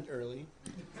kind of early.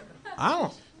 I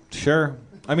don't. Sure.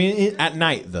 I mean, at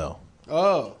night though.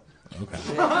 Oh. Okay.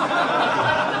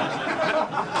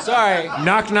 Sorry.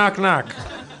 Knock, knock, knock.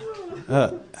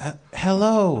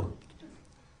 Hello.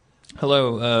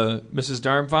 Hello, Mrs.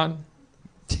 Darmfon?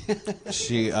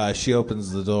 She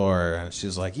opens the door and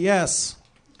she's like, "Yes."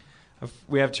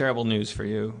 We have terrible news for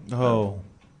you. Oh.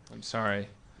 I'm sorry.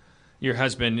 Your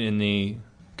husband, in the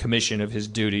commission of his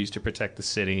duties to protect the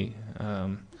city,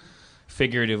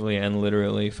 figuratively and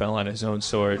literally fell on his own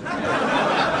sword.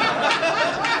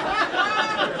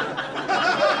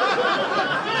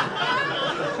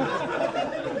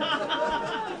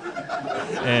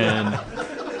 And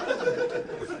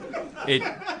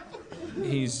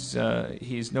he's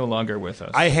no longer with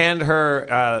us. I hand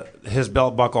her his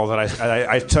belt buckle that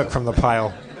I took from the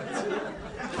pile.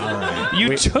 All right.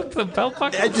 You took the belt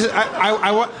buckle?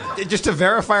 I want just to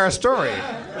verify our story.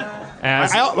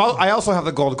 I also have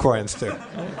the gold coins too.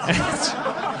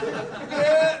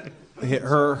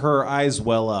 Her eyes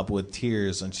well up with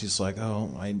tears, and she's like,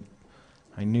 "Oh,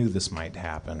 I knew this might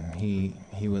happen. He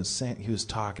was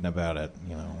talking about it,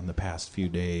 in the past few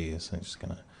days. I'm just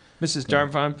gonna." Mrs.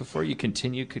 Darmfon, before you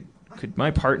continue, could my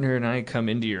partner and I come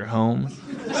into your home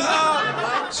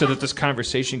so that this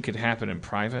conversation could happen in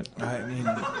private? I mean,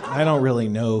 I don't really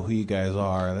know who you guys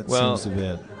are. That seems a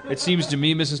bit. It seems to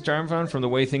me, Mrs. Darmfon, from the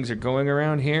way things are going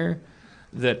around here,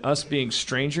 that us being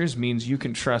strangers means you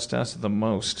can trust us the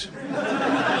most.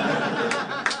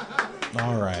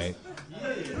 All right.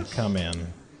 Come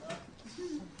in.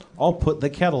 I'll put the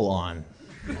kettle on.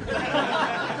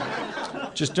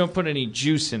 Just don't put any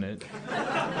juice in it.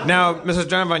 Now, Mrs.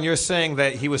 Darnbon, you're saying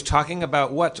that he was talking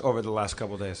about what over the last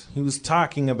couple of days? He was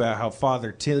talking about how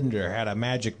Father Tinder had a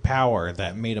magic power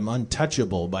that made him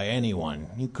untouchable by anyone.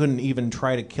 You couldn't even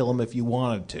try to kill him if you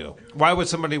wanted to. Why would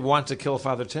somebody want to kill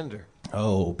Father Tinder?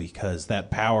 Oh, because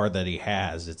that power that he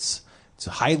has, it's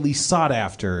highly sought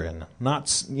after and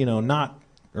not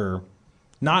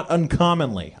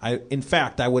uncommonly. In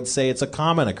fact, I would say it's a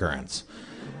common occurrence.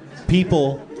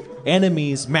 People,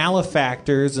 enemies,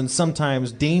 malefactors, and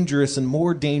sometimes dangerous and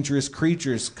more dangerous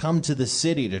creatures come to the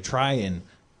city to try and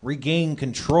regain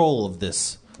control of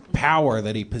this power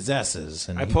that he possesses.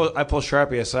 And I pull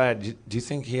Sharpie aside. Do you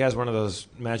think he has one of those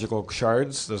magical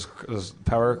shards, those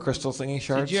power crystal thingy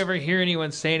shards? Did you ever hear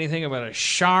anyone say anything about a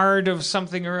shard of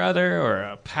something or other, or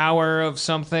a power of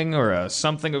something, or a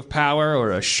something of power,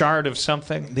 or a shard of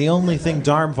something? The only thing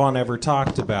Darmvon ever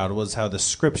talked about was how the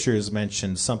scriptures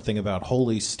mentioned something about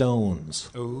holy stones.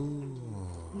 Ooh.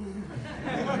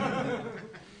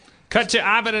 Cut to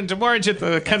Abed and Demorge at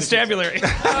the constabulary.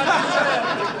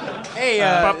 Hey,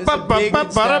 I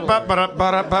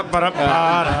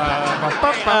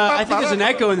think there's an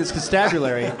echo in this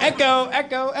constabulary. Echo,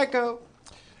 echo, echo.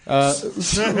 What?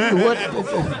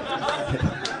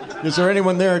 Is there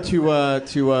anyone there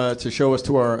to show us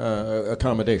to our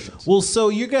accommodations? Well, so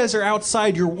you guys are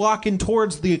outside, you're walking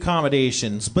towards the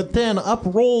accommodations, but then up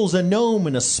rolls a gnome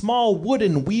in a small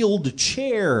wooden wheeled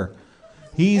chair.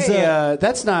 He's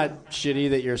that's not shitty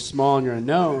that you're small and you're a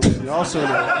gnome. You're also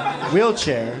in a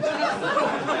wheelchair.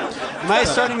 Am I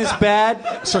starting this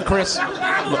bad? Sir Chris,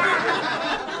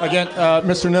 again,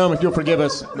 Mr. Gnome, if you'll forgive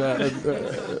us,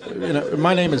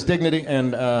 my name is Dignity,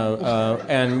 and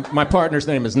my partner's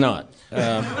name is Not.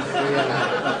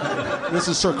 This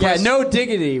is Sir Chris. Yeah, no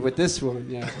dignity with this one.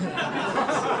 Yeah.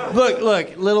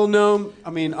 Look, little gnome. I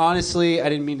mean, honestly, I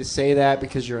didn't mean to say that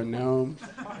because you're a gnome.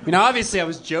 I mean, obviously, I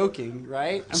was joking,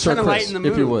 right? I'm Sir trying to Chris, lighten the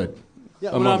mood. if you would.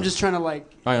 Yeah, well, I'm just trying to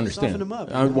I understand. soften him up.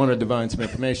 I want to divine some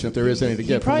information if there is any to He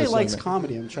get from probably this likes segment.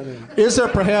 comedy. I'm trying to. Is there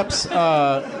perhaps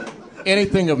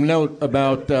anything of note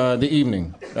about the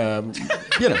evening?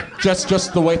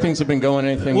 Just the way things have been going.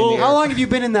 Anything? Well, in the How air? long have you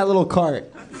been in that little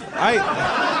cart? I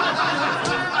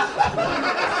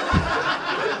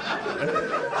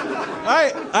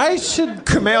should.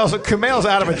 Kumail's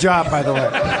out of a job, by the way.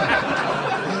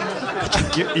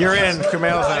 You're in.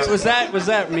 Kumail's out. Was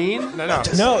that mean? No.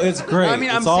 No, it's great. I mean,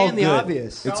 it's I'm all saying the good.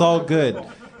 obvious. It's all good.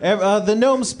 The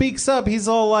gnome speaks up. He's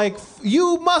all like,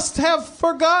 "You must have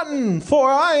forgotten, for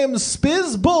I am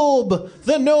Spizzbulb,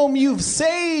 the gnome you've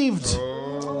saved."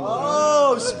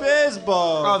 Oh,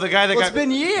 Spizzball. Oh, the guy that Well, got. it's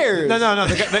been years. No.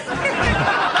 The guy,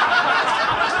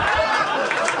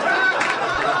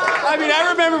 I mean, I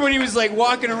remember when he was like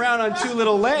walking around on two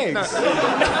little legs.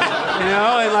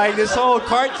 And like this whole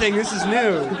cart thing, this is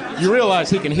new. You realize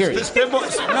he can hear you.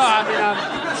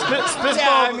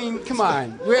 I mean, come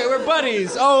on. We're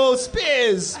buddies. Oh,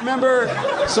 Spiz. Remember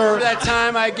that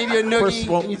time I gave you a noogie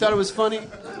and you thought it was funny?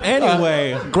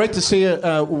 Anyway, Great to see you.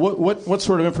 What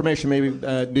sort of information maybe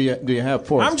do you have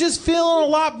for us? I'm just feeling a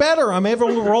lot better. I'm able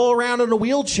to roll around in a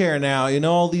wheelchair now. You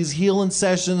know, all these healing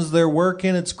sessions, they're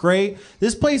working. It's great.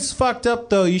 This place is fucked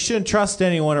up, though. You shouldn't trust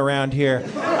anyone around here.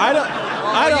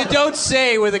 You don't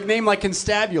say with a name like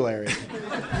Constabulary.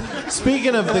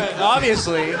 Speaking of the,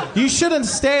 Obviously. you shouldn't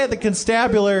stay at the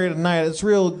constabulary tonight. It's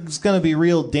going to be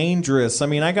real dangerous. I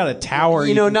mean, I got a tower.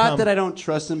 Not that I don't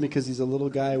trust him because he's a little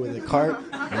guy with a cart,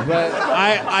 but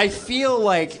I feel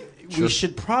like we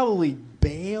should probably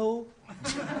bail.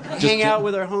 Hang out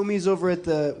with our homies over at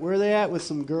where are they at with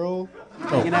some girl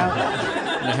hanging out?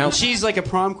 And she's like a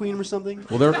prom queen or something.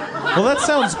 Well, that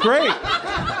sounds great.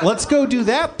 Let's go do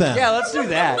that then. Yeah, let's do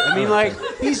that. I mean, like, how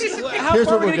here's far what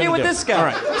are we we're gonna get with do. this guy? All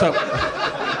right, so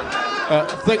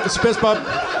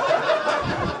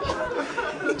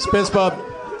Spizzbub.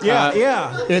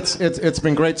 Yeah. It's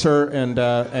been great, sir, and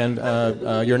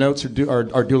your notes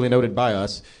are duly noted by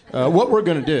us. What we're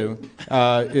going to do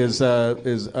is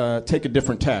take a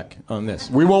different tack on this.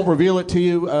 We won't reveal it to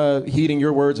you, heeding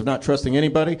your words of not trusting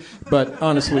anybody. But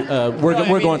honestly,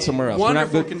 we're going somewhere else.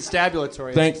 Wonderful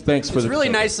constabulary. Thanks for it's really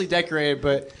nicely decorated,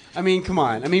 but I mean, come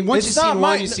on. I mean, once you've seen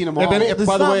one, you've seen them all. It's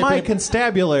not my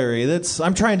constabulary.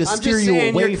 I'm trying to steer you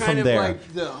away from you're there.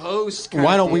 like the host.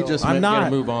 Why don't we just not.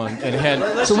 move on and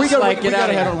head? So we got to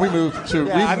head on. We move to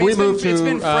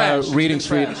Reading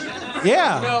Street.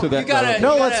 Yeah.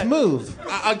 Let's move.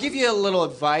 I'll give you a little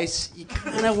advice. You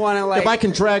kind of want to If I can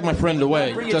drag my friend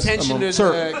away, bring just a attention moment. to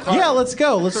Sir, the cart. Yeah, let's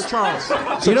go. Sir Charles.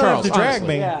 You don't have to drag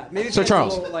me. Yeah, maybe Sir put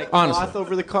Charles, a little, like, honestly. cloth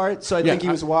over the cart, so I think he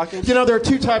was walking. You know, there are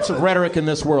two types of rhetoric in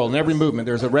this world. In every movement,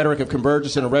 there's a rhetoric of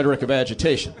convergence and a rhetoric of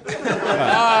agitation.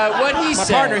 What he My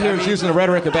said. partner here is using a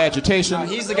rhetoric of agitation.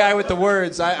 He's the guy with the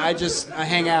words. I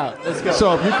hang out. Let's go.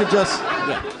 So if you could just...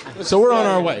 So we're on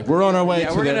our way. We're on our way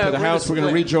to the house. We're going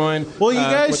to rejoin. Well, you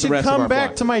guys with the should rest of come our back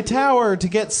flock. to my tower to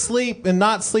get sleep and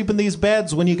not sleep in these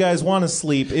beds when you guys want to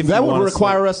sleep. If That you would wanna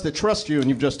require us to trust you, and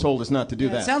you've just told us not to do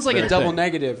that. It sounds like a very double thing.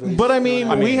 negative. sleep. But I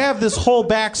mean, we have this whole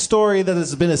backstory that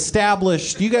has been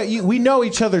established. We know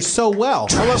each other so well.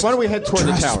 Why don't we head toward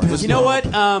the tower? You know what?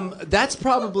 That's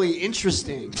probably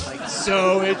interesting. Like,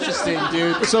 so interesting,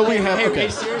 dude. So we have... Hey, okay.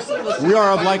 seriously? We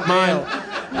are of like mind.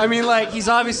 I mean, like, he's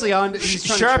obviously on. He's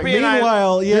trying Sharpie to trick me.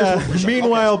 and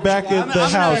Meanwhile, back at the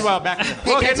house.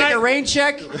 Hey, can I take a rain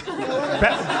check?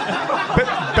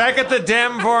 Back at the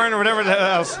Damvorn or whatever the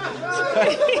else.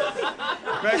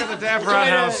 Back at the Damvorn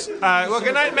house. Well,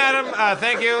 good night, madam.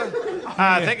 Thank you.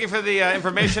 Thank you for the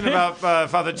information about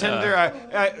Father Tinder.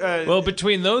 Well,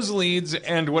 between those leads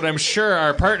and what I'm sure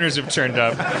our partners have turned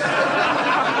up,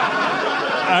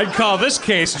 I'd call this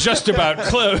case just about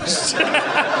closed.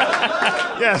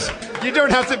 Yes, you don't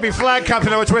have to be FlagCop to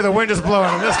know which way the wind is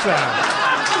blowing in this town.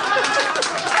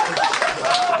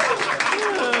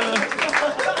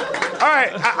 All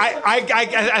right,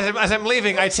 as I'm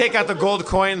leaving, I take out the gold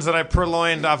coins that I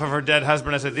purloined off of her dead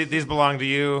husband. I said, "These belong to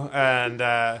you, and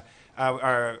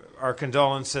our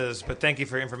condolences. But thank you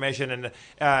for your information. And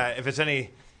if it's any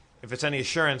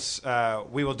assurance,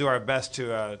 we will do our best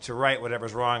to right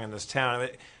whatever's wrong in this town."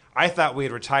 I thought we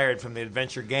had retired from the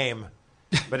adventure game,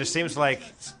 but it seems like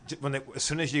as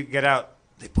soon as you get out,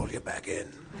 they pull you back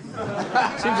in.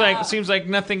 Seems like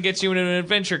nothing gets you in an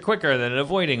adventure quicker than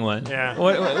avoiding one. Yeah.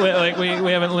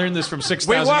 We haven't learned this from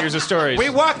 6,000 years of stories. We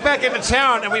walk back into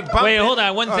town and we bump. Wait, hold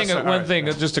on. One thing,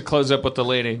 right. just to close up with the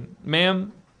lady,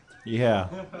 ma'am. Yeah.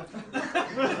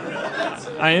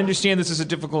 I understand this is a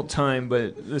difficult time,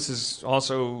 but this is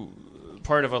also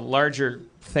part of a larger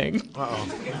thing.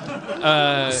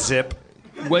 Zip.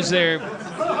 Was there?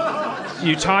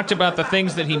 You talked about the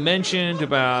things that he mentioned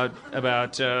about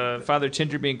Father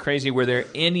Tinder being crazy. Were there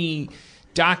any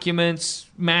documents,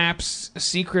 maps,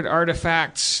 secret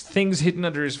artifacts, things hidden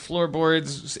under his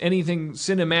floorboards, anything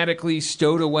cinematically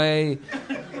stowed away?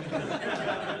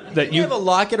 Did you have a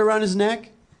locket around his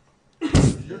neck?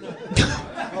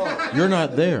 You're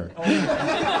not there.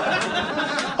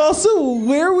 Also,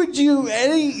 where would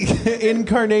any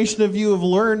incarnation of you have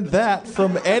learned that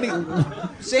from any?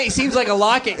 Say, seems like a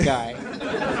locket guy.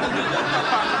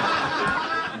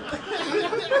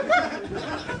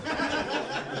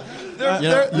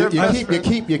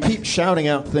 You keep shouting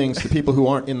out things to people who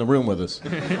aren't in the room with us,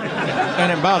 and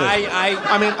it bothers me. I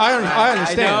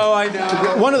understand. I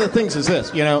know. One of the things is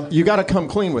this, you got to come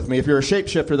clean with me. If you're a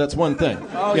shapeshifter, that's one thing.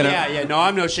 Oh yeah. No,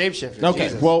 I'm no shapeshifter. Okay,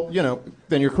 Jesus. well,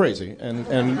 then you're crazy, and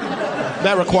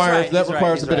that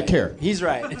requires a bit of care. He's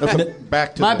right.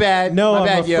 Back to my bad. No, my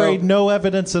bad, I'm afraid no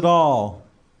evidence at all.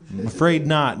 I'm afraid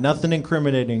not. Nothing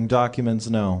incriminating. Documents,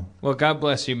 no. Well, God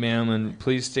bless you, ma'am, and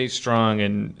please stay strong.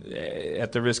 And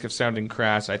at the risk of sounding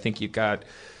crass, I think you've got,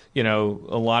 a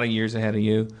lot of years ahead of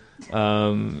you,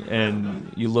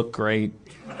 and you look great.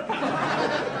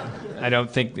 I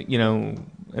don't think that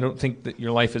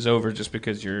your life is over just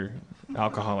because your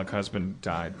alcoholic husband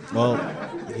died. Well,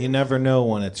 you never know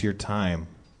when it's your time.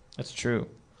 That's true.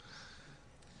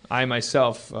 I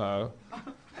myself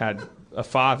had a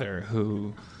father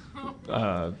who.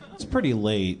 It's pretty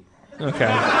late. Okay.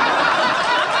 All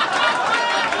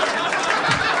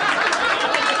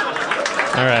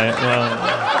right. Well.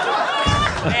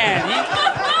 Man,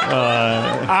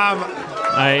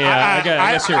 I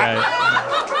guess you're right.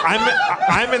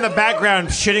 I'm in the background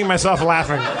shitting myself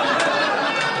laughing.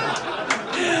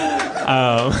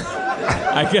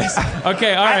 I guess.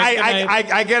 Okay. All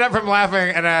right. I get up from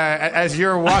laughing, and as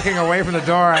you're walking away from the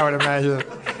door, I would imagine.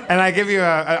 And I give you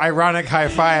an ironic high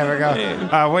five. I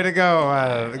go, way to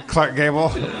go, Clark Gable.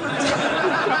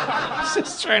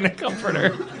 Just trying to comfort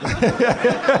her.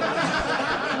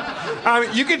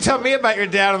 You can tell me about your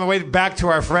dad on the way back to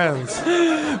our friends.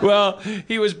 Well,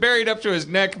 he was buried up to his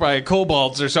neck by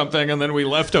kobolds or something, and then we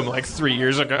left him like 3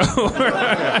 years ago. All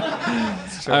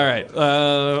right.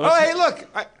 Hey, look.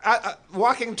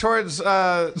 Walking towards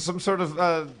some sort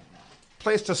of...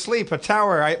 place to sleep, a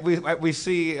tower. We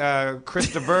see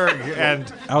Krista Berg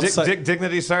and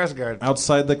Dignity Sarsgaard.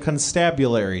 Outside the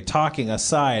constabulary, talking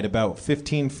aside about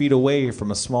 15 feet away from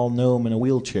a small gnome in a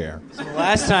wheelchair. So the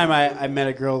last time I met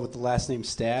a girl with the last name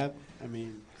Stab,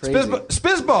 crazy.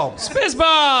 Spizzbulb!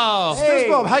 Spizzball! Hey.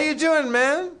 Spizzbulb, how you doing,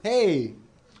 man?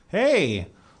 Hey,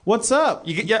 what's up?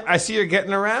 I see you're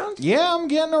getting around? Yeah, I'm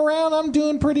getting around. I'm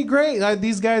doing pretty great.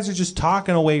 These guys are just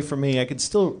talking away from me. I could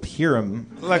still hear them.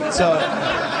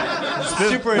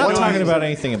 Super not talking about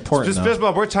anything important.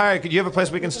 Spizzbulb, we're tired. Could you have a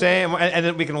place we can stay and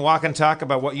then we can walk and talk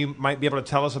about what you might be able to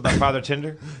tell us about Father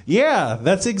Tinder? Yeah,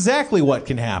 that's exactly what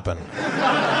can happen.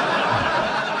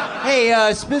 Hey,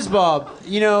 Spizzbob,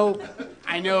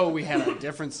 I know we have our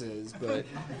differences, but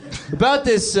about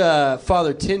this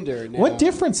Father Tinder. Now, what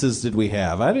differences did we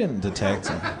have? I didn't detect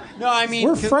them. No, I mean...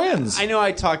 We're friends. I know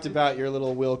I talked about your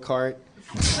little wheel cart,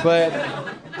 but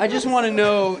I just want to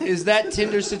know, is that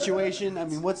Tinder situation,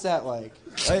 what's that like?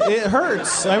 It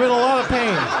hurts. I'm in a lot of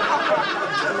pain.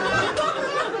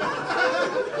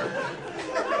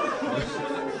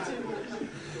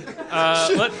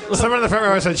 Someone in the front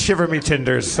row said, "Shiver me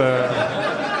timbers."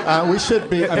 We should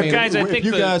be. I mean, guys, I if think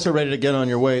you guys are ready to get on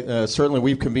your way, certainly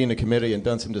we've convened a committee and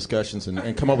done some discussions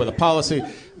and come up with a policy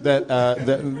that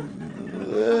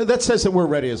says that we're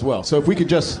ready as well. So if we could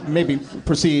just maybe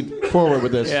proceed forward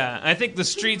with this. Yeah, I think the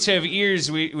streets have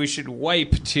ears. We should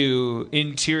wipe to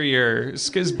interior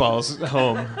Skizball's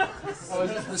home. Oh,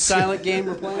 is this the silent game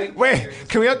we're playing? Wait,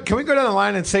 can we go down the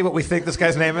line and say what we think this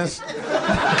guy's name is?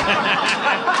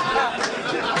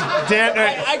 Dan,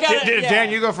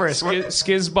 Dan, you go first.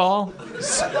 Skizball?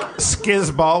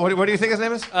 Skizball. What do you think his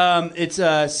name is? It's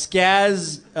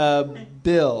Skaz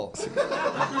Bill.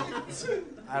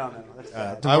 I don't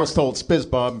know. I was told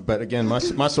Spizbob, but again,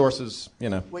 my sources, you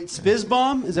know. Wait,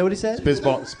 Spizbomb? Is that what he said?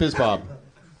 Spizbob.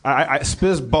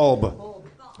 Spizbulb.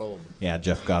 Yeah,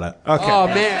 Jeff got it. Okay. Oh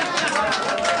man.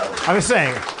 I was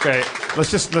saying. Okay. Let's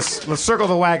circle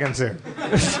the wagons here.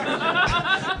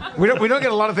 we don't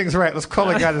get a lot of things right. Let's call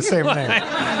the guy the same name.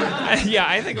 Yeah,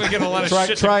 I think we get a lot of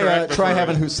shit. Try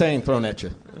having Hussein thrown at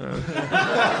you.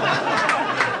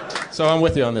 So I'm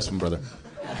with you on this one, brother.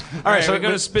 All right, so we go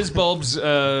to Spizbulb's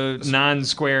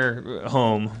non-square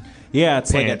home. Yeah,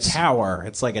 it's Pants. like a tower.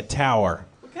 It's like a tower.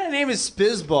 What kind of name is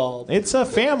Spizball? It's a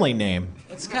family name.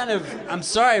 It's kind of. I'm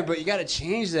sorry, but you got to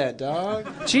change that, dog.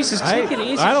 Jesus, take it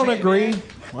easy. I don't agree.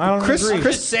 I don't agree. I'm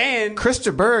just saying.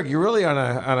 Christa Berg, you're really on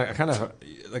a kind of.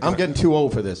 Like I'm getting too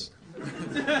old for this.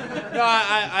 No,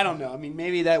 I don't know. I mean,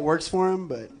 maybe that works for him,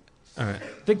 but. All right.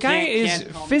 The guy is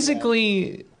can't call me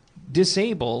physically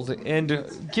disabled and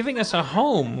giving us a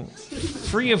home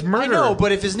free of murder. I know,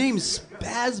 but if his name's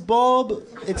Spazbulb,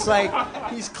 it's like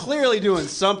he's clearly doing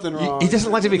something wrong. He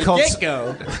doesn't like to be called.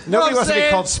 Get-go. Nobody wants to be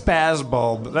called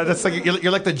Spazbulb. That's like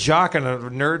you're like the jock in a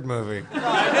nerd movie.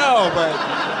 I know, but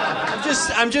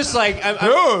I'm just like.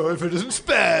 No, if it isn't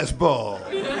Spazbulb.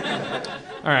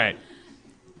 All right.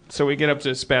 So we get up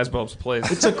to Spazbulb's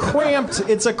place. It's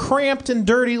a cramped and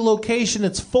dirty location.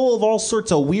 It's full of all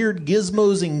sorts of weird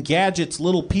gizmos and gadgets,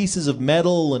 little pieces of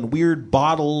metal and weird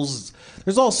bottles.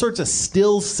 There's all sorts of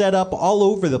stills set up all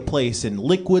over the place, and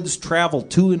liquids travel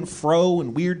to and fro,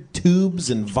 and weird tubes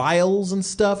and vials and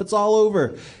stuff. It's all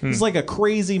over. He's like a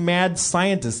crazy mad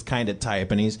scientist kind of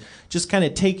type, and he's just kind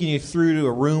of taking you through to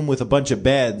a room with a bunch of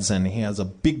beds, and he has a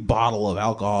big bottle of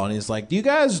alcohol, and he's like, "Do you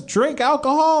guys drink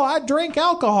alcohol? I drink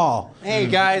alcohol." Hey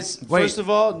guys, Wait. first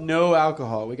of all, no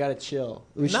alcohol. We gotta chill.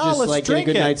 We should No, just let's like get a drink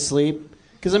good it. night's sleep.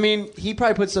 Because I mean, he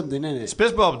probably put something in it.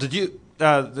 Spizbulb, did you?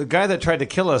 The guy that tried to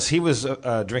kill us, he was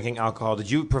drinking alcohol.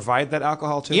 Did you provide that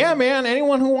alcohol too? Yeah, man.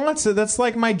 Anyone who wants it, that's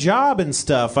like my job and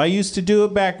stuff. I used to do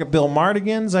it back at Bill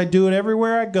Mardigan's. I do it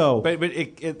everywhere I go. But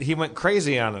he went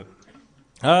crazy on it.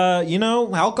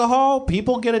 Alcohol,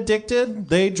 people get addicted.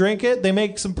 They drink it. They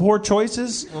make some poor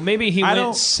choices. Well, maybe he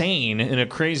went sane in a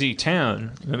crazy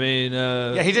town. I mean,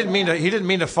 Yeah, he didn't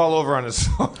mean to fall over on his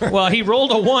sword. well, he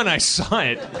rolled a 1. I saw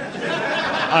it.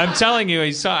 I'm telling you,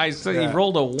 he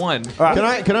rolled a 1.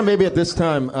 Can I maybe at this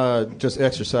time just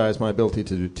exercise my ability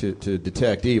to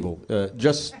detect evil,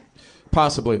 just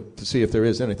possibly to see if there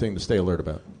is anything to stay alert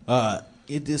about?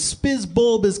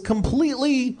 Spizbulb is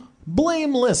completely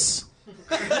blameless.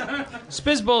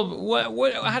 Spizbulb,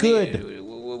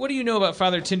 what do you know about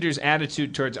Father Tinder's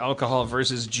attitude towards alcohol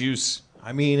versus juice?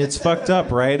 I mean, it's fucked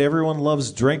up, right? Everyone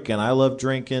loves drinking. I love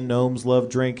drinking. Gnomes love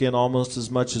drinking almost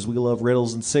as much as we love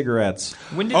riddles and cigarettes.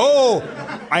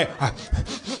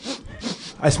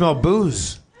 I smell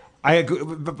booze.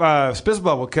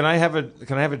 Spizbulb, can I have a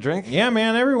drink? Yeah,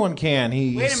 man, everyone can. Wait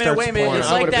a minute.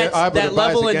 It's like that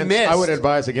level in Mist. I would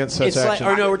advise against such action.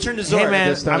 Return to Zora. Hey, man,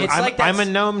 This time- I'm a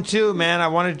gnome too, man. I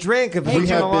want to drink. It's We been a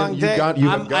have long been. day. You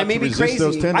have got I may to be resist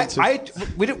those crazy.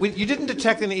 tendencies. You didn't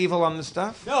detect any evil on this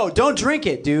stuff? No, don't drink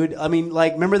it, dude. I mean,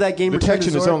 like, remember that game? Detection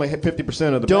Return to is Zora? only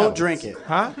 50% of the Don't battle. drink it.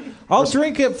 Huh? I'll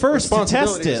drink it first to test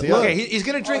Responsibility it. is the Look, other. Okay, he's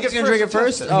going to drink it He's gonna drink it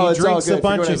first. He Oh, he it's all drinks good. a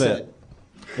bunch Forget of what I it. said.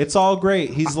 It's all great.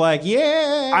 He's like,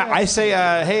 yeah. I say,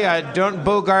 hey, don't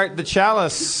bogart the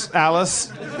chalice, Alice.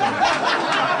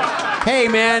 Hey,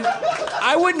 man,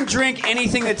 I wouldn't drink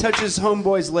anything that touches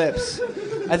Homeboy's lips.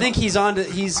 I think he's on to.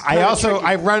 He's.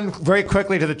 I run very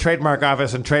quickly to the trademark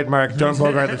office and trademark don't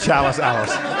bogart the chalice,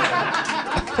 Alice.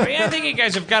 I mean, I think you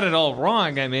guys have got it all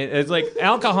wrong. I mean, it's like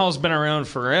alcohol's been around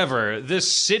forever.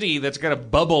 This city that's got a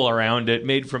bubble around it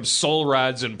made from soul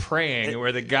rods and praying,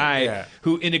 where the guy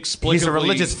who inexplicably He's a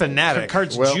religious fanatic.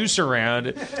 carts juice around,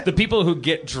 the people who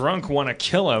get drunk want to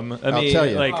kill him. I mean, tell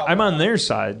you. like, I'm on their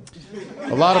side.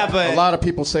 A lot of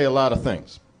people say a lot of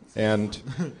things, and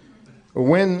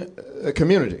when a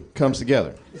community comes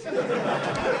together,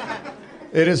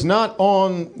 It is not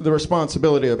on the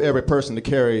responsibility of every person to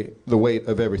carry the weight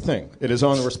of everything. It is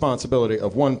on the responsibility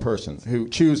of one person who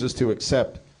chooses to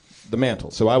accept the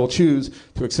mantle. So I will choose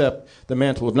to accept the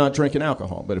mantle of not drinking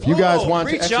alcohol. But if you guys want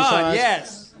to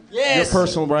exercise your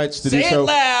personal rights to do so,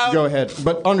 go ahead.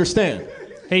 But understand.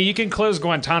 Hey, you can close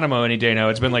Guantanamo any day now.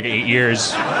 It's been like 8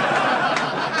 years.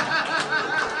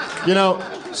 You know...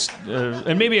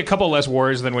 and maybe a couple less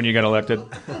wars than when you got elected.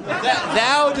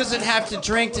 Thou doesn't have to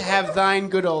drink to have thine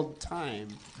good old time.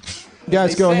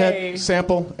 Guys, go ahead,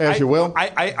 sample as you will.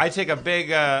 I take a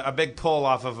big pull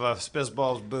off of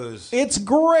Spizzball's booze. It's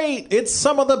great. It's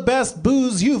some of the best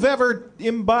booze you've ever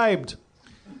imbibed.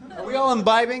 Are we all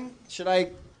imbibing? Should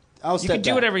I? I'll step You can do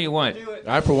back. whatever you want.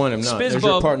 I, for one, am not. As your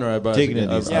Spizzball partner, I advise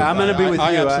against. Yeah, I'm going to be with you.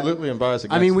 I absolutely advise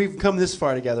against. I mean, we've come this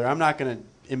far together. I'm not going to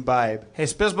imbibe. Hey,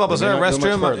 Spizzball, is there a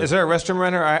restroom? Is there a restroom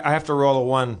renner? I have to roll a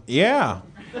 1. Yeah.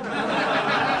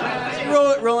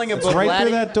 Rolling a Boblatti? Right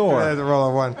through that door. I have to roll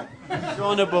a 1.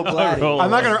 Rolling a Boblatti. I'm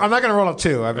not gonna roll a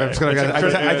 2. I'm just gonna. I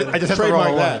just have to roll a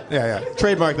 1. that. Yeah.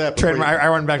 Trademark that. Trademark. I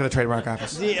went back to the trademark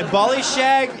office. The Bolly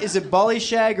Shag, is it Bolly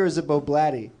Shag or is it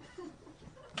Boblatti?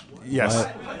 Yes.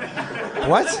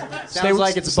 What? Sounds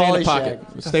like it's Stay in Bolly the pocket.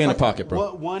 Shag. Stay in the pocket, bro.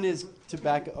 What one is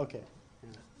tobacco? Okay.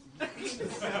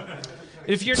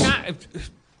 If you're not,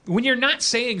 when you're not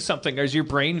saying something, is your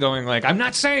brain going like, "I'm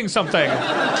not saying something,"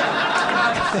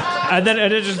 and then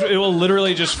it will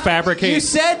literally just fabricate.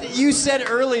 You said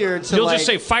earlier to You'll just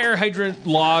say fire hydrant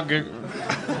log. Okay,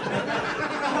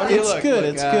 It's good.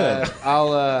 It's good.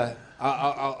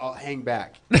 I'll hang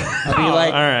back. I'll be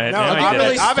like, all right. No,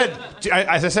 Abed,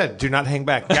 as I said, do not hang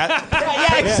back.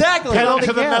 yeah, exactly. Pedal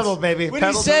to the metal, baby. When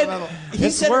Pedal to the metal. he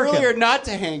said earlier not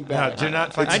to hang No, back. do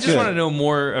not. I just want to know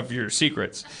more of your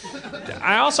secrets.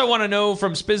 I also want to know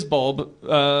from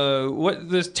Spizzbulb what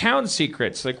the town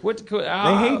secrets like. What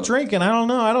They hate drinking. I don't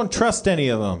know. I don't trust any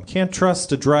of them. Can't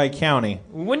trust a dry county.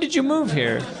 When did you move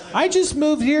here? I just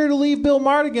moved here to leave Bill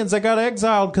Mardigan's. I got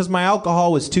exiled because my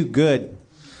alcohol was too good.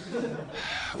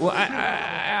 Well,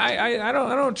 I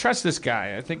don't trust this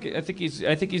guy. I think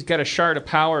he's got a shard of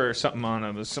power or something on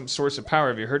him, some source of power.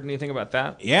 Have you heard anything about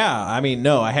that? Yeah, I mean,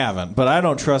 no, I haven't. But I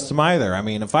don't trust him either. I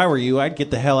mean, if I were you, I'd get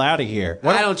the hell out of here.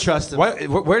 I don't trust him.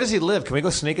 Where does he live? Can we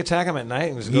go sneak attack him at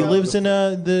night? And just He go? lives in you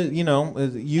were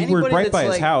Anybody right that's by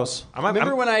his like- house.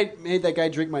 Remember when I made that guy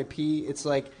drink my pee? It's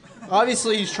like,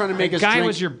 obviously he's trying to make us Guy drink.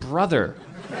 was your brother,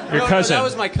 your No, cousin. that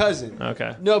was my cousin.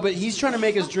 Okay. No, but he's trying to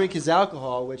make us drink his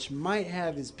alcohol, which might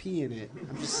have his pee in it.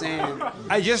 I'm just saying.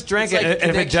 I just drank It's it, like and if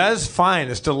it connection. does, fine.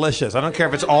 It's delicious. I don't care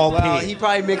if it's all Well, pee. he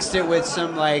probably mixed it with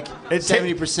some like It's-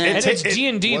 70%. And it's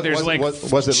D&D. There's like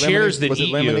chairs that was it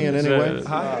eat lemony you. in any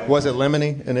way? Was it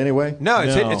lemony in any way? No,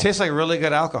 No. it tastes like really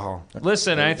good alcohol.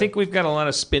 Listen, I think we've got a lot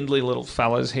of spindly little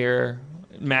fellas here,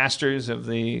 masters of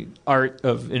the art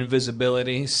of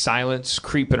invisibility, silence,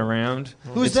 creeping around.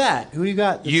 Who's that? Who you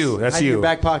got? You, that's hiding in you. your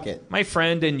back pocket. My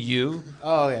friend and you.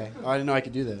 Oh, okay. Oh, I didn't know I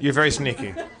could do that. You're very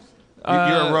sneaky. You're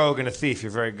a rogue and a thief.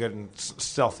 You're very good and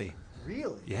stealthy.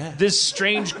 Really? Yeah. This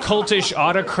strange cultish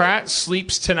autocrat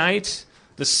sleeps tonight.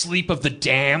 The sleep of the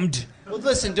damned. Well,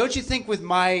 listen. Don't you think with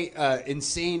my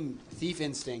insane thief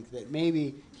instinct that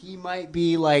maybe he might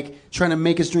be like trying to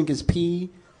make us drink his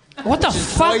pee? What the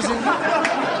fuck? Poison?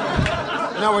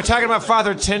 No, we're talking about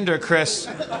Father Tinder, Chris.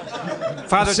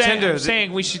 Father Tinder.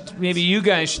 Saying maybe you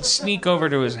guys should sneak over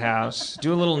to his house,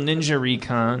 do a little ninja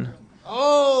recon,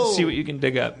 Oh. see what you can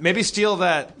dig up. Maybe steal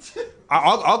that.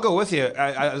 I'll go with you.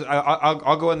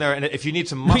 I'll go in there, and if you need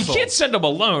some We muscle. can't send him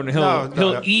alone.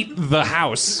 He'll eat the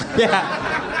house.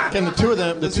 Yeah. Can the two of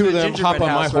them hop on my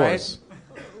house, right? horse?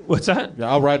 What's that? Yeah,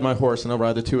 I'll ride my horse and I'll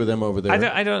ride the two of them over there.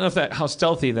 I don't know how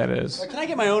stealthy that is. Can I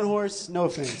get my own horse? No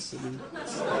offense.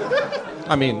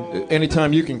 I mean,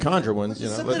 anytime you can conjure one, you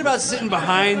know. Something about sitting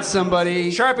behind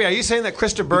somebody. Sharpie, are you saying that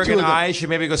Krista Berg two and of them. I should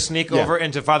maybe go sneak over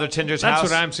into Father Tinder's That's house?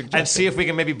 what I'm suggesting. And see if we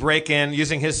can maybe break in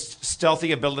using his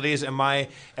stealthy abilities and my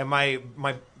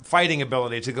fighting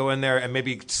ability to go in there and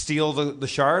maybe steal the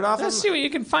shard off him? Let's see what you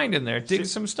can find in there. Dig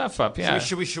some stuff up. Yeah.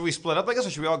 Should we split up like this, or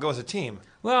should we all go as a team?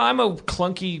 Well, I'm a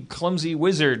clunky, clumsy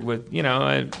wizard with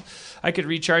I could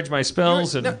recharge my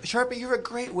spells and. No, Sharpie, you're a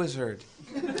great wizard.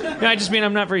 No, I just mean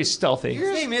I'm not very stealthy.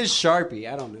 His name is Sharpie.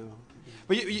 I don't know.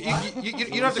 But you don't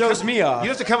have to Throws come, me off. You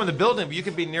don't have to come in the building, but you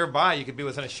could be nearby. You could be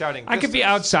within a shouting I could be distance.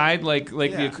 outside, like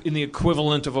Yeah. in the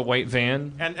equivalent of a white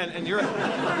van, And you're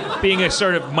being a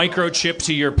sort of microchip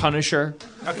to your Punisher.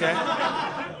 okay.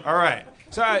 All right.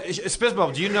 So,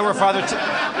 Spizzball, do you know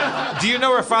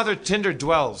where Father Tinder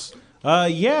dwells?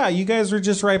 Yeah, you guys were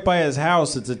just right by his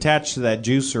house. It's attached to that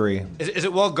juicery. Is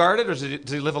it well guarded, or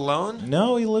does he live alone?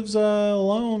 No, he lives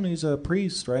alone. He's a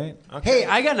priest, right? Okay. Hey,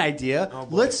 I got an idea.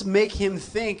 Let's make him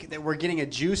think that we're getting a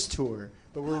juice tour,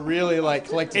 but we're really like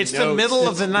collecting It's notes. the middle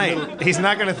of the night. He's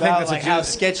not going to think About, that's like a how juice.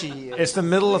 sketchy he is. It's the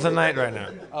middle of the night right now.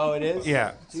 Oh, it is?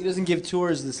 Yeah. So he doesn't give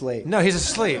tours this late. No, he's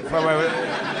asleep.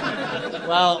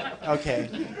 Well, okay.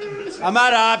 I'm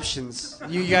out of options.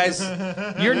 You guys...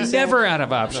 You're never out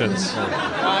of options.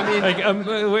 I mean, Like,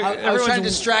 I was trying to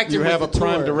distract him You with have a the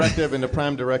prime tour. directive, and the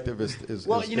prime directive is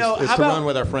Well, you know, to how about- run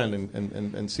with our friend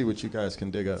and see what you guys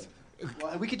can dig up.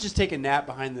 Well, we could just take a nap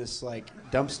behind this like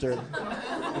dumpster,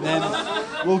 and then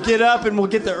we'll get up and we'll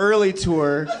get the early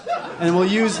tour, and we'll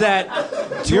use that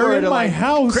tour You're in to my like.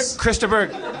 house.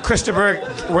 Christopher,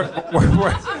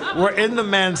 we're in the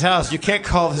man's house. You can't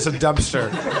call this a dumpster.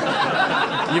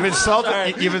 You've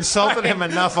insulted him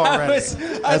enough already.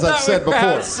 As I've said before.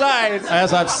 Outside.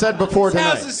 As I've said before This tonight,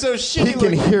 house is so he shitty can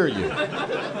looking. hear you.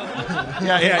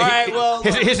 Yeah. All right, well,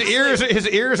 his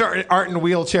ears aren't in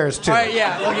wheelchairs too. All right,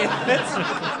 yeah. Okay.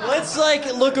 Let's like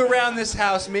look around this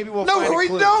house. Maybe we'll find a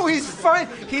clue. No, he's fine.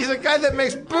 He's a guy that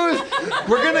makes booze.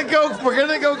 We're gonna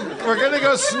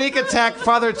go sneak attack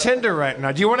Father Tinder right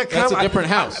now. Do you want to come? That's a different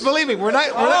house. Believe me, we're not.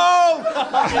 It's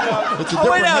a I'll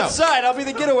wait different house. outside. I'll be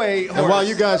the getaway horse. And while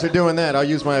you guys are doing that, I'll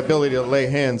use my ability to lay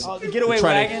hands the getaway and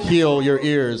try wagon? to heal your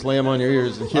ears, lay them on your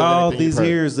ears, and heal Oh, anything these you've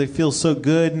heard. ears, they feel so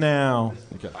good now.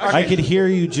 Okay. I could hear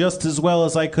you just as well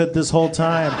as I could this whole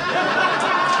time.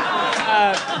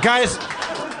 Guys,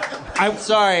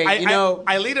 Sorry,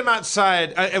 I lead him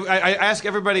outside. I ask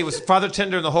everybody with Father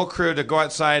Tinder and the whole crew to go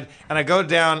outside, and I go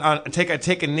down I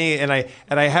take a knee, and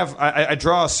I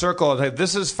draw a circle. And say,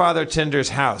 this is Father Tinder's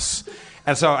house,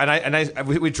 and so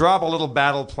we draw up a little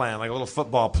battle plan, like a little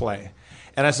football play,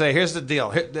 and I say, here's the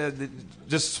deal,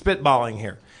 just spitballing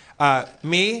here.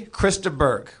 Me, Krista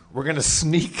Berg, we're gonna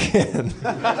sneak in.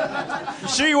 You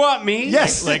sure you want me?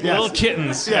 Yes, Like little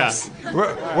kittens. Yes,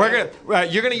 we're gonna.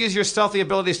 You're gonna use your stealthy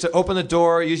abilities to open the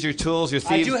door. Use your tools, your I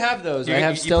thieves. do have those. You- I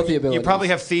have you- stealthy you abilities. probably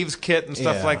have thieves kit and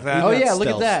stuff Yeah. like that. Oh got yeah, look at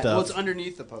stealth that. stuff. Well, it's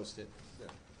underneath the post-it.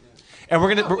 And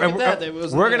we're gonna look at that. It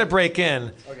wasn't we're there. gonna break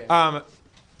in. Okay.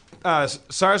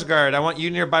 Sarsgaard, I want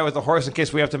you nearby with the horse in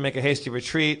case we have to make a hasty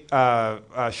retreat.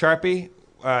 Sharpie,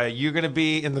 you're gonna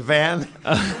be in the van.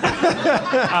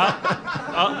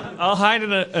 I'll hide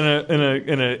in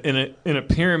a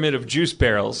pyramid of juice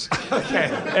barrels.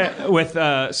 Okay. With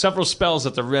several spells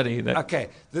at the ready. That Okay.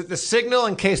 The signal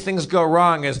in case things go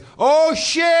wrong is, oh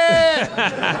shit! All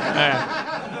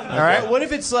right. What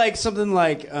if it's like something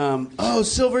like, oh,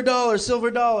 silver dollar, silver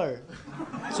dollar?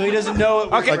 So he doesn't know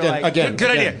it. Okay. Again. Good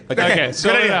idea. Okay,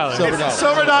 silver good idea. dollar. Silver It's dollar.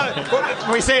 silver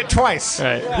dollar. We say it twice.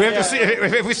 Right. We have to see.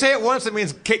 If we say it once, it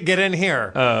means get in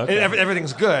here. Oh, okay.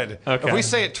 Everything's good. Okay. If we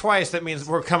say it twice, that means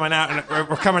we're coming out and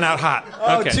we're coming out hot.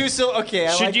 Oh, Okay. Okay.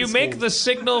 I Should like you this make game. the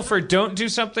signal for don't do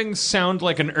something sound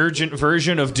like an urgent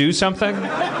version of do something?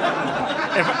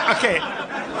 Okay.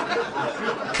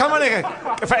 Come on in.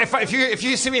 If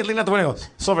you see me lean out the window, and go,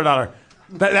 silver dollar.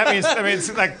 That means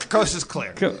like the coast is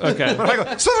clear. Okay. But if I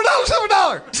go, silver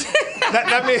dollar,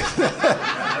 that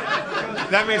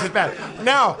means it's bad.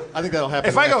 Now, I think that'll happen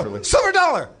if I go, naturally. silver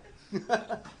dollar,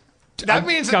 that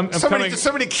means I'm coming-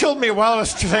 somebody killed me while I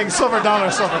was saying silver dollar.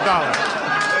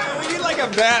 We need like a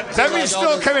bat. That means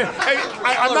still come in.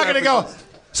 I'm not going to go,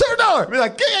 silver dollar. Be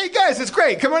like, hey guys, it's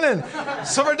great. Come on in.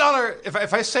 Silver dollar.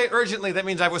 If I say urgently, that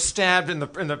means I was stabbed in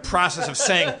the process of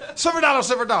saying silver dollar,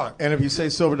 silver dollar. And if you say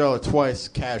silver dollar twice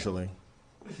casually,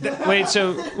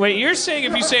 Wait, you're saying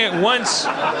if you say it once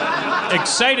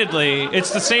excitedly,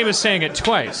 it's the same as saying it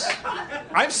twice.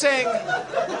 I'm saying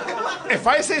if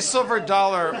I say silver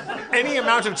dollar any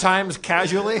amount of times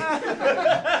casually,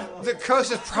 the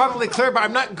coast is probably clear, but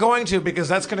I'm not going to because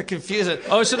that's going to confuse it.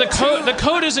 Oh, so the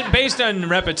code isn't based on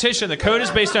repetition. The code is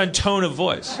based on tone of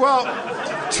voice. Well,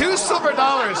 $2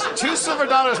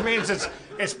 silver means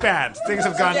it's bad. Things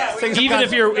have gone. Even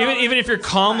if you're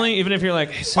calmly, even if you're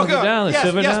like, hey, silver dollar, yes,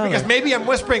 silver yes, dollar. because maybe I'm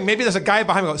whispering. Maybe there's a guy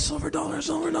behind me going, silver dollar.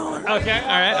 Okay, all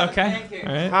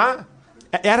right. Huh?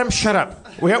 Adam, shut up.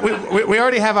 We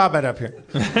already have Abed up here.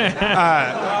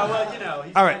 Well, you know,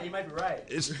 all right. he might be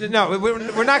right. No,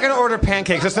 we're not going to order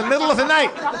pancakes. It's the middle of the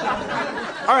night.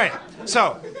 All right.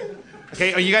 So,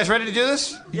 okay, are you guys ready to do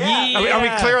this? Yeah. Are we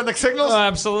clear on the signals? Oh,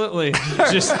 absolutely.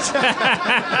 Just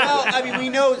Well, I mean, we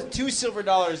know $2 silver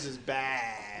is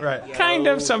bad. Right. kind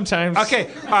of sometimes. Okay,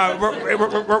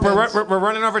 we're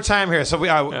running over time here. So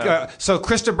so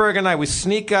Krista Berg and I, we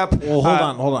sneak up. Well,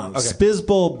 hold on. Okay.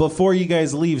 Spizzbulb, before you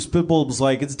guys leave, Spizzbulb's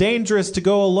like, it's dangerous to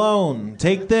go alone.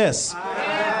 Take this.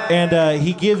 And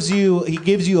he gives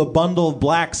you a bundle of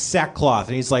black sackcloth,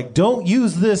 and he's like, "Don't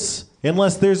use this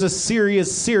unless there's a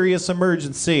serious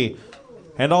emergency,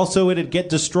 and also it'd get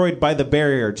destroyed by the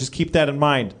barrier. Just keep that in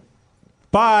mind.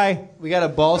 Bye." We got a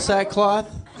ball sack cloth.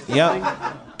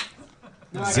 Yep.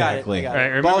 Exactly. All right,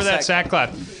 remember that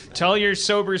sackcloth. Tell your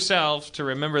sober self to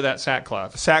remember that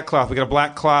sackcloth. Sackcloth. We got a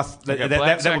black cloth that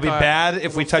will be bad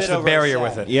if we touch the barrier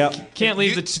with it. Yep. Can't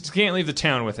leave the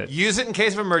town with it. Use it in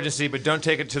case of emergency, but don't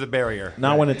take it to the barrier.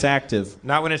 Not when it's active.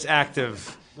 Not when it's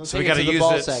active. So we got to use the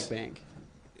ball it. sack bank.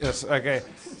 Yes. Okay.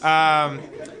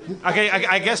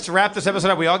 I guess to wrap this episode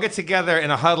up, we all get together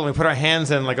in a huddle and we put our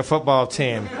hands in like a football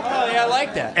team. Oh yeah, I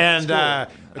like that. And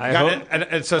That's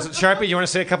and so Sharpie, you want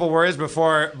to say a couple words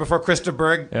before Krista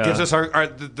Berg gives us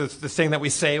the thing that we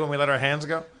say when we let our hands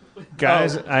go?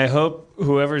 Guys, I hope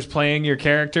whoever's playing your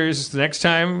characters next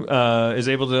time is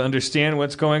able to understand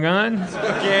what's going on.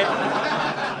 Okay.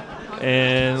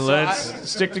 And let's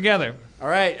stick together. All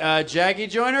right, Jackie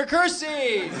Joyner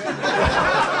Kersey.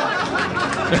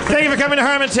 Thank you for coming to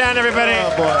Harmontown, everybody.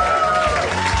 Oh, boy.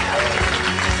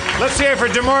 Let's hear it for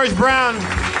Demorge Brown,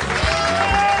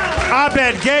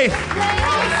 Abed Gaith,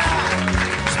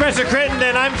 Spencer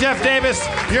Crittenden. I'm Jeff Davis,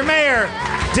 your mayor,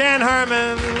 Dan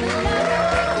Harmon.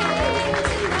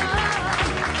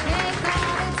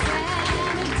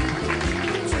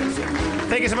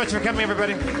 Thank you so much for coming,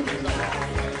 everybody.